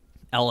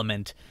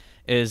element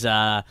is, you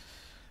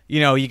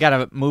got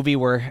a movie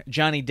where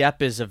Johnny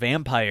Depp is a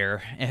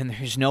vampire, and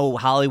there's no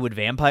Hollywood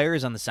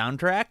vampires on the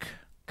soundtrack.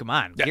 Come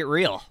on, get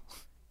real.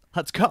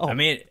 Let's go. I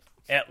mean,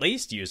 at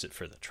least use it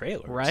for the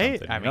trailer,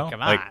 right? Or I mean,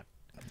 come on.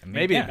 I mean,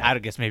 Maybe yeah. I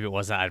guess maybe it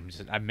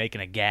wasn't. I'm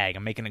making a gag.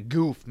 I'm making a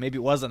goof. Maybe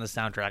it was on the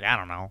soundtrack. I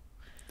don't know.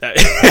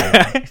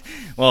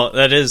 Well,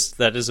 that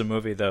is a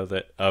movie though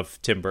that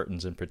of Tim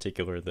Burton's in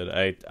particular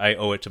that I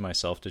owe it to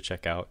myself to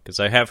check out because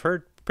I have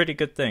heard pretty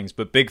good things.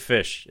 But Big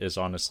Fish is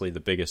honestly the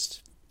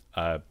biggest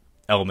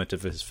element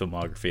of his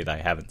filmography that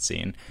I haven't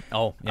seen.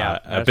 Oh yeah,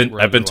 I've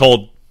been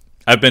told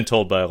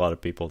by a lot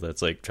of people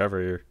that's like,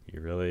 Trevor,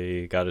 you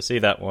really got to see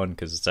that one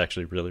because it's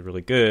actually really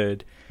really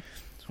good.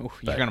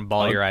 You're gonna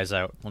bawl your eyes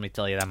out. Let me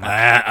tell you that much.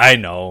 I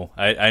know.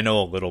 I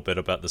know a little bit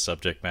about the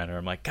subject matter.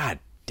 I'm like, God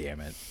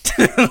damn it.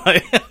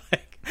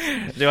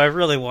 Do I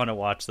really want to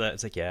watch that?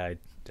 It's like, yeah,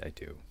 I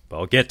do. But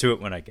I'll get to it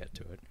when I get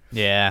to it.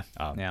 Yeah.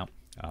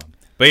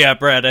 But yeah,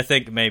 Brad, I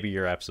think maybe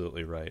you're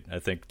absolutely right. I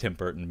think Tim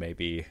Burton may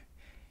be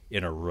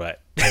in a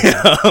rut.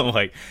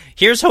 Like,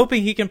 here's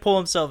hoping he can pull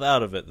himself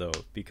out of it, though,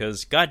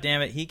 because, God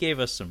damn it, he gave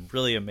us some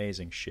really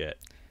amazing shit.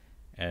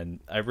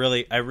 And I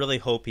really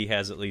hope he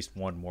has at least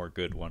one more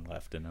good one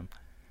left in him.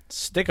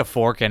 Stick a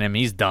fork in him.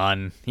 He's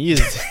done.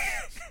 He's.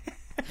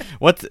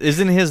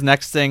 Isn't his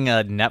next thing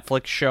a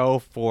Netflix show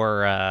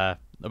for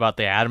about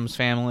the Addams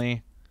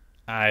Family?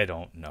 I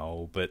don't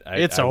know, but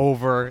it's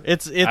over.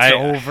 It's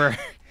over.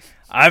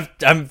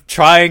 I'm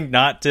trying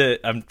not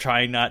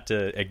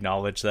to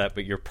acknowledge that,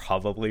 but you're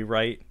probably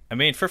right. I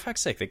mean, for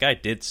fuck's sake, the guy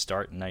did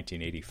start in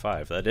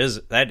 1985.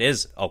 That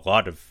is a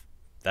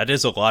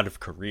lot of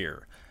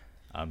career.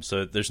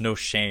 So there's no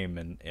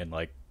shame in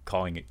like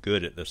calling it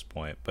good at this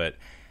point. But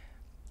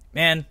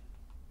man,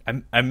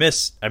 I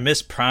miss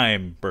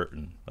Prime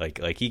Burton.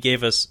 Like he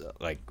gave us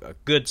like a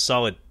good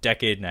solid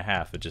decade and a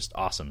half of just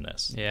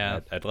awesomeness. Yeah,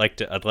 I'd like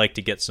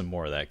to get some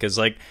more of that because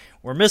like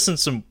we're missing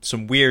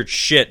some weird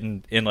shit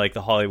in like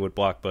the Hollywood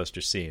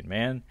blockbuster scene,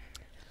 man.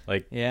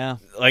 Like yeah,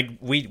 like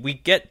we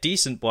get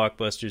decent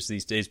blockbusters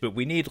these days, but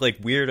we need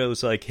like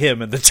weirdos like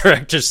him in the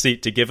director's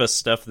seat to give us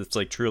stuff that's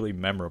like truly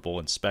memorable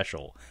and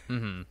special.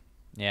 Mm-hmm.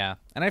 Yeah,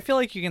 and I feel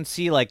like you can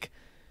see like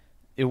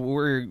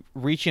we're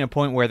reaching a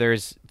point where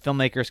there's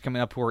filmmakers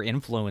coming up who are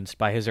influenced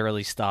by his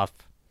early stuff,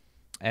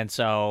 and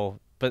so,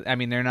 but I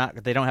mean,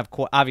 they don't have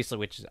obviously,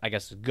 which I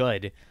guess is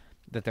good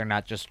that they're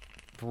not just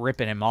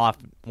ripping him off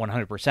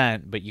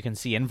 100%, but you can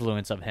see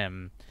influence of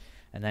him,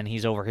 and then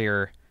he's over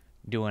here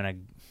doing a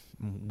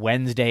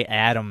Wednesday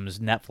Addams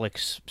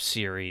Netflix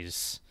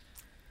series.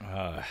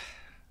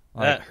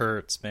 That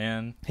hurts,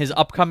 man. His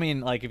upcoming,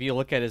 like, if you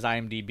look at his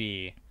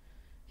IMDb,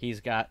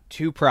 he's got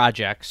 2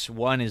 projects.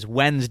 One is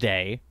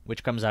Wednesday,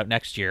 which comes out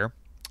next year,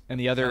 and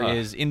the other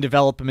is in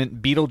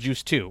development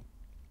Beetlejuice 2.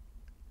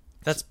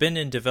 That's been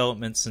in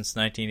development since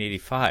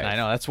 1985. I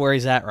know, that's where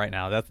he's at right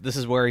now. This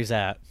is where he's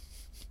at.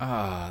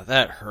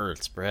 That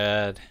hurts,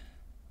 Brad.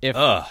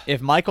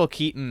 If Michael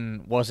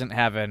Keaton wasn't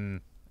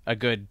having a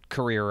good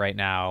career right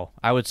now,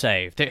 I would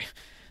say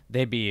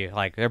they'd be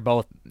like, they're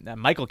both.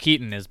 Michael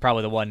Keaton is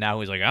probably the one now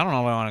who's like, I don't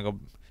know if I want to go.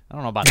 I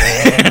don't know about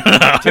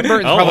that. Tim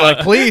Burton's probably like,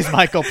 please,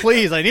 Michael,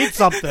 please, I need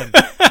something.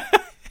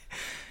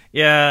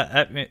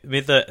 Yeah, I mean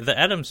the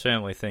Addams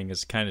Family thing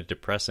is kind of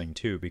depressing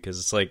too because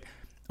it's like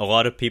a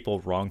lot of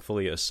people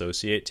wrongfully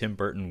associate Tim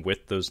Burton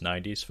with those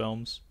 90s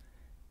films.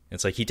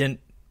 It's like he didn't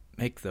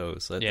make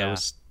those. That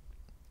was,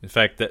 in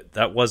fact,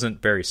 that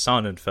wasn't Barry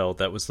Sonnenfeld.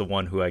 That was the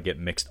one who I get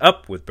mixed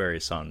up with Barry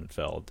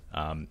Sonnenfeld.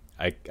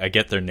 I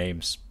get their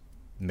names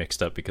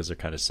mixed up because they're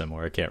kind of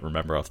similar. I can't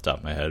remember off the top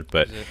of my head,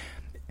 but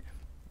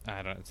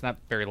I don't. It's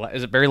not Barry.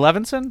 Is it Barry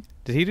Levinson?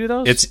 Did he do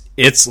those?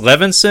 It's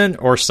Levinson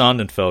or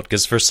Sonnenfeld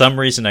because for some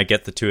reason I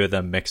get the two of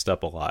them mixed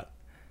up a lot.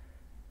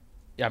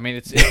 Yeah, I mean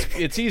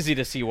it's easy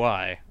to see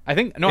why. I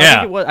think it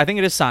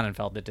is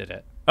Sonnenfeld that did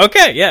it.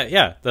 Okay,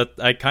 yeah. That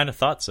I kind of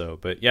thought so,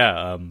 but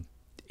yeah,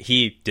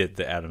 he did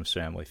the Addams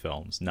Family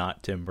films,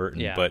 not Tim Burton.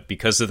 Yeah. But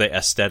because of the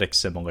aesthetic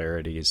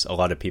similarities, a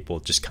lot of people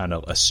just kind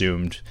of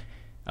assumed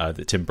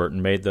that Tim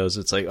Burton made those.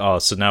 It's like, oh,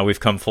 so now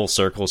we've come full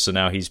circle. So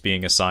now he's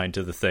being assigned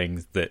to the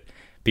thing that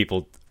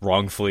people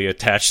wrongfully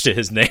attached to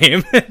his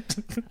name.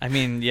 I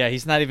mean, yeah,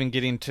 he's not even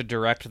getting to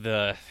direct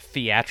the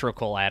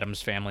theatrical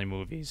Addams Family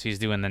movies. He's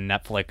doing the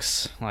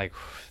Netflix, like,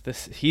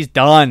 this. He's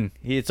done.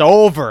 It's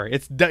over.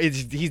 He's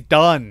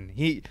done.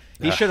 He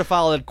should have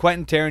followed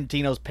Quentin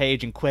Tarantino's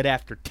page and quit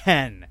after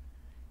 10.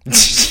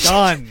 He's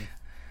done.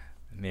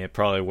 I mean, it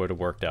probably would have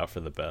worked out for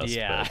the best.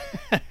 Yeah.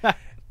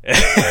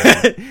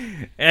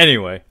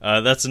 Anyway,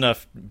 that's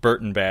enough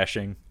Burton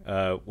bashing.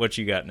 What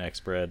you got next,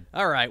 Brad?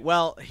 All right.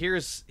 Well,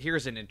 here's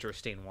an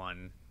interesting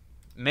one.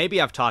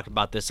 Maybe I've talked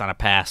about this on a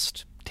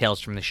past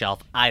Tales from the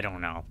Shelf. I don't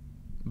know,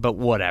 but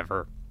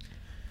whatever.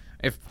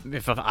 If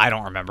I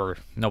don't remember,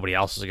 nobody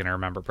else is gonna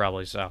remember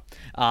probably. So,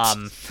 now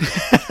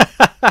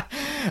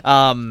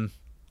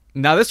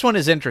this one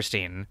is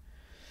interesting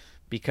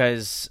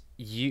because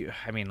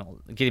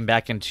getting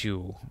back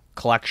into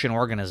collection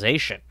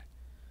organization.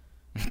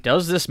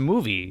 Does this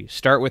movie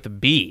start with a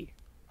B?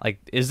 Like,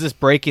 is this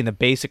breaking the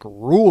basic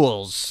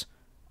rules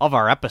of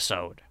our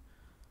episode?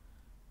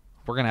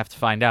 We're going to have to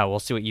find out. We'll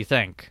see what you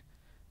think.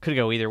 Could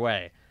go either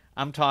way.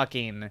 I'm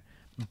talking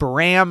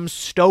Bram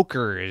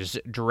Stoker's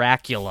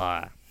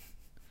Dracula.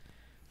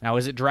 Now,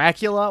 is it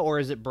Dracula or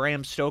is it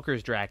Bram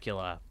Stoker's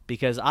Dracula?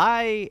 Because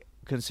I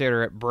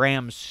consider it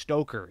Bram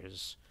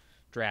Stoker's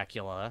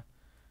Dracula.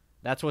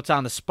 That's what's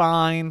on the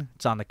spine.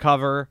 It's on the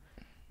cover.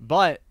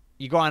 But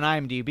you go on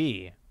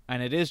IMDb,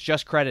 and it is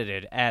just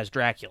credited as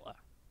Dracula.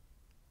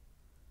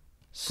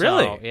 So,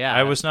 Really? Yeah.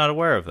 I was not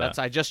aware of that.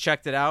 I just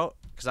checked it out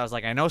because I was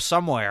like, I know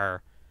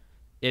somewhere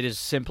it is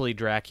simply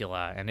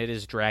Dracula, and it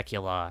is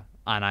Dracula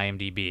on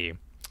IMDb.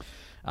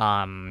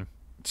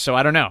 So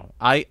I don't know.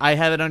 I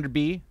have it under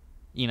B.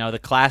 You know, the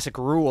classic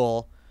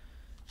rule,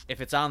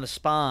 if it's on the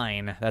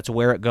spine, that's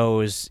where it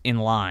goes in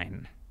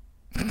line.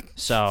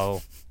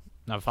 So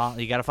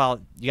you got to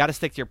follow. You got to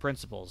stick to your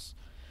principles.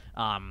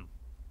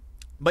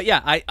 But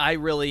yeah, I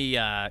really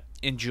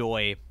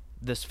enjoy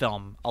this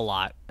film a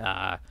lot.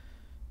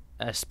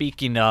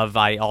 Speaking of,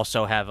 I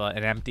also have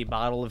an empty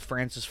bottle of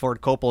Francis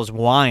Ford Coppola's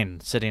wine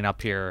sitting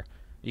up here.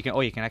 You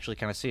can actually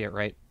kind of see it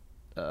right.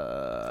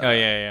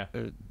 Yeah.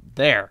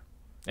 There.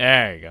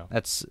 There you go.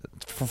 That's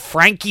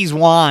Frankie's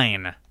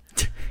wine.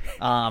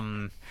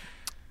 I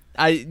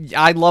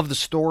love the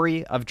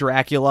story of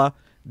Dracula.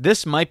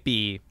 This might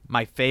be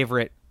my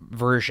favorite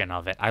version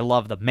of it. I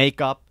love the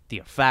makeup, the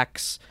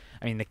effects.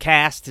 I mean, the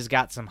cast has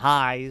got some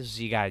highs.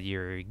 You got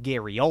your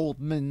Gary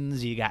Oldmans,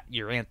 you got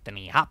your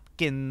Anthony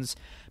Hopkins,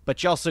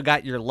 but you also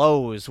got your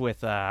lows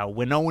with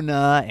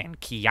Winona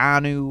and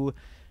Keanu.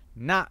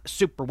 Not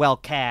super well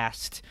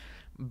cast,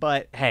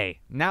 but hey,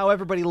 now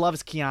everybody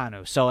loves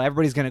Keanu, so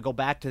everybody's gonna go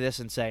back to this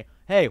and say,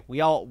 "Hey,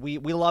 we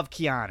love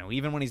Keanu,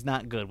 even when he's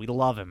not good. We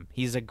love him.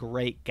 He's a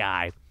great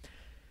guy."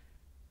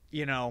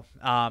 You know,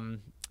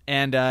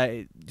 and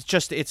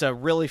it's a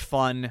really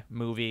fun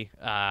movie.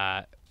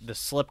 The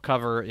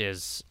slipcover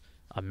is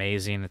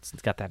amazing. It's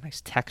got that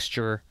nice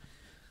texture.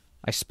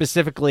 I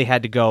specifically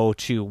had to go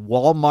to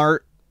Walmart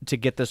to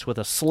get this with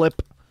a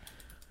slip.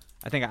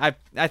 I think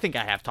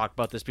I have talked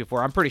about this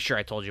before. I'm pretty sure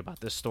I told you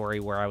about this story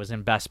where I was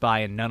in Best Buy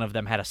and none of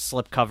them had a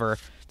slip cover.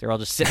 They were all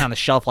just sitting on the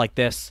shelf like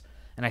this.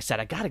 And I said,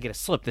 I got to get a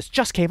slip. This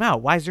just came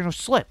out. Why is there no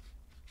slip?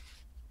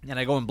 And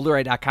I go on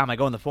Blu-ray.com. I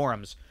go in the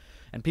forums.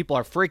 And people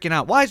are freaking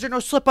out. Why is there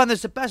no slip on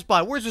this at Best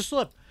Buy? Where's the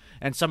slip?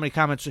 And somebody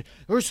comments,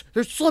 there's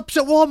slips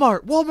at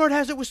Walmart. Walmart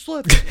has it with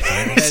slips.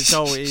 And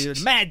so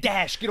mad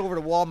dash, get over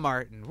to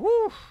Walmart. And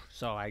woo.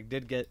 So I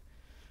did get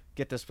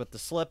this with the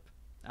slip.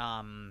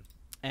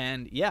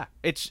 And yeah,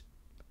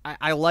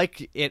 I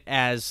like it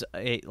as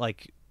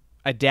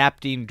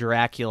adapting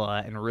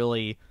Dracula and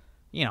really,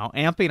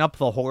 amping up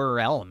the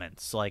horror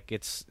elements. Like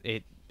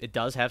it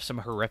does have some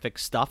horrific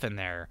stuff in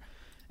there,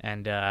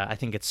 and I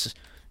think it's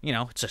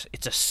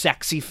it's a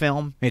sexy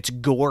film. It's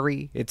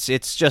gory. It's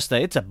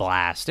a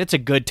blast. It's a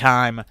good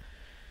time.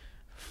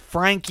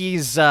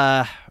 Frankie's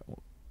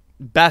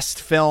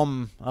best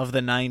film of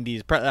the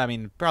 90s.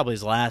 Probably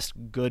his last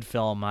good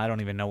film. I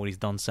don't even know what he's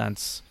done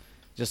since.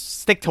 Just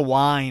stick to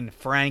wine,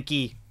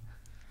 Frankie.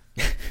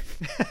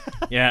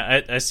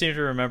 Yeah, I seem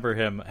to remember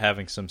him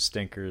having some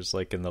stinkers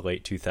like in the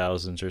late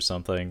 2000s or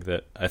something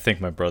that I think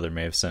my brother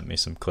may have sent me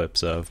some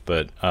clips of.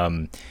 But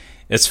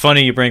it's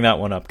funny you bring that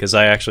one up because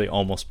I actually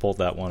almost pulled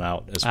that one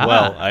out as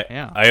well.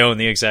 I own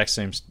the exact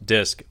same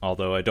disc,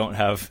 although I don't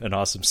have an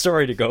awesome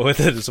story to go with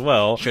it as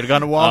well. Should have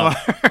gone to Walmart.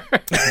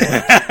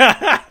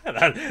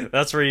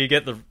 That's where you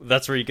get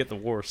the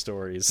war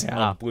stories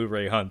on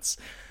Blu-ray hunts.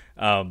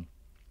 But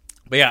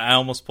yeah, I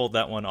almost pulled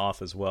that one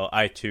off as well.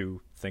 I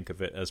too think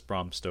of it as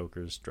Bram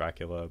Stoker's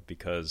Dracula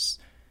because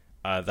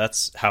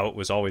that's how it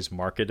was always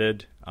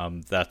marketed.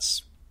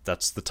 That's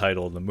the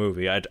title of the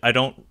movie. I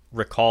don't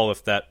recall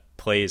if that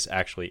plays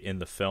actually in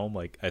the film.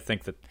 Like I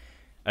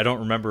don't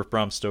remember if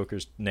Bram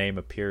Stoker's name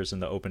appears in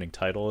the opening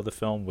title of the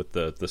film with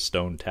the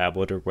stone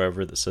tablet or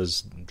wherever that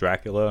says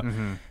Dracula.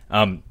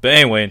 Mm-hmm. But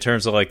anyway, in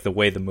terms of like the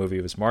way the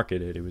movie was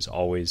marketed, it was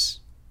always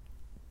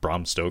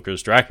Bram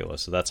Stoker's Dracula.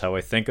 So that's how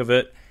I think of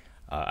it.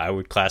 I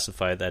would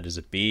classify that as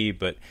a B,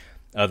 but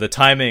the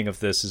timing of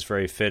this is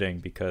very fitting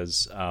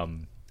because,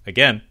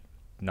 again,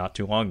 not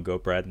too long ago,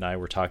 Brad and I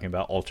were talking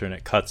about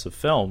alternate cuts of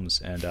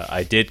films, and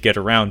I did get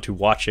around to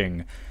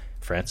watching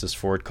Francis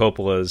Ford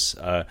Coppola's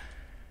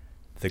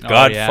The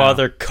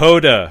Godfather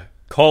Coda,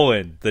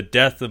 The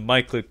Death of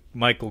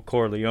Michael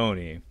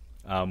Corleone,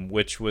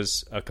 which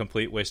was a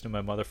complete waste of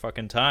my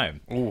motherfucking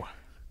time. Ooh,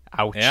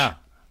 ouch.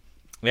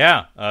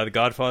 Yeah, The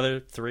Godfather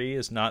 3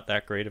 is not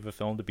that great of a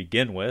film to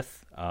begin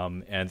with,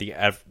 and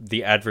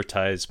the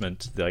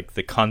advertisement, like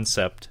the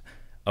concept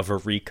of a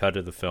recut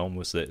of the film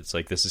was that it's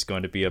like this is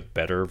going to be a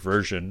better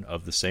version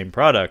of the same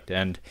product,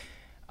 and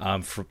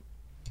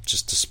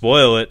just to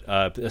spoil it,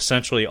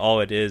 essentially all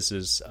it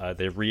is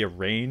they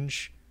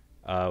rearrange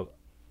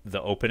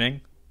the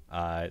opening,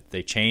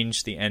 they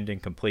change the ending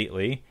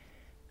completely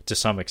to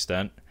some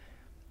extent,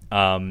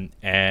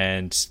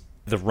 and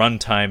the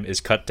runtime is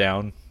cut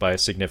down by a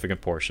significant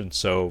portion.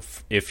 So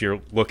if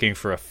you're looking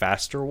for a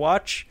faster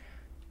watch,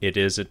 it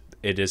is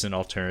an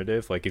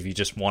alternative. Like if you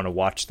just want to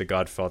watch the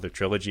Godfather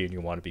trilogy and you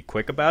want to be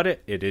quick about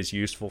it, it is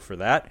useful for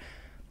that.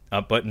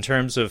 But in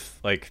terms of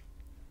like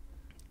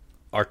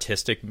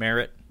artistic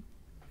merit,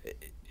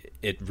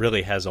 it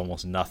really has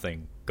almost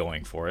nothing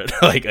going for it.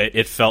 Like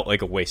it felt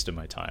like a waste of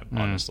my time.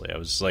 Honestly, I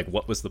was just like,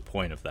 what was the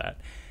point of that?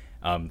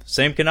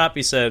 Same cannot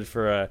be said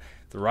for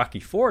the Rocky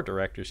IV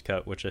director's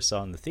cut, which I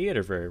saw in the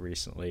theater very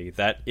recently.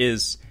 That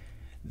is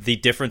the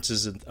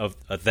differences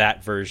of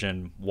that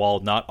version. While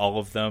not all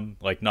of them,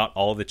 like not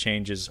all the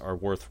changes are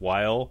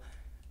worthwhile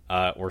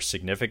or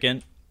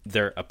significant,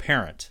 they're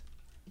apparent,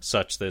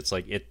 such that it's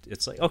like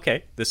it's like,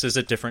 okay, this is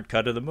a different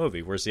cut of the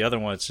movie. Whereas the other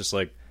one, it's just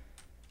like,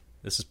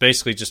 this is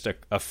basically just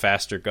a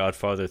faster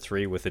Godfather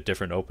 3 with a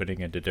different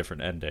opening and a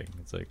different ending.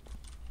 It's like,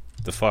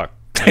 the fuck.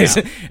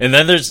 Yeah. And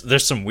then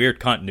there's some weird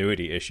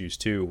continuity issues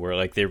too, where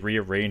like they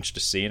rearranged a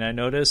scene, I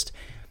noticed,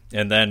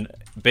 and then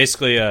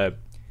basically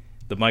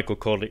the Michael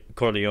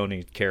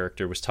Corleone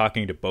character was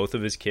talking to both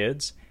of his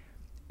kids,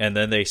 and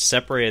then they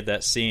separated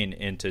that scene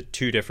into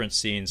two different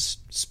scenes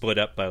split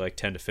up by like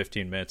 10 to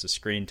 15 minutes of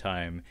screen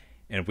time,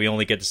 and we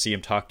only get to see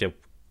him talk to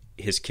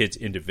his kids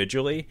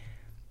individually.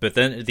 But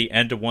then at the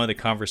end of one of the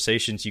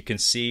conversations, you can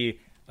see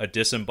a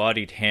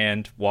disembodied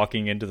hand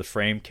walking into the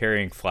frame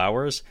carrying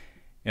flowers.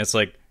 And it's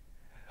like,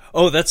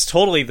 oh, that's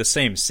totally the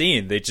same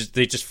scene. They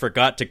just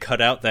forgot to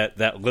cut out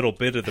that little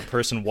bit of the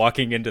person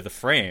walking into the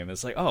frame.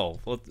 It's like,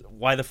 oh, well,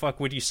 why the fuck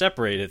would you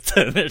separate it?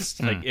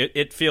 Like,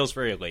 it feels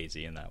very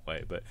lazy in that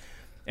way. But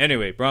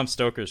anyway, Bram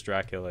Stoker's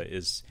Dracula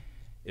is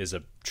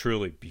a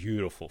truly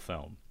beautiful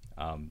film.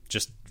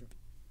 Just,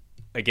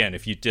 again,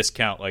 if you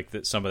discount like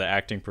some of the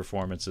acting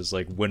performances,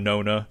 like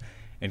Winona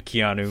and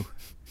Keanu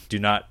do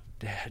not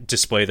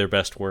display their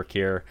best work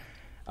here.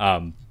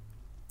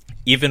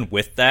 Even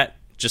with that,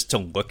 just to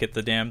look at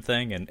the damn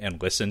thing and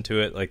listen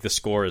to it, like the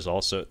score is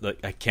also, like,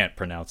 I can't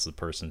pronounce the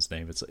person's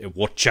name. It's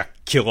Wojciech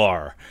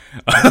Kilar.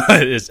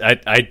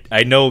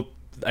 I know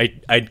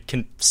I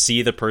can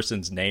see the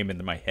person's name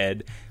in my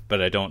head,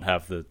 but I don't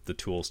have the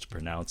tools to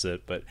pronounce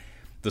it. But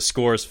the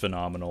score is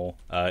phenomenal.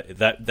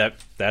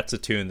 That's a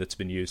tune that's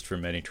been used for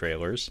many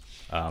trailers,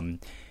 and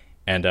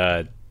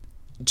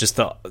just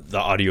the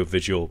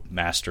audiovisual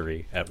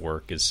mastery at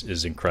work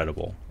is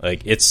incredible.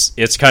 Like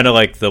it's kind of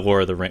like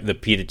the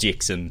Peter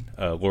Jackson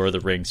Lord of the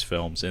Rings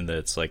films, in that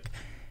it's like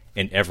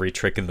an every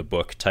trick in the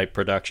book type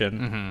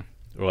production.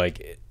 Mm-hmm.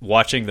 Like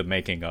watching the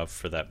making of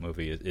for that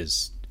movie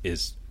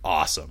is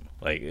awesome.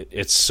 Like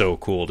it's so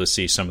cool to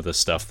see some of the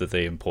stuff that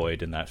they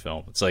employed in that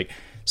film. It's like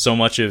so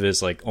much of it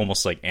is like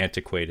almost like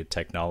antiquated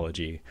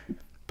technology,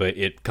 but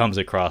it comes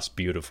across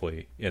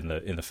beautifully in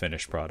the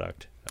finished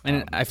product.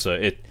 And I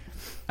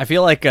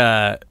feel like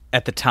at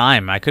the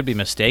time, I could be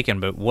mistaken,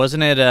 but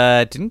wasn't it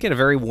didn't get a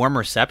very warm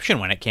reception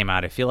when it came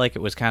out? I feel like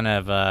it was kind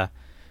of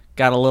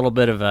got a little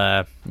bit of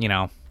a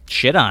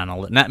shit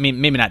on.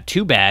 Maybe not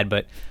too bad,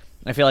 but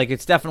I feel like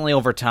it's definitely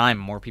over time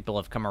more people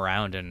have come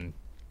around and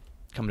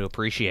come to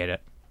appreciate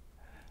it.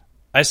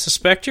 I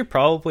suspect you're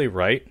probably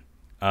right,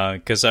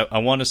 because I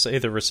want to say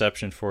the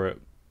reception for it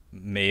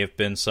may have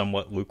been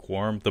somewhat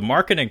lukewarm. The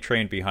marketing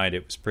train behind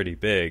it was pretty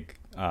big.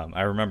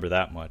 I remember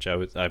that much. I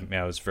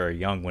was very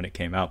young when it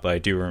came out, but I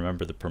do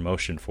remember the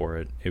promotion for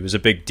it. It was a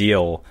big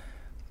deal,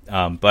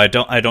 but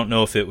I don't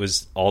know if it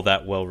was all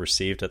that well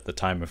received at the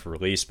time of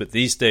release. But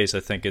these days, I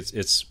think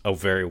it's a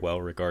very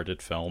well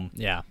regarded film.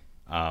 Yeah,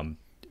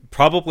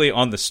 probably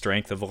on the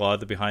strength of a lot of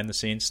the behind the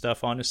scenes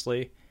stuff.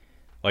 Honestly,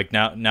 like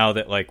now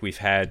that like we've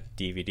had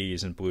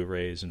DVDs and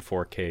Blu-rays and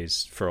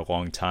 4Ks for a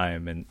long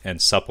time,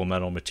 and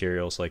supplemental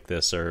materials like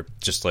this are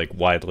just like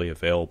widely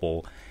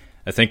available.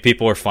 I think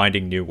people are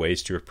finding new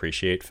ways to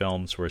appreciate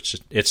films where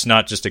it's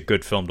not just a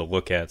good film to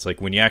look at. It's like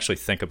when you actually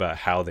think about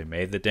how they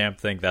made the damn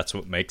thing, that's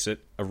what makes it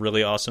a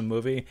really awesome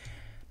movie.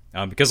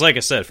 Because like I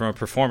said, from a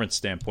performance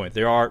standpoint,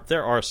 there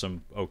are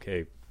some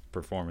okay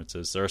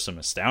performances. There are some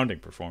astounding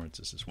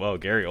performances as well.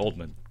 Gary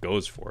Oldman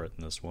goes for it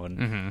in this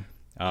one.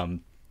 Mm-hmm.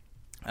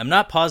 I'm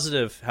not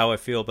positive how I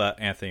feel about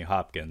Anthony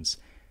Hopkins.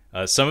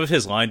 Some of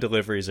his line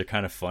deliveries are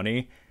kind of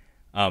funny.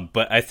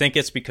 But I think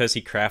it's because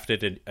he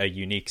crafted a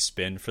unique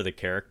spin for the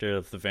character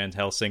of the Van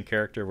Helsing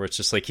character, where it's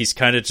just like he's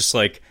kind of just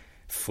like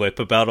flip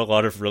about a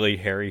lot of really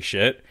hairy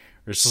shit.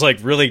 There's just like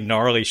really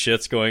gnarly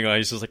shit's going on.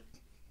 He's just like,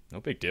 no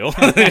big deal.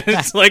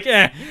 It's like,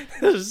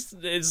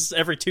 it's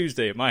every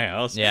Tuesday at my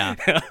house.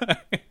 Yeah.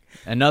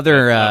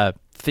 Another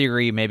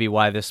theory maybe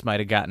why this might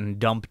have gotten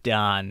dumped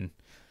on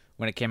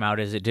when it came out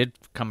is it did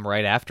come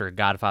right after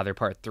Godfather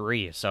Part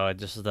 3. So it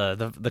just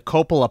the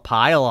Coppola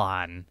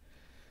pile-on.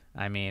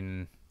 I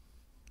mean,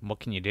 what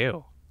can you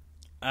do?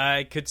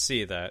 I could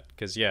see that,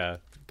 because, yeah,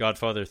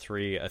 Godfather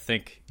 3, I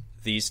think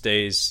these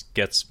days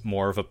gets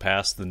more of a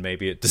pass than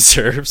maybe it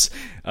deserves,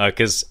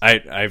 because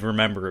I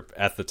remember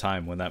at the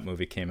time when that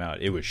movie came out,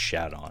 it was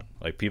shat on.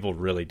 Like, people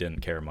really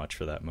didn't care much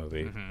for that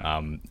movie.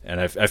 Mm-hmm. And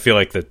I feel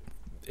like that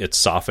it's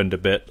softened a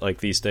bit, like,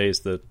 these days,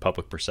 the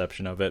public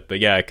perception of it.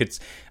 But, yeah, I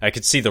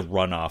could see the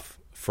runoff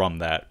from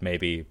that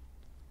maybe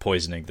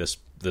poisoning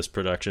this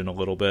production a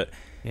little bit.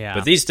 Yeah.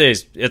 But these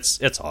days,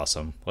 it's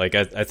awesome. Like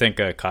I think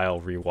Kyle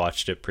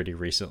rewatched it pretty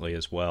recently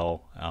as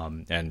well,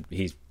 and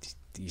he's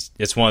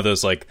it's one of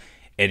those like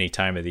any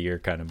time of the year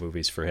kind of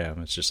movies for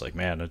him. It's just like,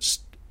 man,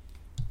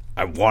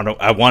 I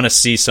want to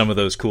see some of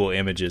those cool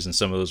images and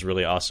some of those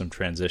really awesome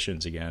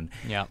transitions again.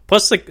 Yeah.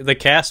 Plus the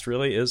cast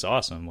really is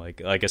awesome.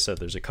 Like I said,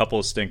 there's a couple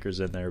of stinkers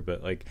in there,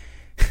 but like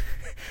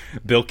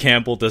Bill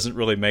Campbell doesn't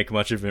really make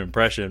much of an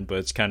impression, but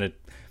it's kind of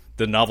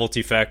the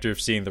novelty factor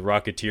of seeing the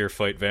Rocketeer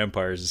fight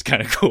vampires is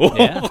kind of cool.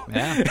 Yeah,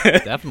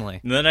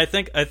 definitely. And then I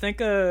think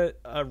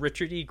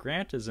Richard E.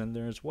 Grant is in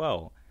there as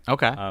well.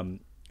 Okay.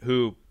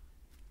 Who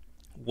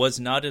was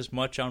not as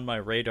much on my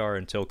radar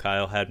until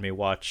Kyle had me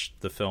watch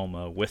the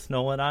film With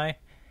Noel and I.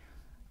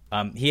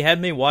 He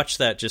had me watch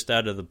that just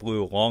out of the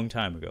blue a long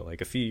time ago,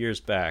 like a few years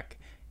back,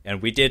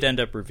 and we did end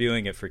up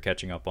reviewing it for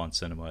Catching Up on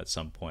Cinema at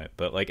some point.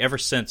 But like ever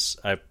since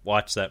I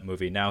watched that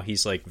movie, now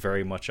he's like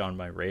very much on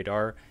my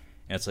radar,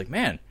 and it's like,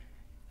 man,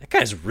 that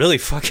guy's really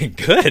fucking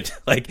good.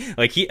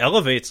 like he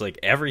elevates like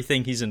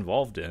everything he's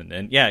involved in,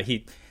 and yeah,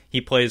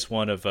 he plays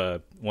one of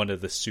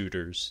the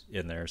suitors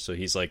in there, so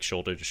he's like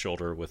shoulder to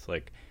shoulder with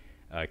like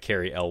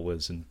Cary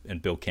Elwes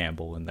and Bill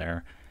Campbell in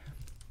there.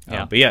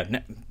 Yeah. But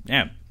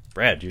yeah,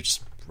 Brad, you're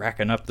just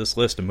racking up this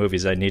list of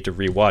movies I need to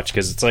rewatch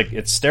because it's like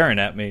it's staring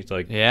at me. It's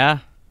like, yeah,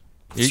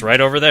 it's right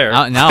over there.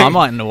 Now I'm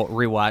wanting to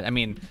rewatch. I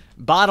mean,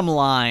 bottom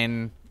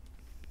line,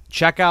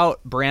 check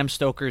out Bram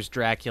Stoker's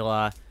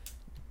Dracula.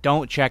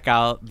 Don't check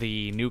out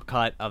the new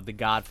cut of The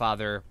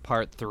Godfather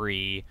Part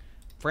 3.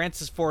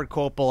 Francis Ford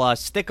Coppola,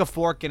 stick a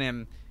fork in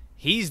him.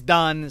 He's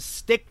done.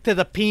 Stick to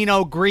the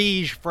Pinot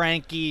Grigio,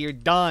 Frankie. You're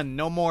done.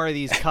 No more of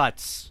these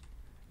cuts.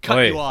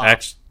 Cut you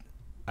off.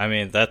 I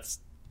mean, that's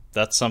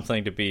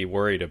something to be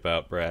worried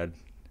about, Brad.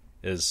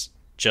 Is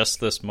just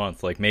this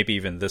month, like maybe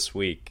even this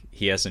week,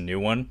 he has a new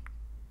one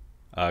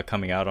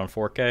coming out on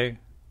 4K.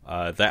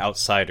 The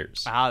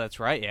Outsiders. Ah, that's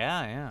right.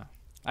 Yeah.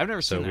 I've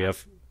never seen that.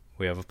 So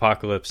we have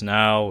Apocalypse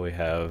Now. We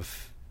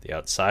have The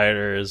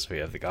Outsiders. We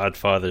have The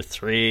Godfather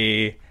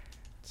 3.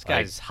 This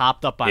guy's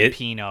hopped up on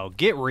Pinot.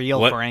 Get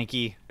real,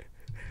 Frankie.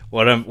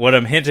 What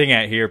I'm hinting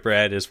at here,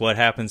 Brad, is what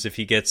happens if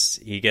he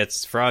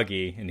gets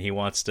froggy and he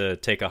wants to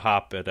take a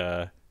hop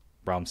at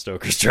Bram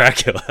Stoker's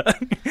Dracula.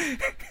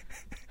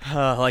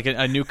 Like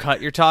a new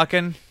cut you're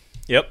talking?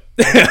 Yep.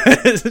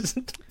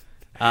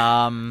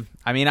 I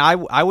mean,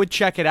 I would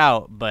check it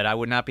out, but I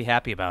would not be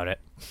happy about it.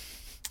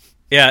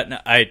 Yeah, no,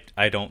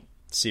 I don't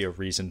see a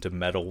reason to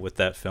meddle with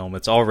that film.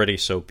 It's already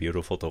so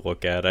beautiful to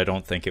look at. I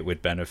don't think it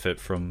would benefit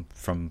from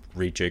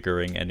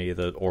rejiggering any of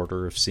the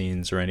order of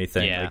scenes or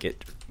anything. Yeah.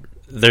 Like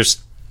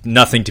there's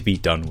nothing to be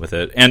done with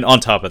it. And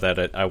on top of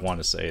that, I want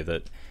to say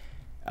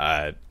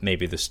that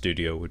maybe the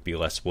studio would be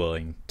less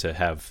willing to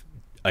have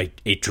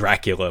a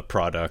Dracula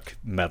product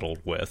meddled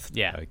with.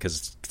 Yeah.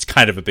 Because it's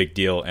kind of a big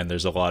deal, and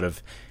there's a lot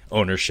of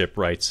ownership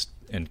rights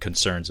and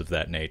concerns of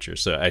that nature.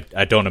 So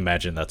I don't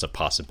imagine that's a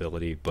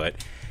possibility, but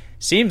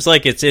seems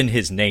like it's in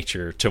his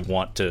nature to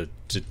want to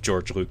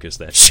George Lucas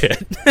that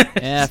shit.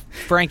 Yeah,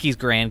 Frankie's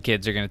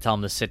grandkids are going to tell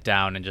him to sit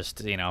down and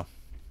just,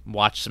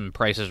 watch some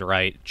Price is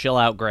Right. Chill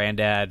out,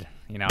 Granddad.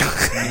 You're not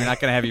going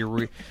to have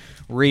you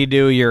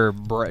redo your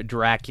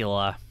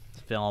Dracula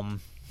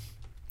film.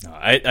 No,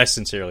 I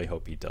sincerely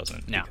hope he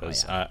doesn't. No,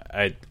 because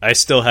yeah. I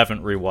still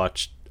haven't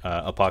rewatched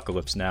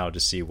Apocalypse Now to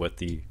see what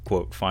the,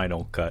 quote,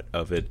 final cut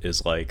of it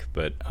is like,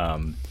 but...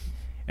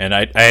 And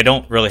I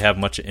don't really have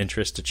much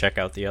interest to check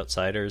out The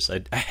Outsiders.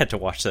 I had to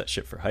watch that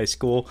shit for high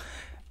school.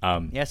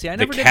 Yeah, see, I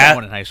never did that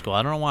one in high school.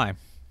 I don't know why.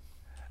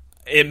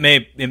 It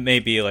may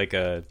be like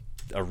a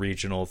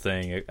regional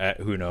thing.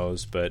 Who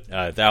knows? But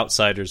The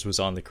Outsiders was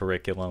on the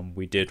curriculum.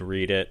 We did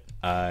read it.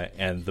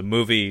 And the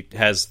movie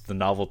has the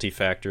novelty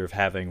factor of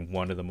having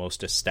one of the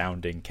most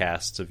astounding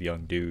casts of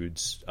young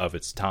dudes of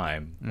its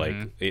time. Mm-hmm.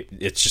 Like,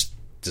 it's just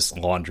this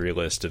laundry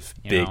list of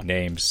big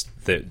names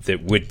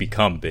that would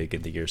become big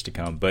in the years to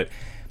come. But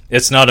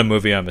it's not a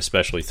movie I'm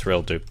especially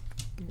thrilled to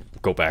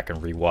go back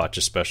and rewatch,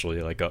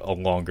 especially like a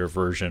longer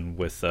version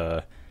with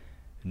a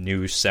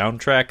new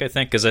soundtrack, I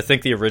think, because I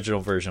think the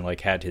original version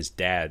like had his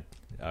dad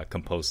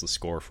compose the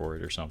score for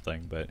it or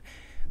something. But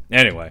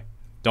anyway,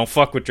 don't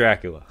fuck with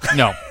Dracula.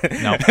 No.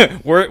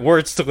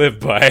 Words to live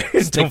by.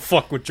 Don't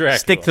fuck with Dracula.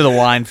 Stick to the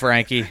wine,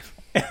 Frankie.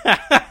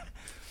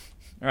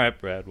 All right,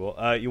 Brad.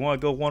 Well, you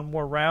want to go one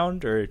more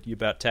round, or you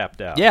about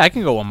tapped out? Yeah, I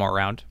can go one more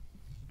round.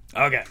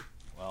 Okay.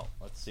 Well,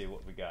 let's see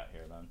what we got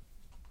here, then.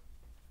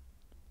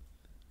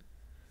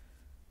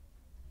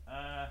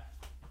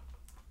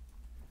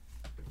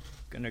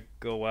 Gonna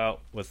go out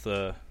with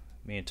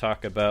me and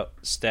talk about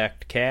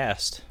Stacked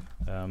Cast.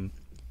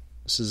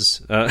 This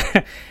is,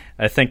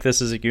 I think this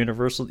is a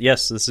universal.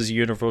 Yes, this is a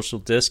universal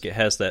disc. It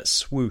has that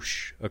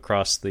swoosh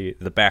across the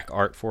back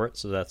art for it,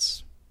 so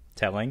that's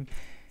telling.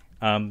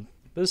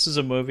 This is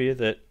a movie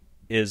that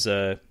is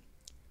I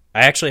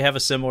actually have a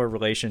similar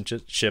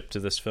relationship to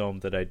this film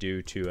that I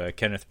do to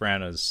Kenneth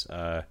Branagh's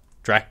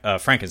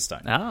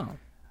Frankenstein. Oh.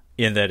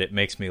 In that it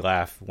makes me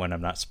laugh when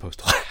I'm not supposed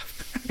to laugh.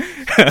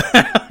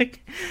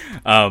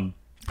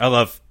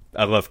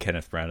 I love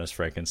Kenneth Branagh's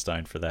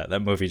Frankenstein for that. That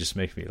movie just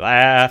makes me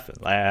laugh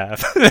and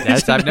laugh.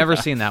 I've never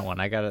seen that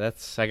one. I gotta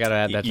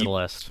add that to the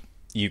list.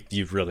 You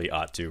really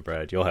ought to,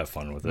 Brad. You'll have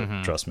fun with it.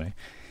 Trust me.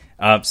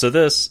 So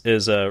this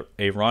is a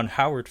Ron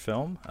Howard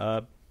film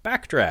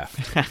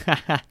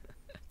Backdraft.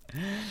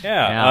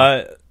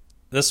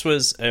 This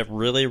was a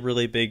really,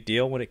 really big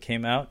deal when it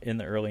came out in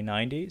the early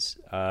 90s,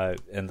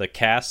 and the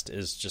cast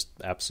is just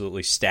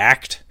absolutely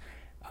stacked.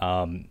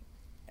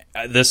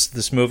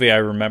 This movie, I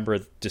remember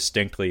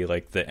distinctly,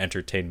 like, the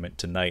Entertainment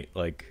Tonight,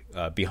 like,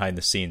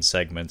 behind-the-scenes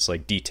segments,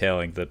 like,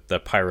 detailing the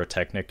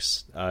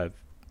pyrotechnics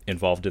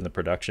involved in the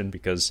production,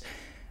 because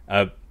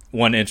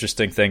one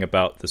interesting thing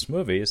about this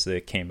movie is that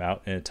it came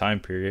out in a time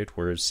period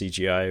where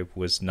CGI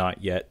was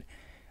not yet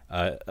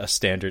a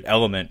standard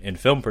element in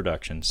film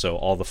production, so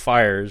all the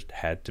fires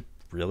had to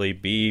really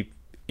be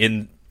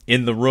in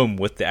the room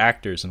with the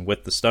actors and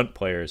with the stunt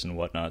players and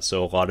whatnot,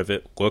 so a lot of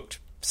it looked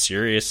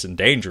serious and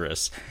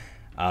dangerous.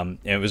 And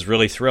it was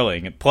really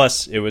thrilling. And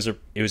plus, it was a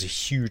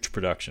huge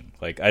production.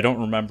 Like, I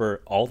don't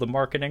remember all the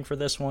marketing for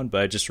this one,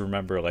 but I just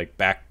remember, like,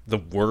 the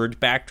word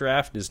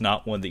backdraft is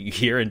not one that you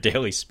hear in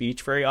daily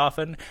speech very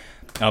often.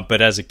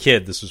 But as a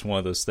kid, this was one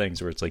of those things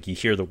where it's like you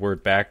hear the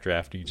word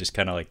backdraft and you just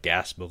kind of like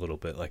gasp a little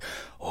bit, like,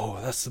 "Oh,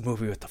 that's the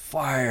movie with the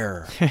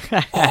fire!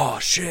 Oh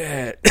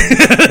shit!"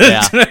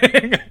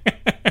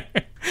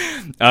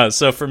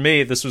 So for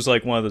me, this was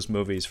like one of those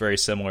movies very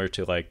similar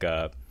to like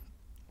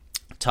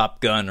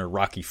Top Gun or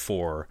Rocky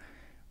IV,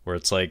 where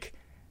it's like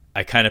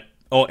I kind of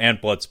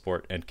and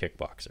Bloodsport and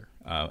Kickboxer.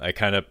 I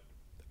kind of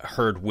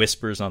heard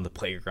whispers on the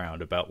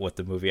playground about what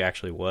the movie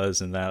actually was,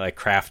 and then I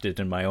crafted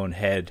in my own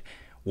head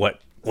what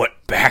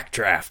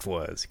backdraft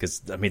was,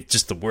 because I mean,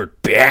 just the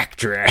word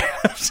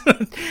backdraft.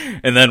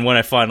 And then when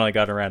I finally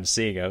got around to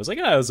seeing it, I was like,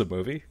 "Oh, it was a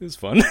movie. It was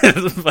fun."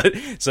 But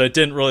so it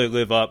didn't really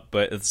live up.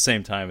 But at the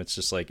same time, it's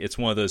just like it's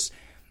one of those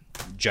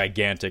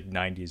gigantic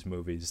 '90s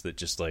movies that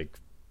just like.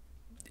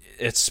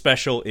 It's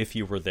special if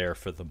you were there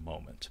for the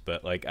moment,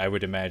 but like I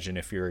would imagine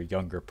if you're a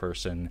younger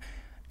person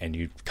and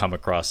you come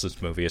across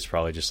this movie, it's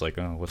probably just like,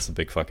 "Oh, what's the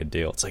big fucking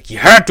deal?" It's like you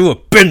had to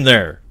have been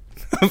there.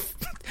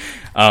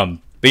 But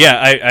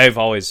yeah, I've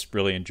always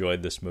really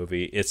enjoyed this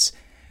movie. It's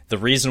the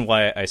reason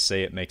why I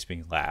say it makes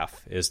me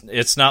laugh is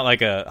it's not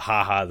like a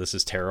haha this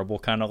is terrible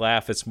kind of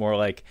laugh. It's more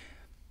like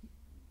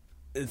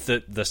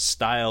the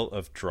style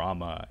of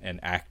drama and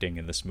acting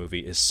in this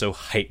movie is so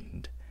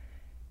heightened.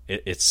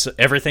 It's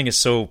everything is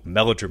so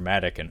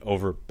melodramatic and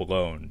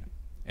overblown,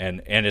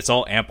 and it's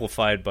all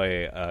amplified by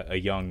a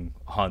young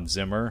Hans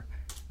Zimmer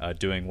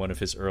doing one of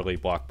his early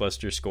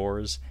blockbuster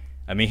scores.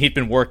 I mean, he'd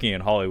been working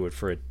in Hollywood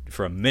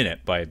for a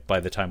minute by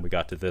the time we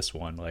got to this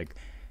one, like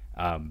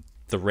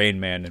the Rain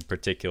Man in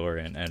particular,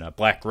 and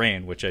Black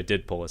Rain, which I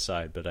did pull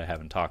aside, but I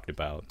haven't talked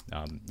about.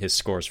 His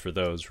scores for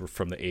those were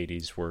from the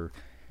 '80s, were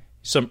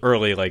some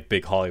early like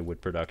big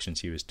Hollywood productions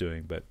he was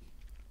doing, but.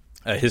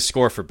 His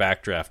score for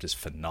Backdraft is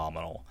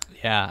phenomenal.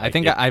 Yeah, I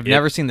think I've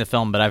never seen the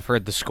film, but I've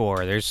heard the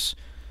score.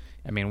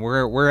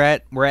 We're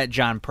at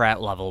John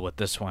Pratt level with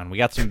this one. We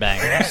got some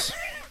bangers.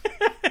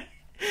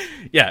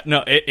 Yeah,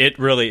 no, it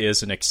really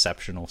is an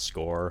exceptional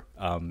score,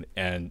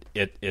 and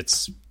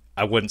it's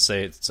I wouldn't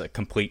say it's a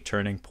complete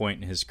turning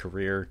point in his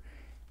career,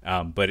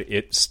 but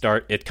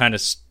it kind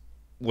of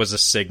was a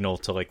signal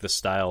to like the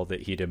style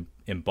that he'd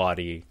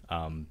embody.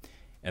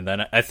 And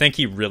then I think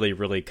he really,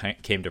 really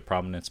came to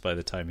prominence by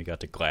the time he got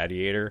to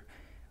Gladiator.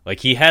 Like,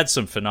 he had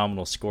some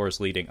phenomenal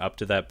scores leading up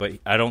to that, but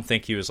I don't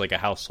think he was, like, a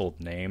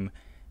household name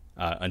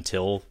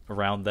until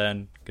around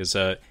then. Because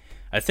I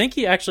think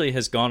he actually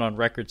has gone on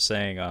record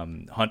saying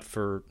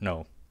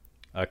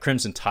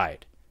Crimson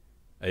Tide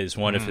is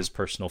one of his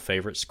personal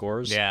favorite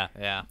scores. Yeah,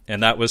 yeah.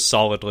 And that was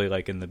solidly,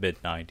 like, in the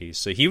mid-'90s.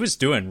 So he was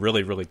doing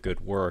really, really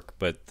good work,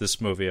 but this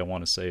movie, I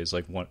want to say, is,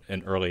 like,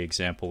 an early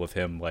example of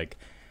him, like,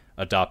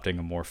 adopting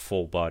a more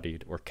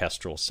full-bodied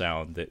orchestral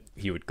sound that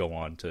he would go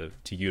on to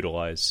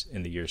utilize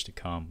in the years to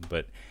come.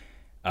 But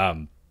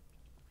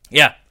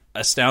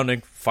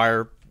astounding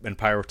fire and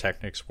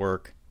pyrotechnics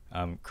work.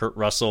 Kurt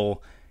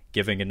Russell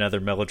giving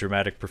another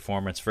melodramatic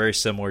performance, very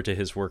similar to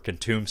his work in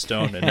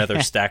Tombstone,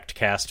 another stacked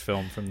cast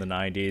film from the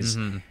 90s.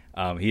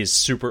 Mm-hmm. He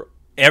is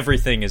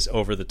everything is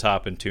over the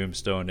top in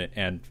Tombstone,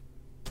 and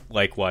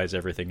likewise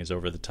everything is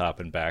over the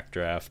top in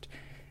Backdraft.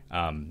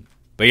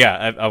 But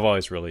yeah, I've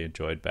always really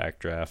enjoyed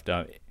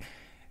Backdraft.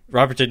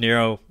 Robert De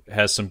Niro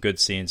has some good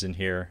scenes in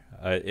here.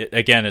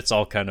 It's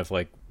all kind of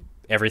like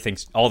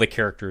all the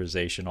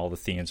characterization, all the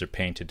themes are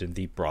painted in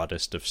the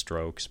broadest of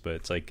strokes. But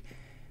it's like,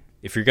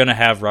 if you're going to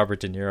have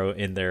Robert De Niro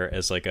in there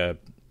as like an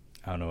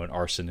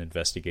arson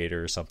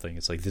investigator or something,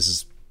 it's like,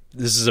 this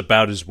is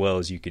about as well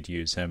as you could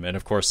use him. And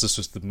of course, this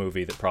was the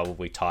movie that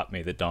probably taught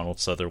me that Donald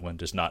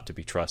Sutherland is not to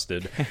be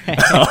trusted.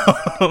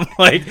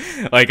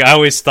 Like I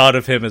always thought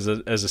of him as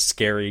a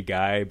scary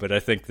guy, but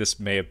I think this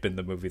may have been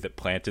the movie that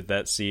planted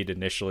that seed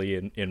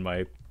initially in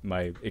my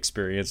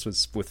experience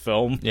with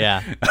film.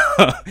 Yeah.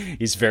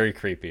 He's very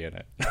creepy in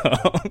it.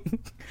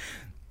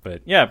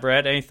 But yeah,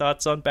 Brad, any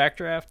thoughts on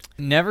Backdraft?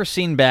 Never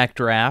seen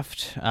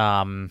Backdraft.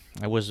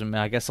 I was,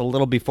 I guess, a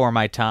little before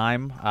my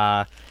time.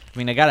 I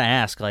gotta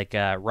ask, like,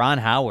 Ron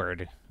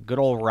Howard, good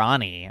old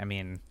Ronnie. I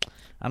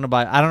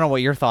don't know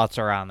what your thoughts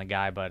are on the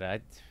guy,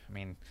 but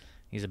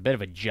he's a bit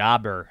of a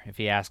jobber,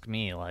 if you ask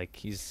me. Like,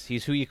 he's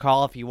who you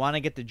call if you want to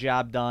get the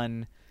job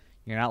done.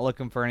 You're not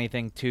looking for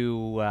anything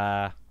too.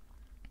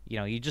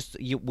 We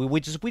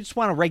just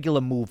want a regular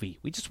movie.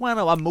 We just want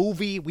a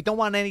movie. We don't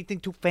want anything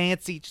too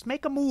fancy. Just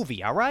make a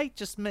movie, all right?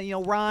 Just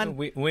Ron.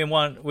 We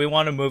want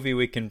a movie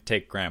we can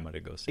take Grandma to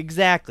go see.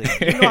 Exactly.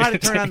 You know how to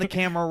turn on the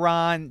camera,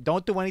 Ron.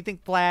 Don't do anything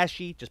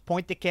flashy. Just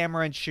point the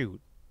camera and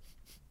shoot.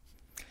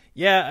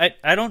 Yeah,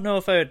 I don't know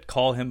if I would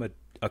call him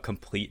a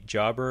complete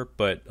jobber,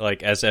 but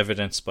like as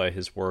evidenced by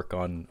his work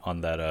on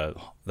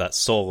that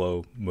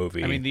Solo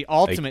movie. I mean, the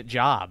ultimate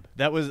job.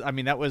 That is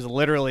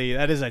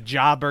a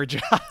jobber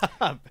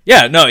job.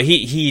 Yeah, no,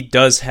 he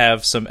does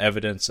have some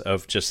evidence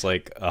of just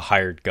like a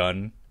hired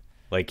gun.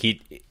 Like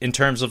in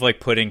terms of like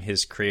putting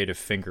his creative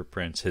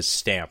fingerprints, his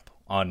stamp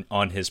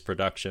on his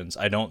productions,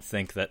 I don't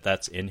think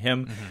that's in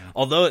him. Mm-hmm.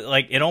 Although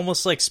like it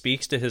almost like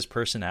speaks to his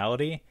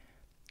personality.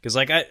 Because,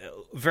 like,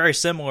 very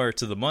similar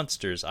to the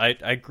Munsters,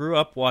 I grew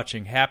up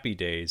watching Happy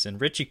Days,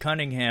 and Richie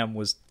Cunningham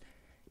was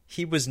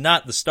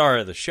not the star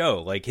of the show.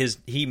 Like,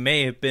 he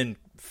may have been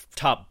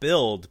top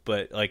billed,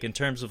 but, like, in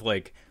terms of,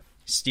 like,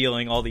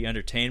 stealing all the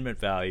entertainment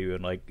value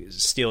and, like,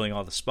 stealing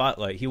all the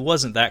spotlight, he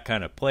wasn't that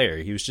kind of player.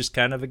 He was just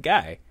kind of a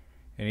guy.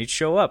 And he'd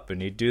show up, and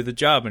he'd do the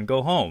job and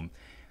go home.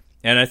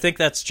 And I think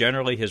that's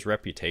generally his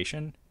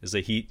reputation, is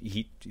that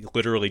he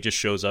literally just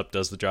shows up,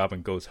 does the job,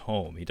 and goes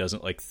home. He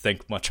doesn't, like,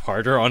 think much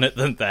harder on it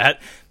than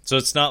that. So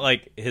it's not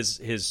like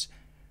his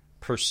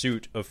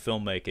pursuit of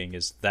filmmaking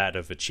is that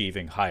of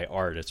achieving high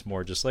art. It's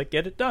more just like,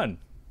 get it done.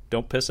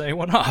 Don't piss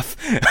anyone off.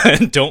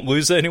 And don't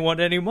lose anyone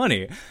any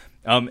money.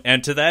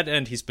 And to that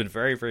end, he's been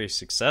very, very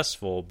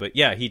successful. But,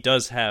 yeah, he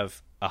does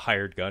have a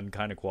hired gun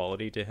kind of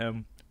quality to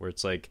him, where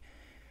it's like,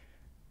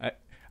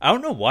 I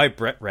don't know why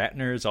Brett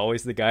Ratner is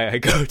always the guy I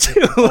go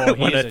to. Oh,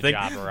 he's a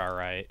jobber, all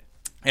right.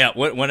 Yeah,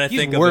 when I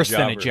think of worse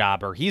than a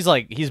jobber. He's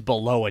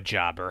below a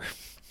jobber.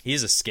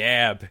 He's a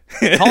scab.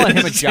 Calling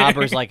him a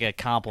jobber is like a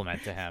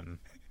compliment to him.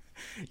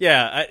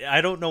 Yeah,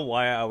 I don't know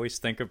why I always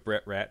think of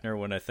Brett Ratner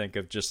when I think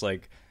of just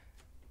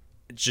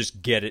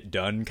get it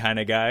done kind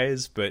of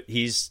guys, but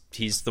he's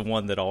the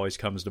one that always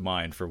comes to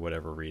mind for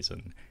whatever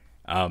reason.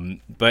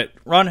 But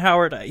Ron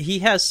Howard, he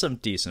has some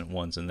decent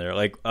ones in there.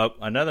 Like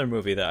another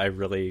movie that I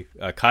really,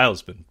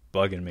 Kyle's been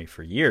bugging me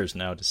for years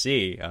now to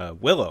see,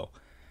 Willow.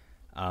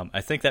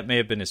 I think that may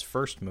have been his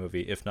first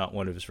movie, if not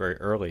one of his very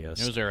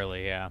earliest. It was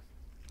early, yeah.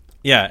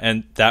 Yeah,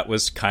 and that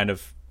was kind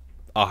of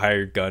a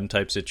hired gun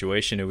type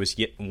situation. It was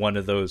yet one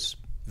of those,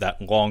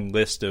 that long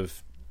list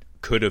of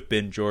could have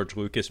been George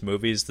Lucas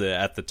movies that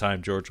at the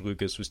time George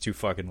Lucas was too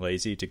fucking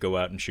lazy to go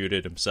out and shoot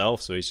it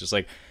himself. So he's just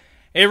like,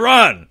 hey,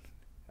 Ron,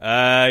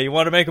 you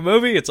want to make a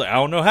movie? It's like, I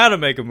don't know how to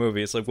make a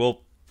movie. It's like,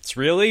 well, it's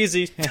real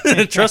easy.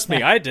 Trust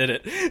me, I did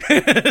it.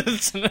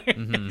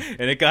 Mm-hmm.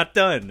 And it got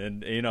done.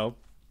 And,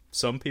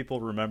 some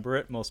people remember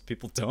it. Most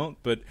people don't.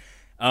 But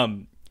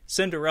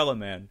Cinderella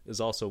Man is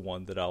also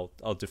one that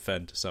I'll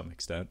defend to some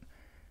extent.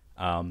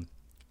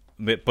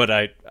 But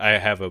I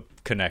have a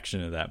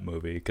connection to that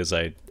movie because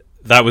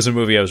that was a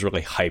movie I was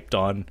really hyped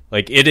on.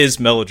 Like, it is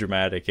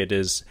melodramatic. It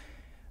is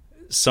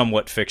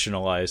somewhat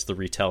fictionalized, the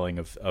retelling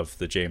of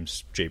the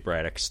James J.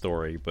 Braddock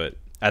story, but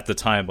at the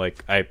time,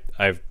 like, I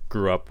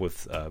grew up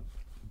with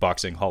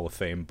boxing Hall of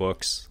Fame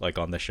books, like,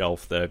 on the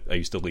shelf that I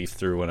used to leaf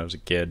through when I was a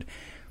kid.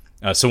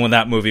 So when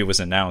that movie was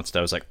announced,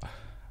 I was like,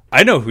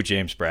 I know who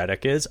James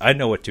Braddock is, I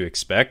know what to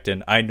expect,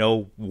 and I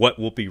know what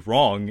will be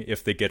wrong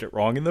if they get it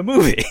wrong in the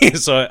movie.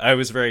 So I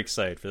was very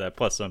excited for that.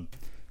 Plus I'm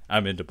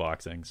into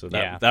boxing, so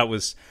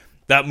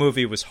that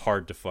movie was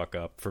hard to fuck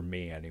up for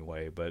me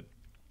anyway. But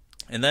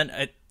and then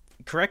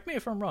correct me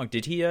if I'm wrong.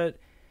 Did he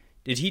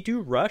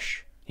do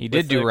Rush? He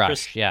did do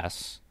Rush,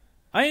 yes.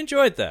 I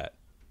enjoyed that.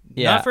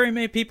 Yeah. Not very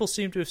many people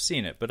seem to have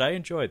seen it, but I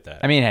enjoyed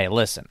that. I mean, hey,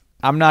 listen.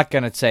 I'm not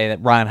going to say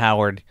that Ron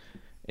Howard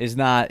is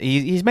not.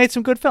 He's made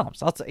some good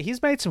films. I'll say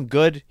he's made some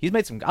great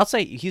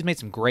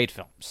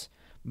films.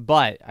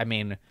 But I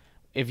mean,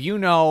 if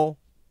you've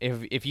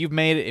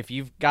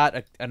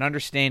got an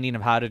understanding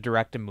of how to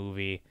direct a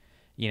movie,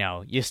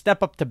 you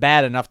step up to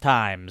bat enough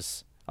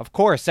times. Of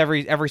course,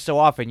 every so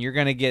often you're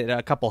gonna get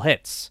a couple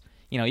hits.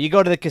 You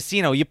go to the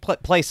casino, you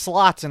play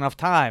slots enough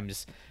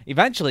times.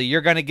 Eventually,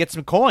 you're gonna get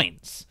some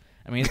coins.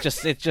 I mean,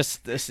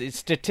 it's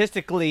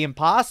statistically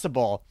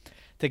impossible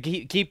to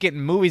keep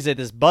getting movies at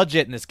this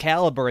budget and this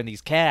caliber and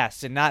these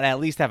casts and not at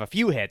least have a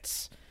few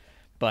hits.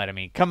 But I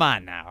mean, come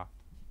on now.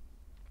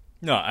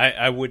 No,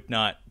 I would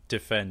not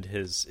defend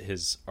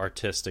his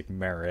artistic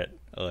merit.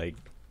 Like,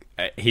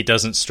 he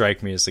doesn't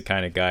strike me as the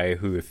kind of guy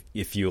who,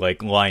 if you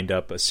like lined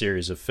up a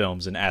series of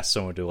films and asked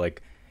someone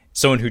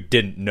who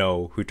didn't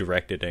know who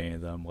directed any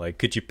of them, like,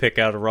 could you pick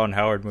out a Ron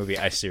Howard movie?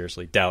 I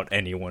seriously doubt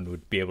anyone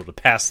would be able to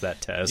pass that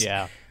test.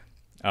 Yeah.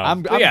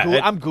 I'm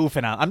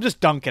goofing on. I'm just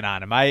dunking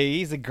on him.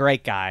 He's a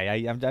great guy.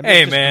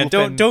 Hey man,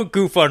 don't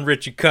goof on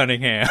Richie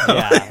Cunningham.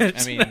 Yeah,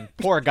 I mean,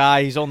 poor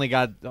guy. He's only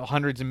got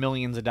hundreds of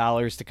millions of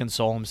dollars to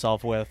console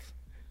himself with.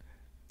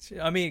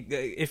 I mean,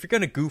 if you're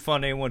gonna goof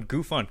on anyone,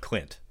 goof on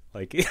Clint.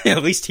 Like,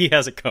 at least he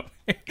has it coming.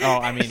 Oh,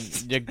 I mean,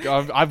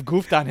 I've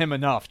goofed on him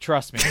enough.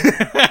 Trust me.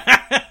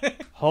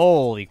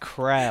 Holy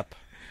crap.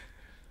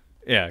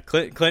 Yeah,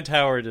 Clint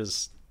Howard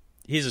is.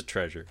 he's a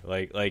treasure.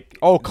 Like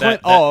Oh,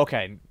 Clint. that- Oh,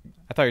 okay.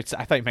 I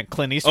thought you meant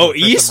Clint Eastwood. Oh,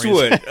 for some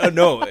reason. Eastwood.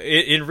 No,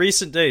 in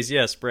recent days,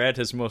 yes, Brad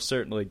has most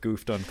certainly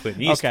goofed on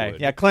Clint Eastwood. Okay,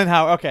 yeah, Clint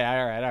Howard. Okay,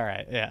 all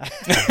right, yeah.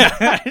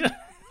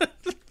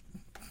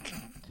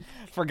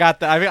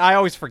 Forgot that. I mean, I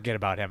always forget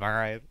about him. All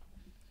right.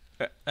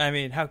 I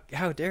mean,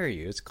 how dare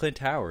you? It's Clint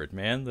Howard,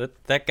 man.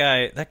 That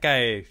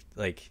guy,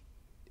 like,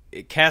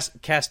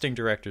 casting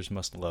directors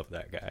must love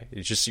that guy.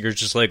 You're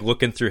just like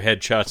looking through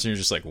headshots and you're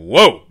just like,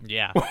 whoa,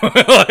 Yeah.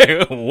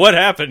 like, what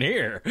happened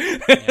here?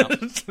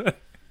 Yep.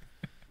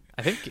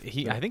 I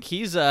think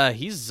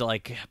he's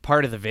like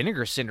part of the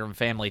Vinegar Syndrome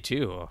family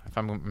too, if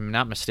I'm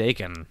not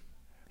mistaken.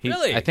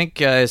 Really? I think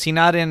is he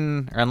not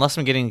in? Or unless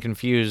I'm getting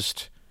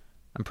confused,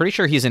 I'm pretty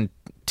sure he's in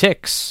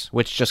Ticks,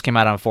 which just came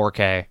out on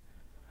 4K.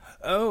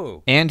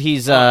 Oh, And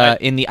he's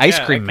in The Ice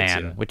Cream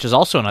Man, which is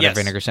also another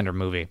Vinegar Syndrome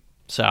movie.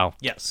 So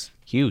yes,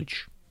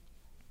 huge.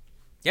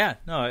 yeah.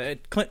 No,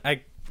 Clint.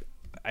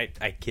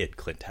 I kid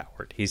Clint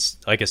Howard. He's,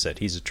 like I said,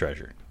 he's a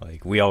treasure.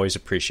 Like, we always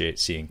appreciate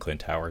seeing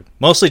Clint Howard,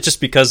 mostly just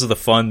because of the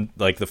fun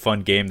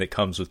game that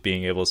comes with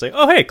being able to say,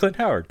 "Oh, hey, Clint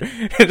Howard."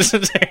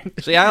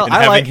 See, I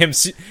having like him.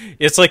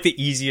 It's like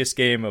the easiest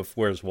game of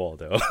Where's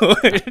Waldo.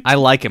 I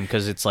like him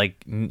because it's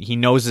like he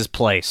knows his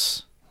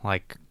place.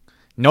 Like,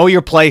 know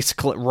your place,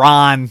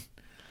 Ron.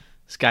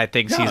 This guy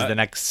thinks he's the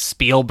next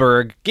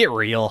Spielberg. Get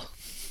real.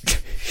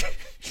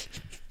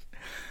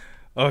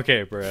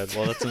 Okay, Brad.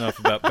 Well, that's enough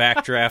about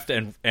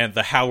Backdraft and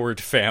the Howard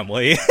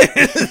family.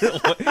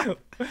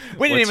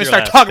 We didn't even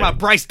start talking about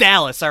Bryce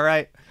Dallas, all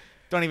right?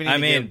 Don't even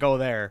need to go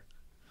there.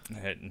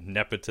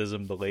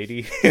 Nepotism, the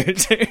lady.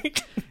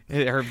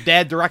 Her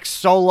dad directs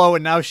Solo,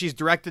 and now she's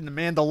directing The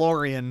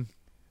Mandalorian.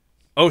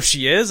 Oh,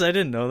 she is? I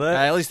didn't know that.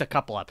 At least a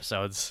couple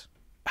episodes.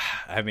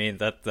 I mean,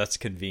 that's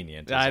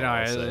convenient. I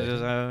know.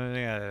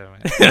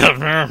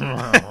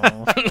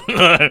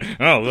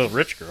 Oh, little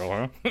rich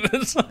girl,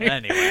 huh?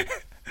 Anyway.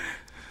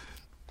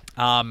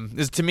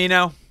 Is it to me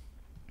now?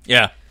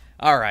 Yeah.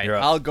 All right.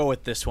 I'll go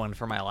with this one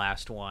for my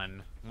last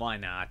one. Why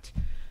not?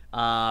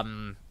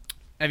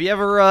 Have you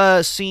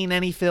ever seen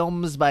any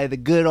films by the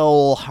good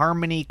old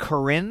Harmony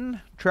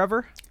Korine,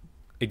 Trevor?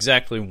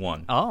 Exactly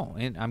one. Oh,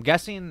 I'm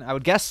guessing. I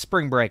would guess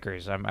Spring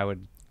Breakers. I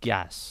would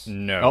guess.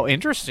 No. Oh,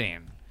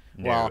 interesting.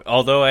 No. Well,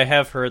 although I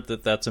have heard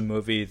that that's a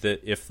movie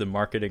that if the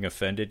marketing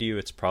offended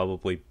you,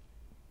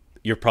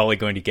 you're probably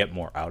going to get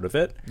more out of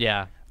it.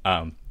 Yeah.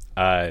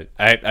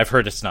 I've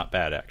heard it's not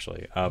bad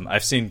actually.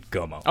 I've seen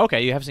Gummo.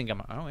 Okay, you have seen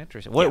Gummo. Oh,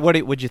 interesting.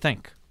 What'd you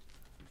think?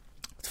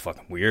 It's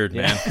fucking weird,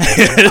 man.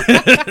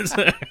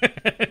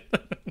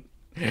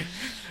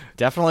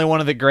 Definitely one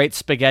of the great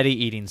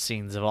spaghetti eating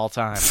scenes of all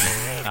time.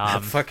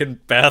 That fucking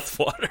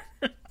bathwater.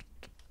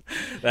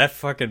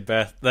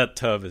 That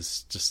tub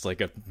is just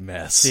like a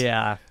mess.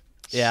 Yeah.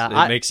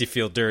 Yeah. It makes you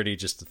feel dirty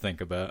just to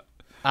think about.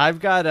 I've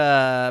got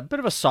a bit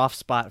of a soft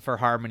spot for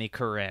Harmony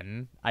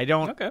Korine. I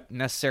don't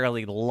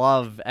necessarily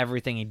love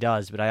everything he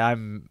does, but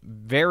I'm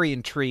very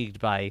intrigued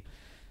by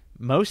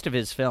most of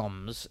his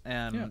films.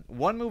 And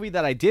one movie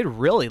that I did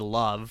really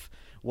love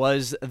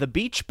was The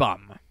Beach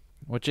Bum,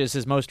 which is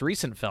his most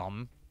recent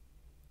film.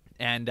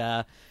 And,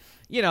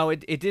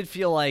 it did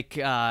feel like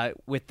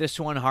with this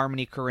one,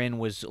 Harmony Korine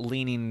was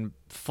leaning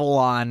full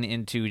on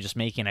into just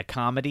making a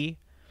comedy,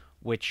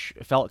 which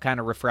felt kind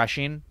of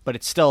refreshing, but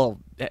it still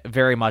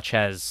very much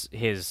has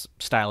his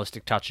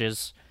stylistic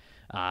touches.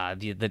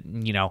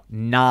 The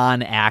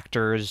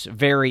non-actors,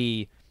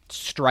 very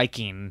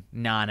striking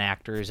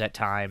non-actors at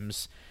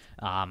times.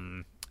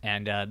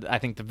 And I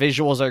think the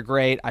visuals are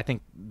great. I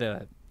think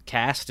the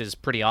cast is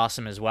pretty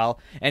awesome as well.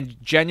 And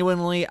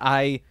genuinely,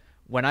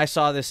 when I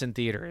saw this in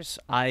theaters,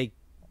 I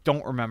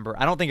don't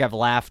think I've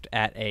laughed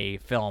at a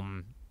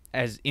film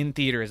in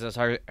theaters as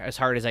hard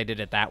as I did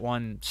at that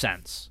one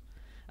since.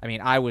 I mean,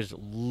 I was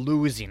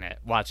losing it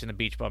watching The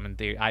Beach Bum in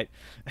theater. I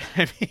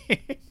mean,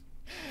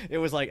 it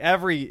was like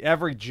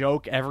every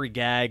joke, every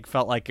gag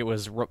felt like it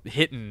was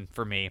hitting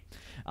for me.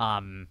 I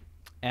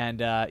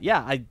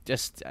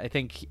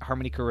think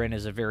Harmony Korine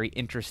is a very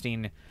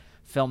interesting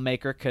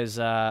filmmaker because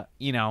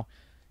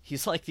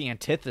he's like the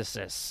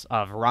antithesis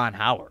of Ron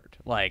Howard.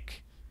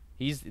 Like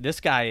you're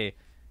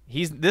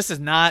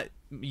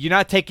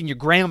not taking your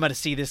grandma to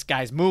see this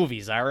guy's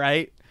movies, all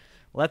right?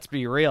 Let's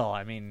be real.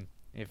 I mean,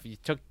 if you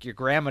took your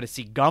grandma to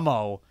see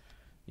Gummo,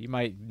 you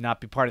might not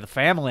be part of the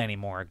family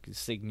anymore.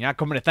 You're not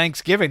coming to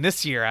Thanksgiving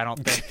this year, I don't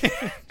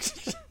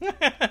think.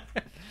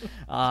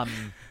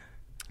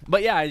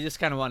 But yeah, I just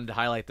kind of wanted to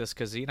highlight this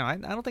because, I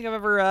don't think I've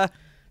ever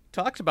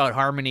talked about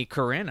Harmony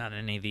Korine on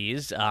any of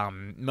these.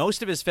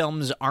 Most of his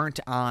films aren't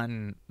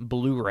on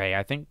Blu-ray.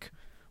 I think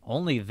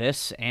only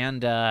this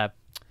and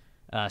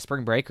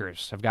Spring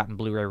Breakers have gotten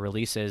Blu-ray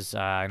releases.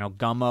 I know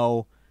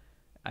Gummo...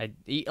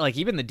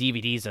 even the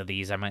DVDs of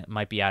these I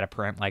might be out of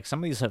print. Like some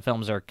of these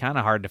films are kind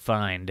of hard to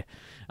find.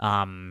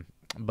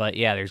 But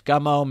yeah, there's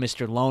Gummo,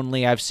 Mr.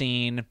 Lonely I've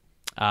seen.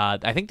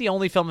 I think the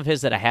only film of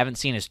his that I haven't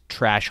seen is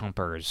Trash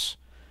Humpers,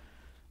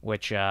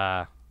 which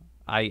I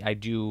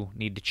do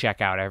need to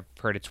check out. I've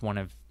heard it's one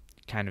of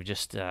kind of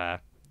just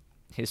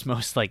his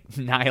most like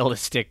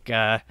nihilistic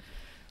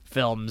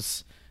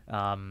films.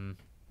 And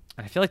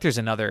I feel like there's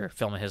another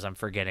film of his I'm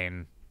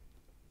forgetting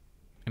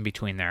in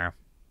between there.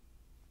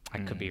 I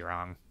could be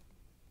wrong.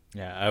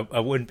 Yeah, I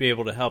wouldn't be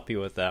able to help you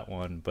with that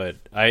one, but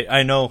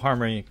I know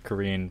Harmony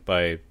Korine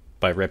by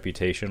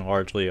reputation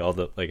largely,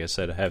 although, like I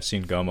said, I have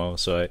seen Gummo,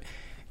 so I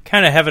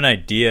kind of have an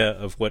idea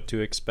of what to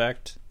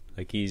expect.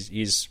 Like,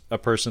 he's a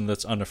person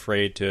that's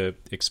unafraid to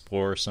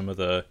explore some of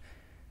the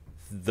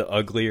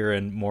uglier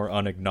and more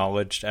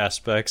unacknowledged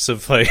aspects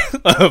of like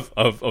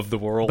of the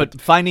world,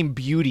 but finding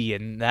beauty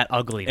in that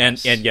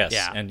ugliness. And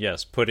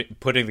yes, putting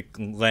the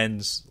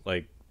lens,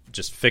 like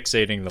just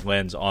fixating the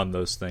lens on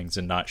those things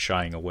and not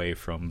shying away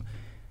from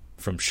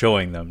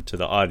showing them to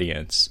the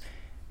audience.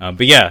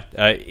 But yeah,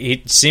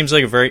 he seems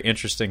like a very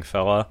interesting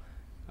fella.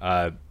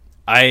 I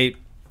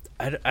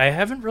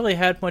haven't really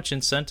had much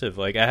incentive.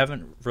 Like, I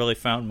haven't really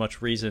found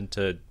much reason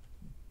to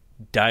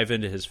dive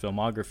into his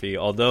filmography,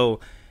 although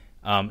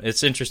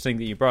it's interesting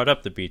that you brought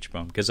up The Beach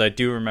Bum, because I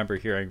do remember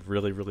hearing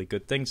really, really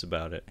good things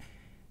about it.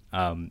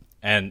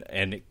 And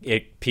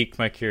it piqued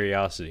my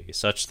curiosity,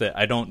 such that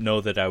I don't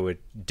know that I would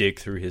dig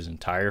through his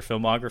entire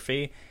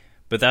filmography,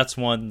 but that's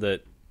one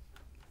that,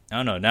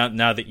 I don't know,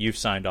 now that you've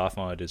signed off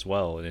on it as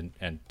well,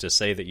 and to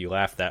say that you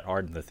laughed that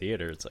hard in the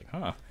theater, it's like,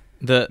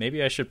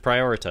 maybe I should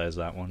prioritize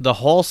that one. The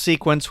whole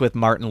sequence with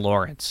Martin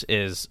Lawrence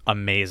is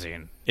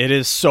amazing. It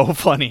is so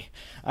funny.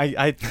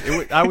 I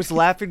was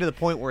laughing to the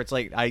point where it's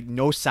like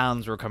no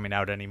sounds were coming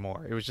out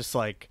anymore. It was just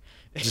like,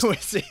 it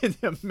was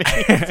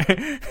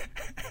amazing.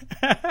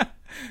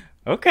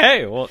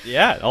 Okay, well,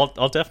 yeah,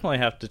 I'll definitely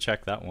have to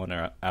check that one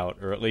out,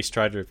 or at least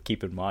try to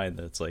keep in mind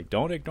that it's like,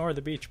 don't ignore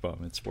The Beach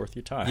Bum. It's worth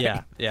your time.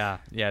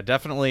 Yeah.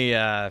 Definitely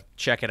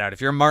check it out.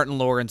 If you're a Martin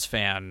Lawrence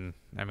fan,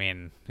 I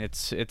mean,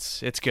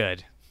 it's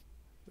good.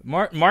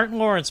 Martin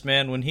Lawrence,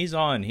 man, when he's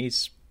on,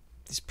 he's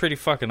pretty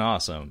fucking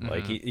awesome. Mm-hmm.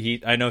 Like,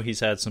 he I know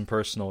he's had some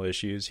personal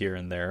issues here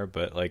and there,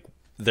 but like,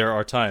 there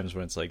are times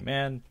when it's like,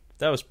 man,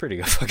 that was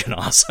pretty fucking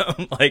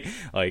awesome. like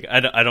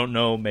I don't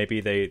know,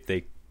 maybe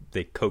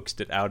they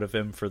coaxed it out of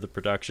him for the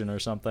production or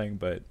something,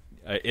 but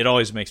it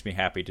always makes me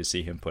happy to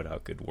see him put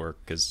out good work,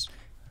 because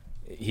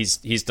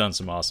he's done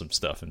some awesome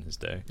stuff in his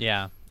day.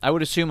 Yeah, I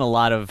would assume a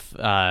lot of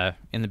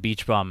in The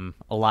Beach Bum,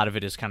 a lot of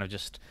it is kind of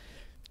just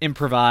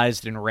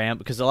improvised and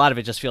because a lot of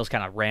it just feels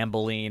kind of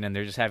rambling, and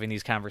they're just having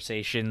these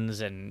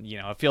conversations, and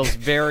it feels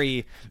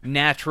very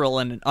natural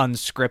and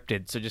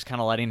unscripted. So just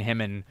kind of letting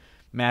him and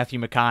Matthew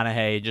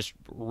McConaughey just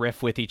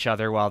riff with each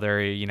other while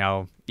they're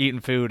eating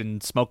food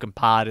and smoking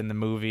pot in the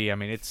movie. I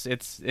mean, it's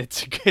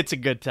a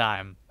good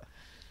time.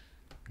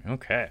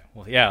 Okay,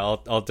 well, yeah,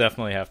 I'll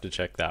definitely have to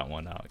check that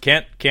one out.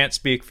 Can't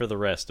speak for the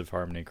rest of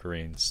Harmony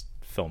Korine's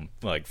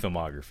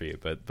filmography,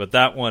 but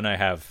that one I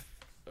have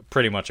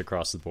pretty much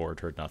across the board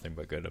heard nothing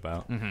but good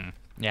about. Mm-hmm.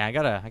 Yeah, I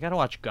gotta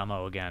watch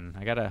Gummo again.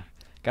 I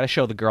gotta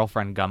show the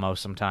girlfriend Gummo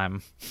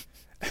sometime.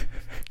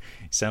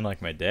 You sound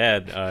like my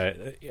dad.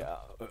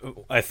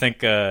 I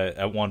think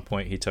at one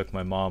point he took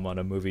my mom on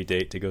a movie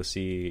date to go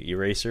see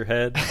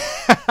Eraserhead.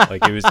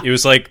 Like, it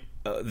was like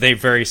they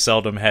very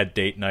seldom had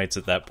date nights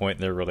at that point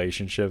in their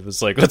relationship.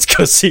 It's like, let's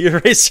go see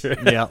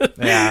Eraserhead.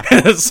 Yeah.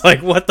 It's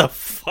like, what the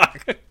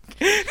fuck?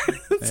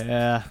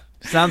 Yeah.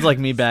 Sounds like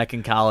me back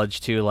in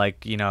college too.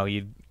 Like,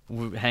 you'd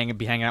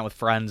be hanging out with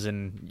friends,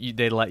 and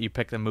they'd let you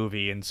pick the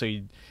movie, and so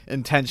you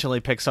intentionally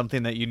pick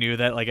something that you knew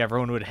that like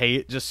everyone would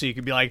hate, just so you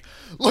could be like,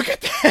 look at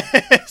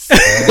this.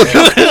 Look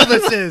how cool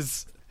this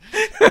is.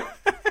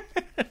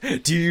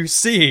 Do you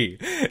see?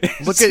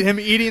 Look at him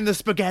eating the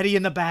spaghetti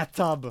in the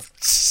bathtub.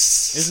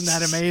 Isn't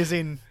that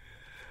amazing?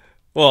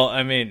 Well,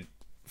 I mean,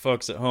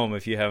 folks at home,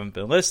 if you haven't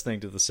been listening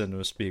to the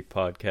Cinema Speak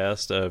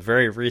podcast,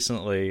 very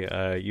recently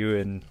you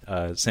and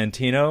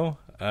Santino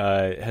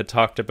had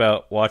talked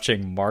about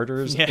watching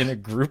Martyrs in a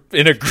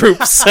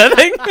group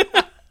setting.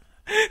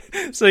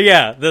 So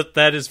yeah,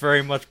 that is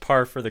very much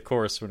par for the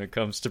course when it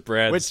comes to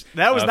Brad's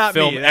that was not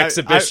film me.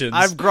 exhibitions.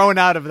 I've grown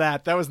out of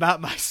that. That was not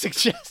my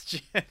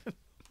suggestion.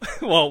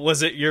 Well,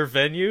 was it your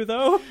venue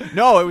though?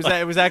 No, it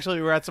was actually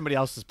we were at somebody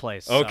else's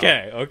place.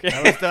 Okay.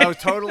 That was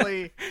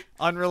totally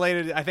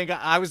unrelated. I think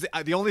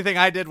the only thing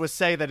I did was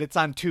say that it's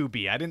on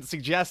Tubi. I didn't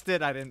suggest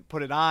it. I didn't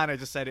put it on. I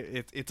just said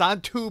it's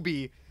on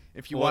Tubi.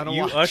 If you want to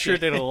watch it. You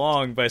ushered it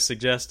along by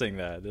suggesting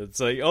that.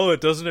 It's like,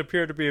 it doesn't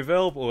appear to be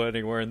available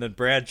anywhere, and then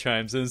Brad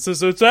chimes in and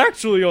says, it's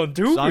actually on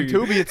Tubi. It's on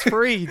Tubi, it's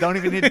free. You don't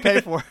even need to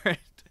pay for it.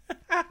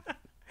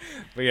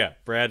 But yeah,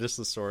 Brad is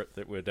the sort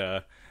that would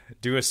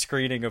do a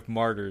screening of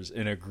Martyrs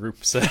in a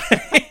group setting.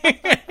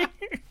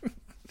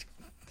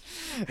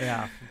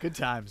 Yeah, good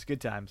times.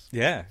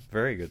 Yeah,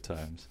 very good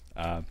times.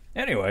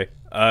 Anyway,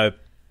 I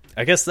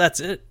guess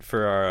that's it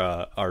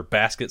for our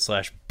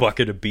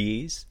basket/bucket of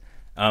bees.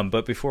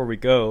 But before we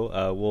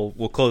go,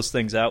 we'll close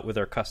things out with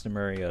our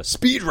customary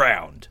speed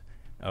round,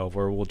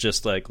 where we'll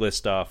just like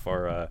list off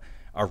our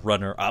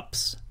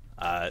runner-ups.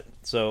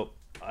 So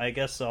I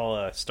guess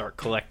I'll start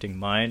collecting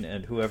mine,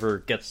 and whoever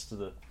gets to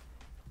the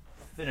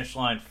finish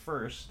line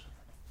first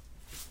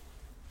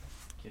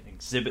can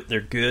exhibit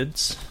their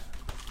goods.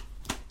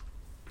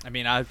 I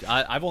mean,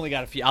 I've only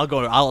got a few.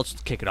 I'll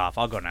kick it off.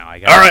 I'll go now. I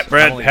guess. All right,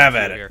 Brad, have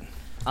at it. Here.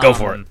 Go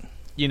for it.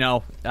 You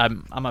know,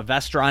 I'm a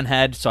Vestron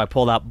head, so I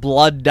pulled out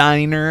Blood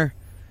Diner,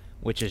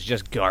 which is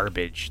just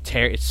garbage.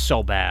 It's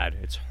so bad.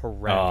 It's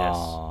horrendous.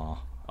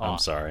 I'm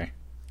sorry.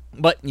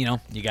 But, you know,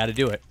 you got to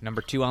do it.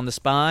 Number 2 on the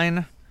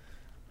spine.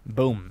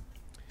 Boom.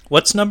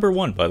 What's number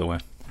 1, by the way?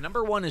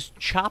 Number 1 is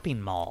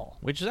Chopping Mall,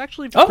 which is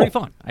actually pretty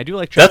fun. I do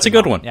like Chopping Mall. That's a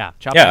good one. Yeah,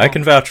 Chopping Mall. I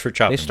can vouch for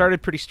Chopping Mall. They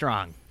started pretty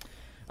strong.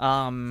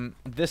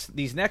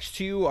 These next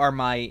 2 are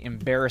my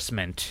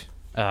embarrassment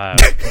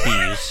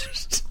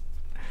bees,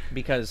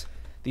 because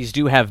these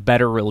do have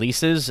better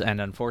releases, and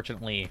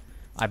unfortunately,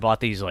 I bought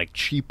these like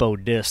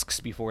cheapo discs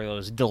before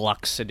those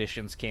deluxe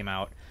editions came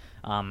out.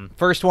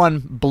 First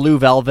one, Blue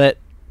Velvet.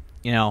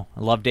 You know, I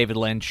love David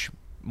Lynch,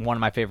 one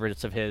of my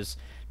favorites of his.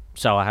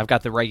 So I've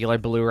got the regular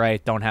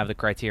Blu-ray, don't have the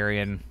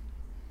Criterion.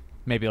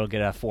 Maybe it'll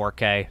get a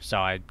 4K. So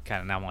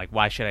now I'm like,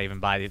 why should I even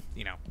buy the,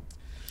 you know?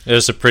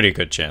 There's a pretty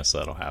good chance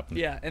that'll happen.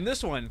 Yeah, and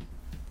this one,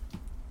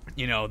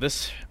 you know,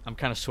 I'm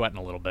kind of sweating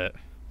a little bit.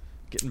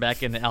 Getting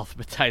back into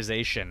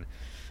alphabetization.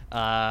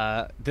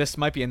 This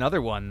might be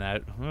another one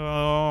that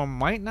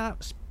might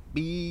not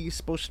be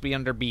supposed to be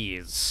under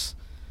B's.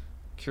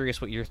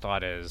 Curious what your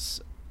thought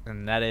is.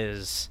 And that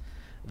is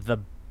The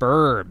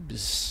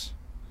Burbs.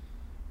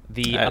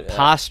 The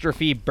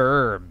apostrophe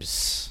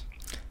Burbs.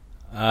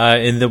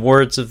 In the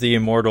words of the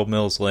immortal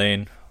Mills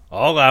Lane,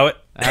 I'll allow it.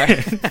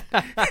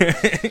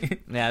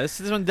 Yeah,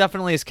 this one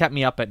definitely has kept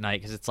me up at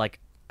night, because it's like,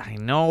 I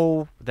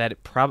know that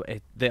it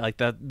probably, like,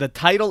 the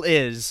title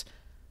is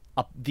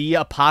The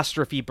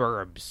Apostrophe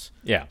Burbs.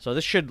 Yeah. So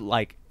this should,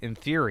 like, in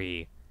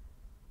theory,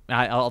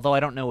 although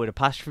I don't know, would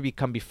apostrophe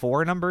come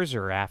before numbers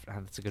or after?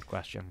 That's a good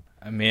question.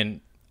 I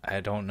mean, I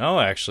don't know,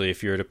 actually.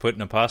 If you were to put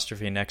an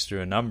apostrophe next to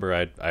a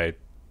number,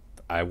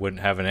 I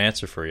wouldn't have an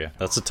answer for you.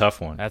 That's a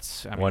tough one.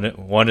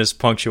 One is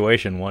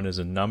punctuation, one is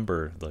a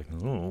number. Like,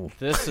 ooh.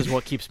 This is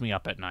what keeps me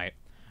up at night.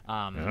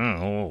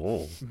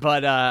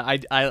 But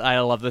I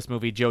love this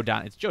movie.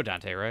 It's Joe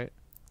Dante, right?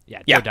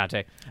 Yeah, Joe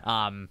Dante.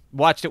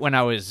 Watched it when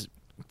I was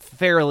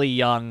fairly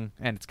young,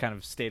 and it's kind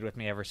of stayed with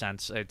me ever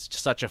since. It's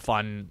just such a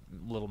fun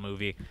little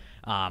movie.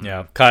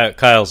 Yeah,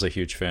 Kyle's a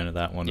huge fan of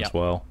that one as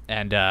well.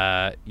 And,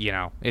 you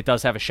know, it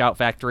does have a Shout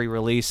Factory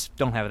release.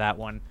 Don't have that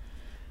one.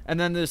 And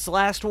then this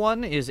last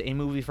one is a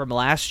movie from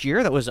last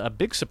year that was a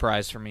big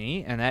surprise for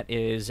me, and that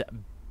is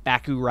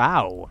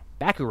Bacurau.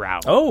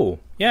 Oh,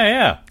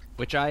 yeah.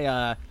 Which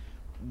I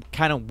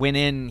kind of went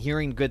in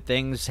hearing good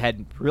things,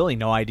 had really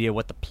no idea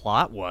what the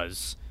plot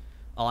was.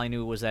 All I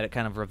knew was that it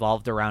kind of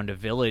revolved around a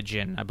village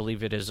in, I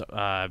believe it is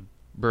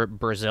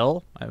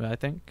Brazil, I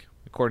think,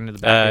 according to the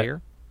back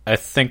here. I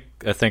think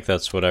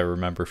that's what I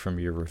remember from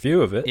your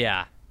review of it.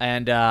 Yeah.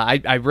 And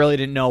I really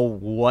didn't know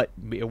what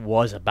it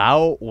was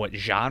about, what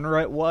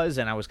genre it was,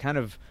 and I was kind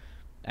of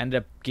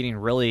ended up getting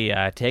really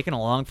taken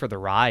along for the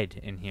ride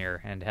in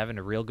here and having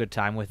a real good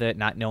time with it,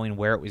 not knowing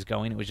where it was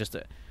going. It was just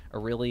a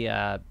really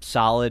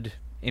solid,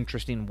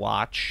 interesting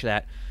watch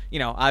that, you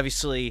know,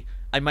 obviously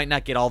I might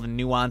not get all the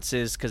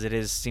nuances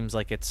because seems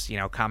like it's, you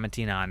know,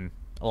 commenting on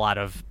a lot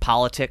of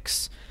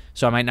politics,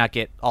 so I might not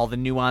get all the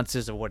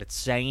nuances of what it's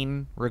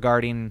saying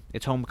regarding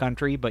its home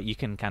country, but you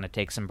can kind of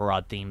take some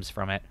broad themes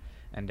from it.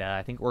 And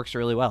I think it works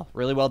really well.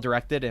 Really well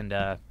directed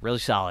and really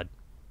solid.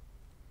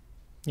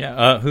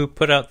 Yeah, who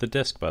put out the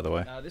disc, by the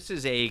way? This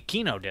is a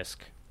Kino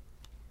disc.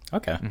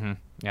 Okay. Mm-hmm.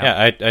 Yeah,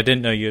 I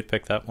didn't know you had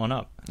picked that one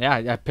up. Yeah,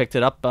 I picked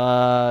it up.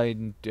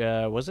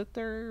 Was it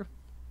there?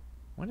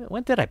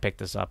 When did I pick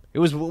this up? It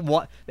was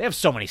one. They have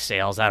so many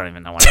sales. I don't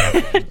even know when.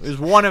 It was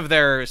one of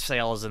their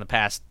sales in the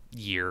past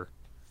year.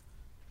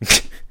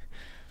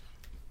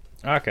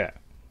 Okay.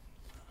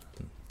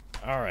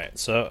 All right.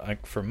 So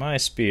for my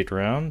speed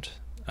round.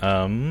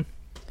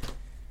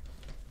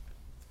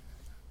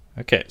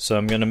 Okay, so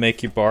I'm gonna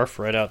make you barf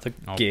right out the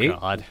gate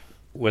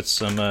with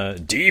some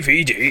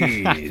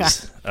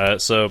DVDs.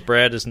 So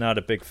Brad is not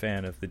a big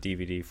fan of the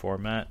DVD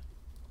format,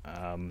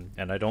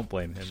 and I don't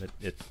blame him.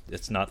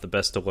 It's not the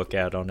best to look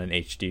at on an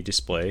HD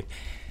display.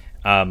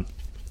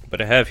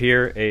 But I have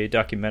here a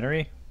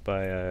documentary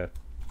by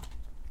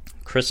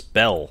Chris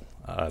Bell,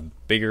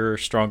 Bigger,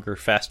 Stronger,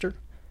 Faster,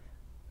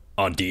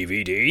 on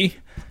DVD.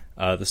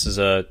 This is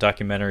a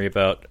documentary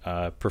about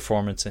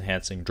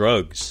performance-enhancing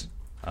drugs,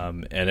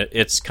 and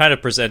it's kind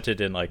of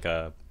presented in like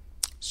a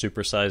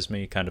Super Size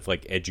Me, kind of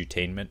like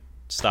edutainment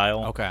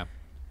style. Okay.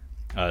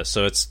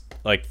 So it's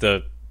like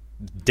the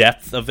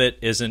depth of it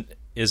isn't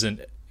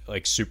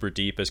like super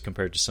deep as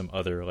compared to some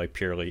other like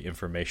purely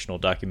informational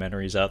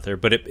documentaries out there,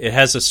 but it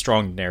has a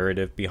strong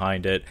narrative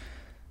behind it.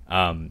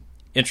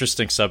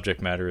 Interesting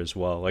subject matter as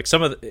well. Like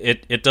some of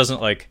it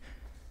doesn't like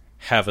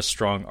have a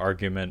strong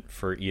argument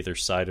for either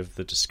side of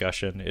the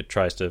discussion. It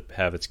tries to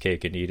have its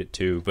cake and eat it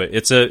too, but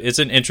it's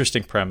an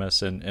interesting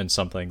premise and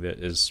something that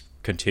is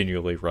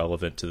continually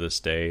relevant to this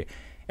day,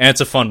 and it's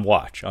a fun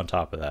watch on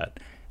top of that.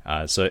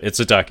 So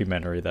it's a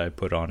documentary that I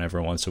put on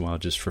every once in a while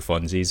just for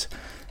funsies.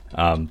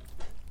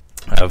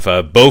 Of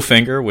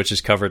Bowfinger, which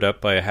is covered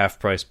up by a Half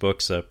Price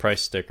Books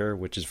price sticker,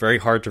 which is very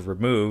hard to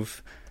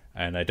remove,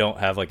 and I don't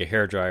have like a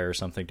hairdryer or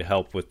something to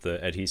help with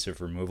the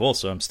adhesive removal,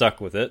 so I'm stuck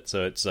with it.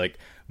 So it's like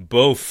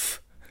both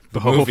the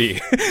movie,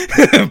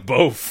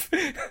 both.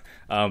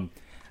 I'm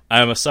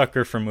a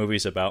sucker for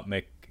movies about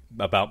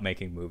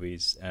making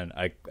movies, and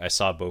I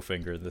saw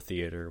Bowfinger in the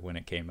theater when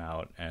it came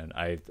out, and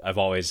I've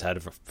always had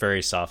a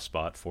very soft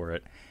spot for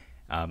it.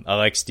 I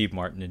like Steve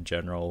Martin in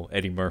general.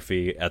 Eddie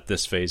Murphy at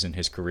this phase in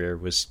his career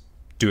was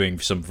doing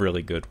some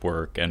really good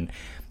work, and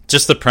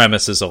just the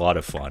premise is a lot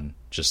of fun.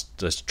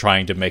 Just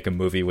trying to make a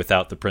movie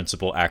without the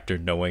principal actor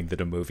knowing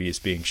that a movie is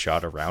being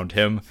shot around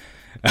him.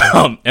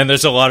 And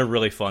there's a lot of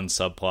really fun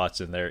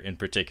subplots in there. In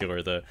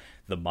particular, the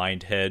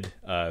Mindhead.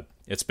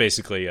 It's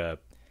basically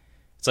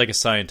it's like a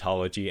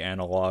Scientology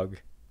analog.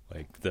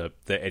 Like the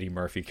Eddie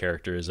Murphy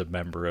character is a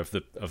member of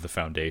the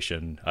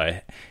foundation,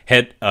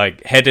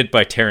 headed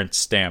by Terrence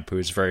Stamp, who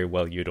is very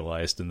well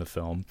utilized in the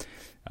film.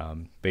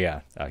 But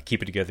yeah,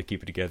 keep it together,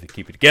 keep it together,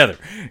 keep it together.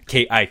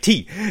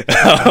 KIT.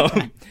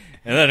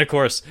 And then of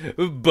course,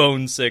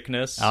 Bone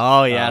Sickness.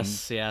 Oh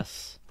yes,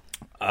 yes.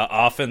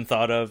 Often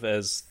thought of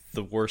as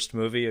the worst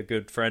movie a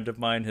good friend of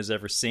mine has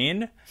ever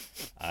seen.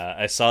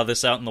 I saw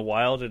this out in the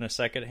wild in a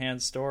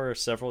secondhand store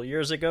several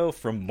years ago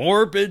from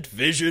Morbid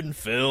Vision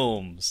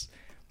Films.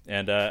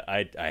 And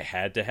I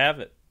had to have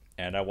it,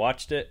 and I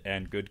watched it,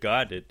 and good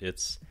God,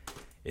 it's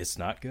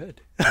not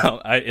good.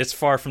 It's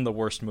far from the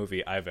worst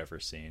movie I've ever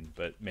seen,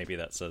 but maybe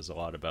that says a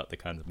lot about the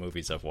kind of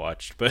movies I've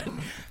watched. But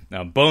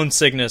Bone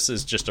Sickness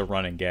is just a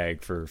running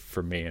gag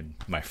for me and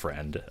my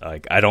friend.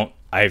 Like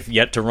I've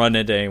yet to run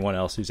into anyone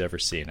else who's ever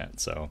seen it.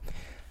 So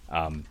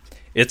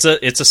it's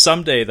a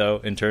someday though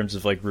in terms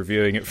of like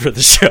reviewing it for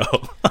the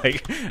show.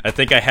 Like I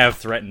think I have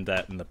threatened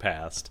that in the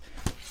past.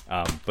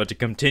 But to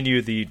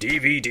continue the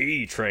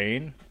DVD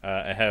train,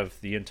 I have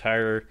the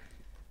entire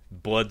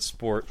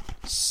Bloodsport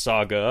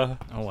saga.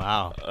 Oh,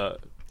 wow.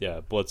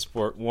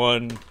 Bloodsport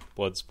 1,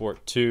 Bloodsport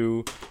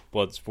 2,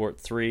 Bloodsport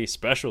 3,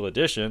 Special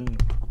Edition.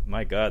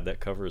 My God, that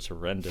cover is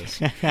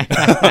horrendous.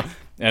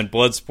 And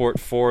Bloodsport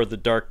 4, the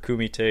Dark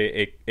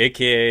Kumite,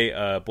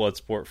 a.k.a.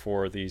 Bloodsport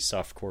 4, the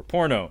softcore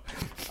porno.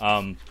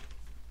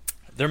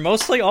 They're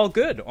mostly all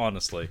good,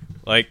 honestly.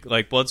 Like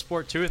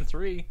Bloodsport 2 and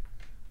 3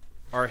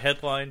 are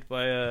headlined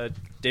by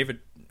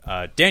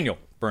Daniel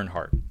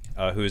Bernhardt,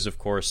 who is, of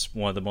course,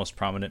 one of the most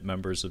prominent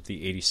members of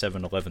the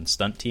 8711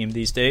 stunt team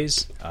these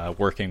days,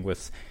 working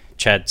with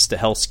Chad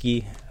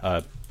Stahelski,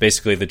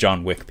 basically the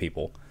John Wick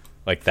people,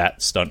 like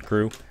that stunt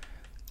crew.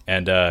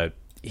 And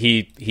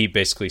he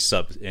basically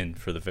subs in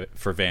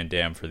for Van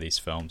Damme for these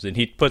films, and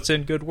he puts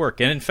in good work.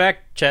 And in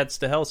fact, Chad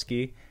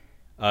Stahelski,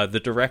 the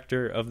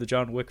director of the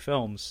John Wick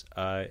films,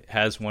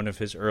 has one of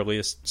his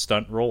earliest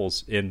stunt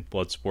roles in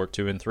Bloodsport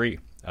 2 and 3.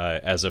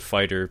 As a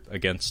fighter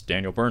against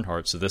Daniel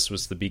Bernhardt. So this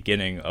was the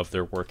beginning of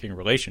their working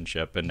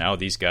relationship, and now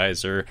these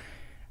guys are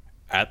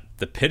at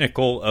the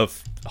pinnacle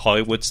of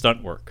Hollywood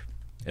stunt work.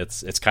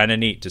 It's kind of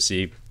neat to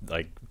see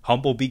like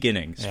humble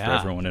beginnings for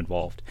everyone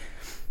involved.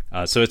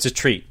 So it's a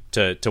treat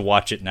to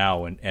watch it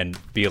now and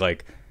be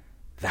like,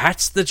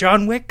 that's the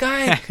John Wick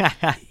guy?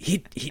 he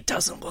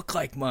doesn't look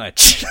like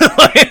much.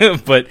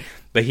 but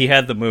he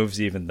had the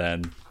moves even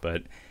then,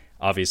 but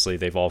obviously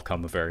they've all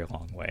come a very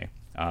long way.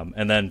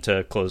 And then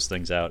to close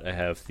things out, I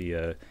have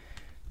the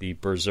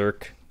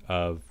Berserk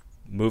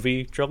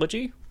movie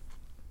trilogy.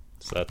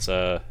 So that's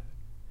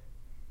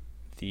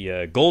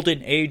the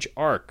Golden Age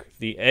arc,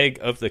 the Egg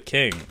of the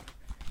King,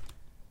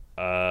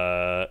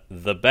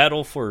 the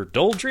Battle for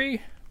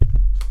Doldry,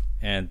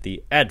 and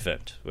the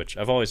Advent, which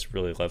I've always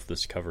really loved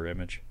this cover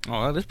image.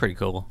 Oh, that is pretty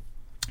cool.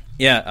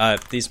 Yeah,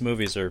 these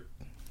movies are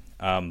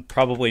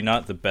probably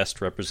not the best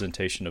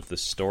representation of the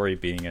story,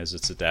 being as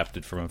it's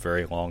adapted from a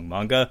very long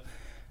manga.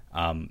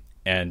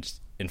 And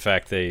in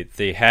fact,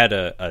 they had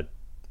a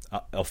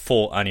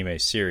full anime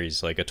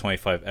series, like a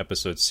 25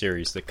 episode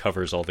series that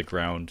covers all the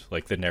ground,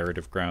 like the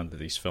narrative ground that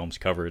these films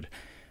covered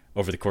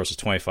over the course of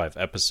 25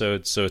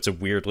 episodes. So it's a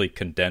weirdly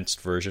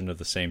condensed version of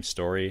the same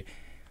story.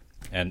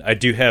 And I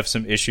do have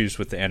some issues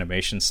with the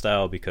animation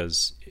style,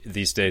 because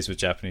these days with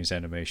Japanese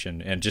animation,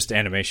 and just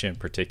animation in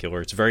particular,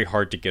 it's very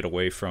hard to get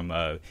away from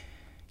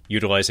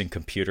utilizing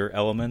computer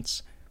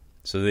elements.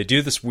 So they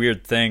do this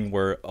weird thing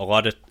where a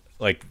lot of,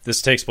 like,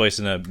 this takes place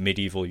in a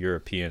medieval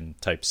European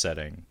type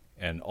setting,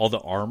 and all the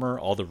armor,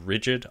 all the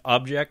rigid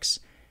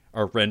objects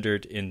are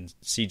rendered in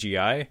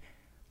CGI,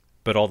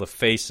 but all the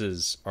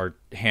faces are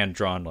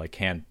hand-drawn, like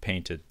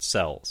hand-painted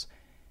cells.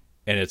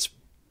 And it's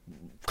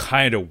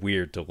kind of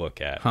weird to look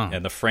at.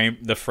 And the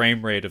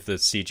frame rate of the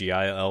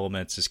CGI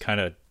elements is kind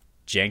of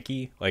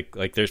janky. Like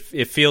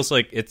it feels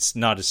like it's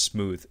not as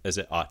smooth as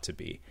it ought to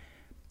be.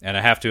 And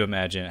I have to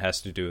imagine it has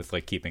to do with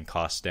like keeping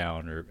costs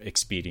down or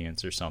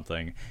expedience or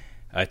something.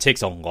 It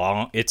takes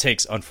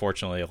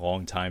unfortunately a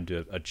long time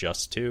to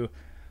adjust to.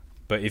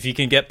 But if you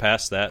can get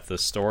past that, the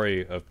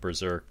story of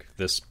Berserk,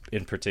 this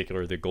in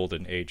particular, the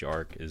Golden Age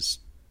arc, is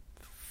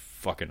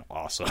fucking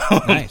awesome.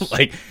 Nice.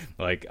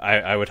 like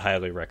I would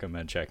highly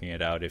recommend checking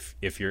it out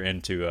if you're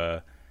into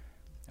I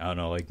don't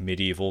know, like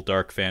medieval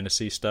dark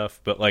fantasy stuff.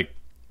 But like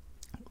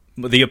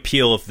the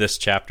appeal of this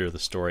chapter of the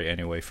story,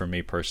 anyway, for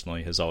me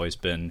personally, has always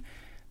been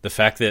the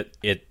fact that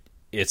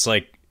it's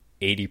like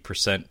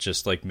 80%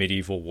 just like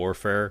medieval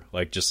warfare,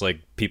 like just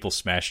like people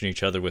smashing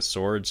each other with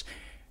swords,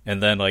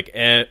 and then like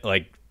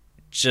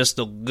just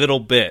a little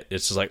bit,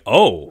 it's just like,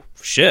 oh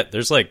shit,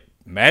 there's like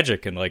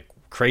magic and like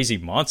crazy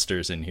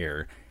monsters in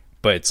here,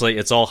 but it's like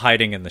it's all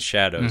hiding in the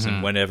shadows.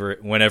 And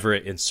whenever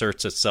it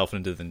inserts itself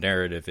into the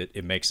narrative,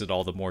 it makes it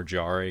all the more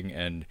jarring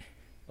and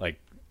like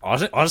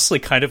honestly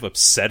kind of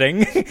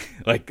upsetting.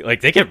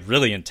 like they get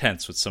really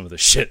intense with some of the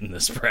shit in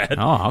this, Brad.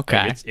 Oh,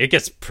 okay. Like it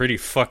gets pretty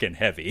fucking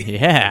heavy.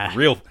 Yeah.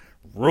 Like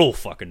real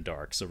fucking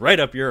dark. So right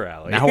up your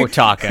alley. Now we're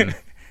talking.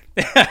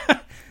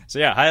 So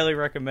yeah, highly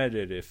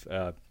recommended. If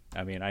I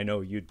mean, I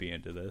know you'd be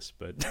into this,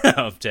 but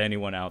to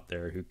anyone out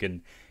there who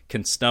can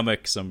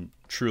stomach some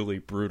truly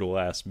brutal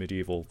ass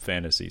medieval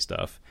fantasy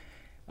stuff.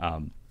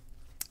 But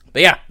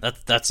yeah,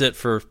 that's it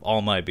for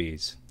all my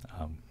bees.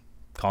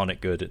 Calling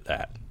it good at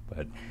that.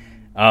 But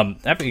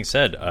that being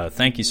said,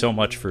 thank you so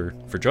much for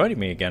joining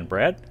me again,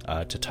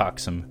 Brad, to talk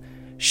some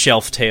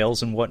shelf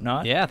tales and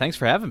whatnot. Yeah, thanks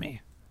for having me.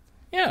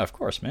 Yeah, of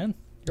course, man.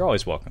 You're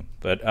always welcome.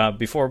 But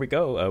before we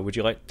go, would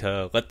you like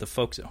to let the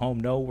folks at home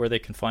know where they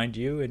can find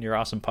you and your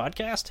awesome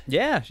podcast?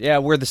 Yeah,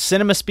 we're the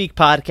Cinema Speak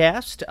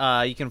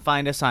podcast. You can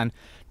find us on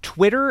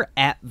Twitter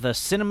at the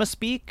Cinema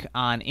Speak,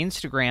 on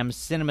Instagram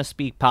Cinema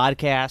Speak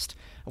Podcast.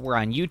 We're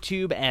on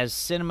YouTube as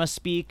Cinema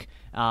Speak.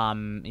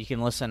 You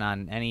can listen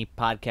on any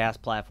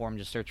podcast platform.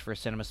 Just search for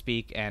Cinema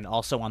Speak, and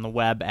also on the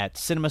web at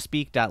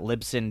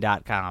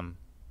cinemaspeak.libsyn.com.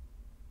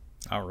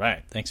 All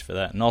right, thanks for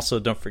that. And also,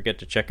 don't forget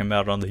to check him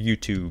out on the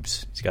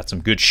YouTubes. He's got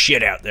some good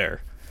shit out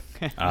there.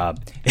 But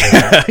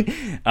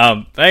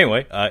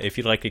anyway, if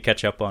you'd like to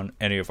catch up on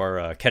any of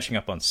our Catching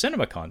Up on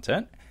Cinema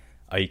content,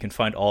 you can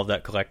find all of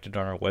that collected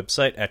on our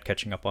website at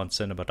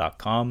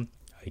catchinguponcinema.com.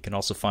 You can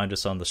also find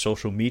us on the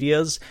social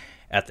medias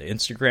at the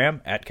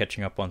Instagram at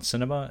Catching Up on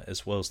Cinema,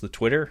 as well as the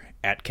Twitter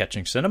at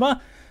Catching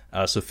Cinema.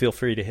 So feel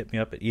free to hit me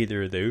up at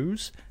either of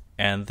those.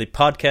 And the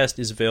podcast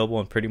is available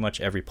on pretty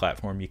much every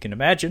platform you can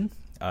imagine,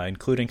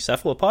 including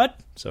Cephalopod.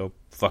 So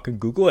fucking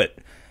Google it.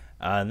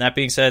 And that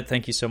being said,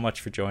 thank you so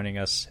much for joining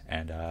us,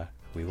 and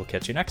we will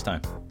catch you next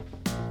time.